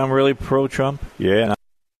sound like I'm really pro-Trump, yeah,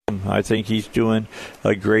 I think he's doing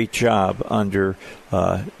a great job under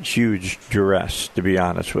huge duress, to be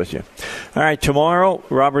honest with you. All right, tomorrow,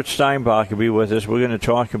 Robert Steinbach will be with us. We're going to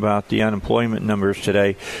talk about the unemployment numbers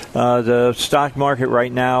today. The stock market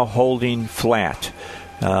right now holding flat.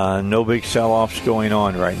 No big sell-offs going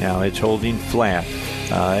on right now. It's holding flat.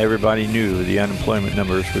 Everybody knew the unemployment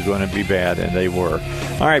numbers were going to be bad, and they were.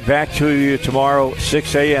 All right, back to you tomorrow,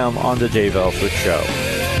 6 a.m. on the Dave Elswick Show.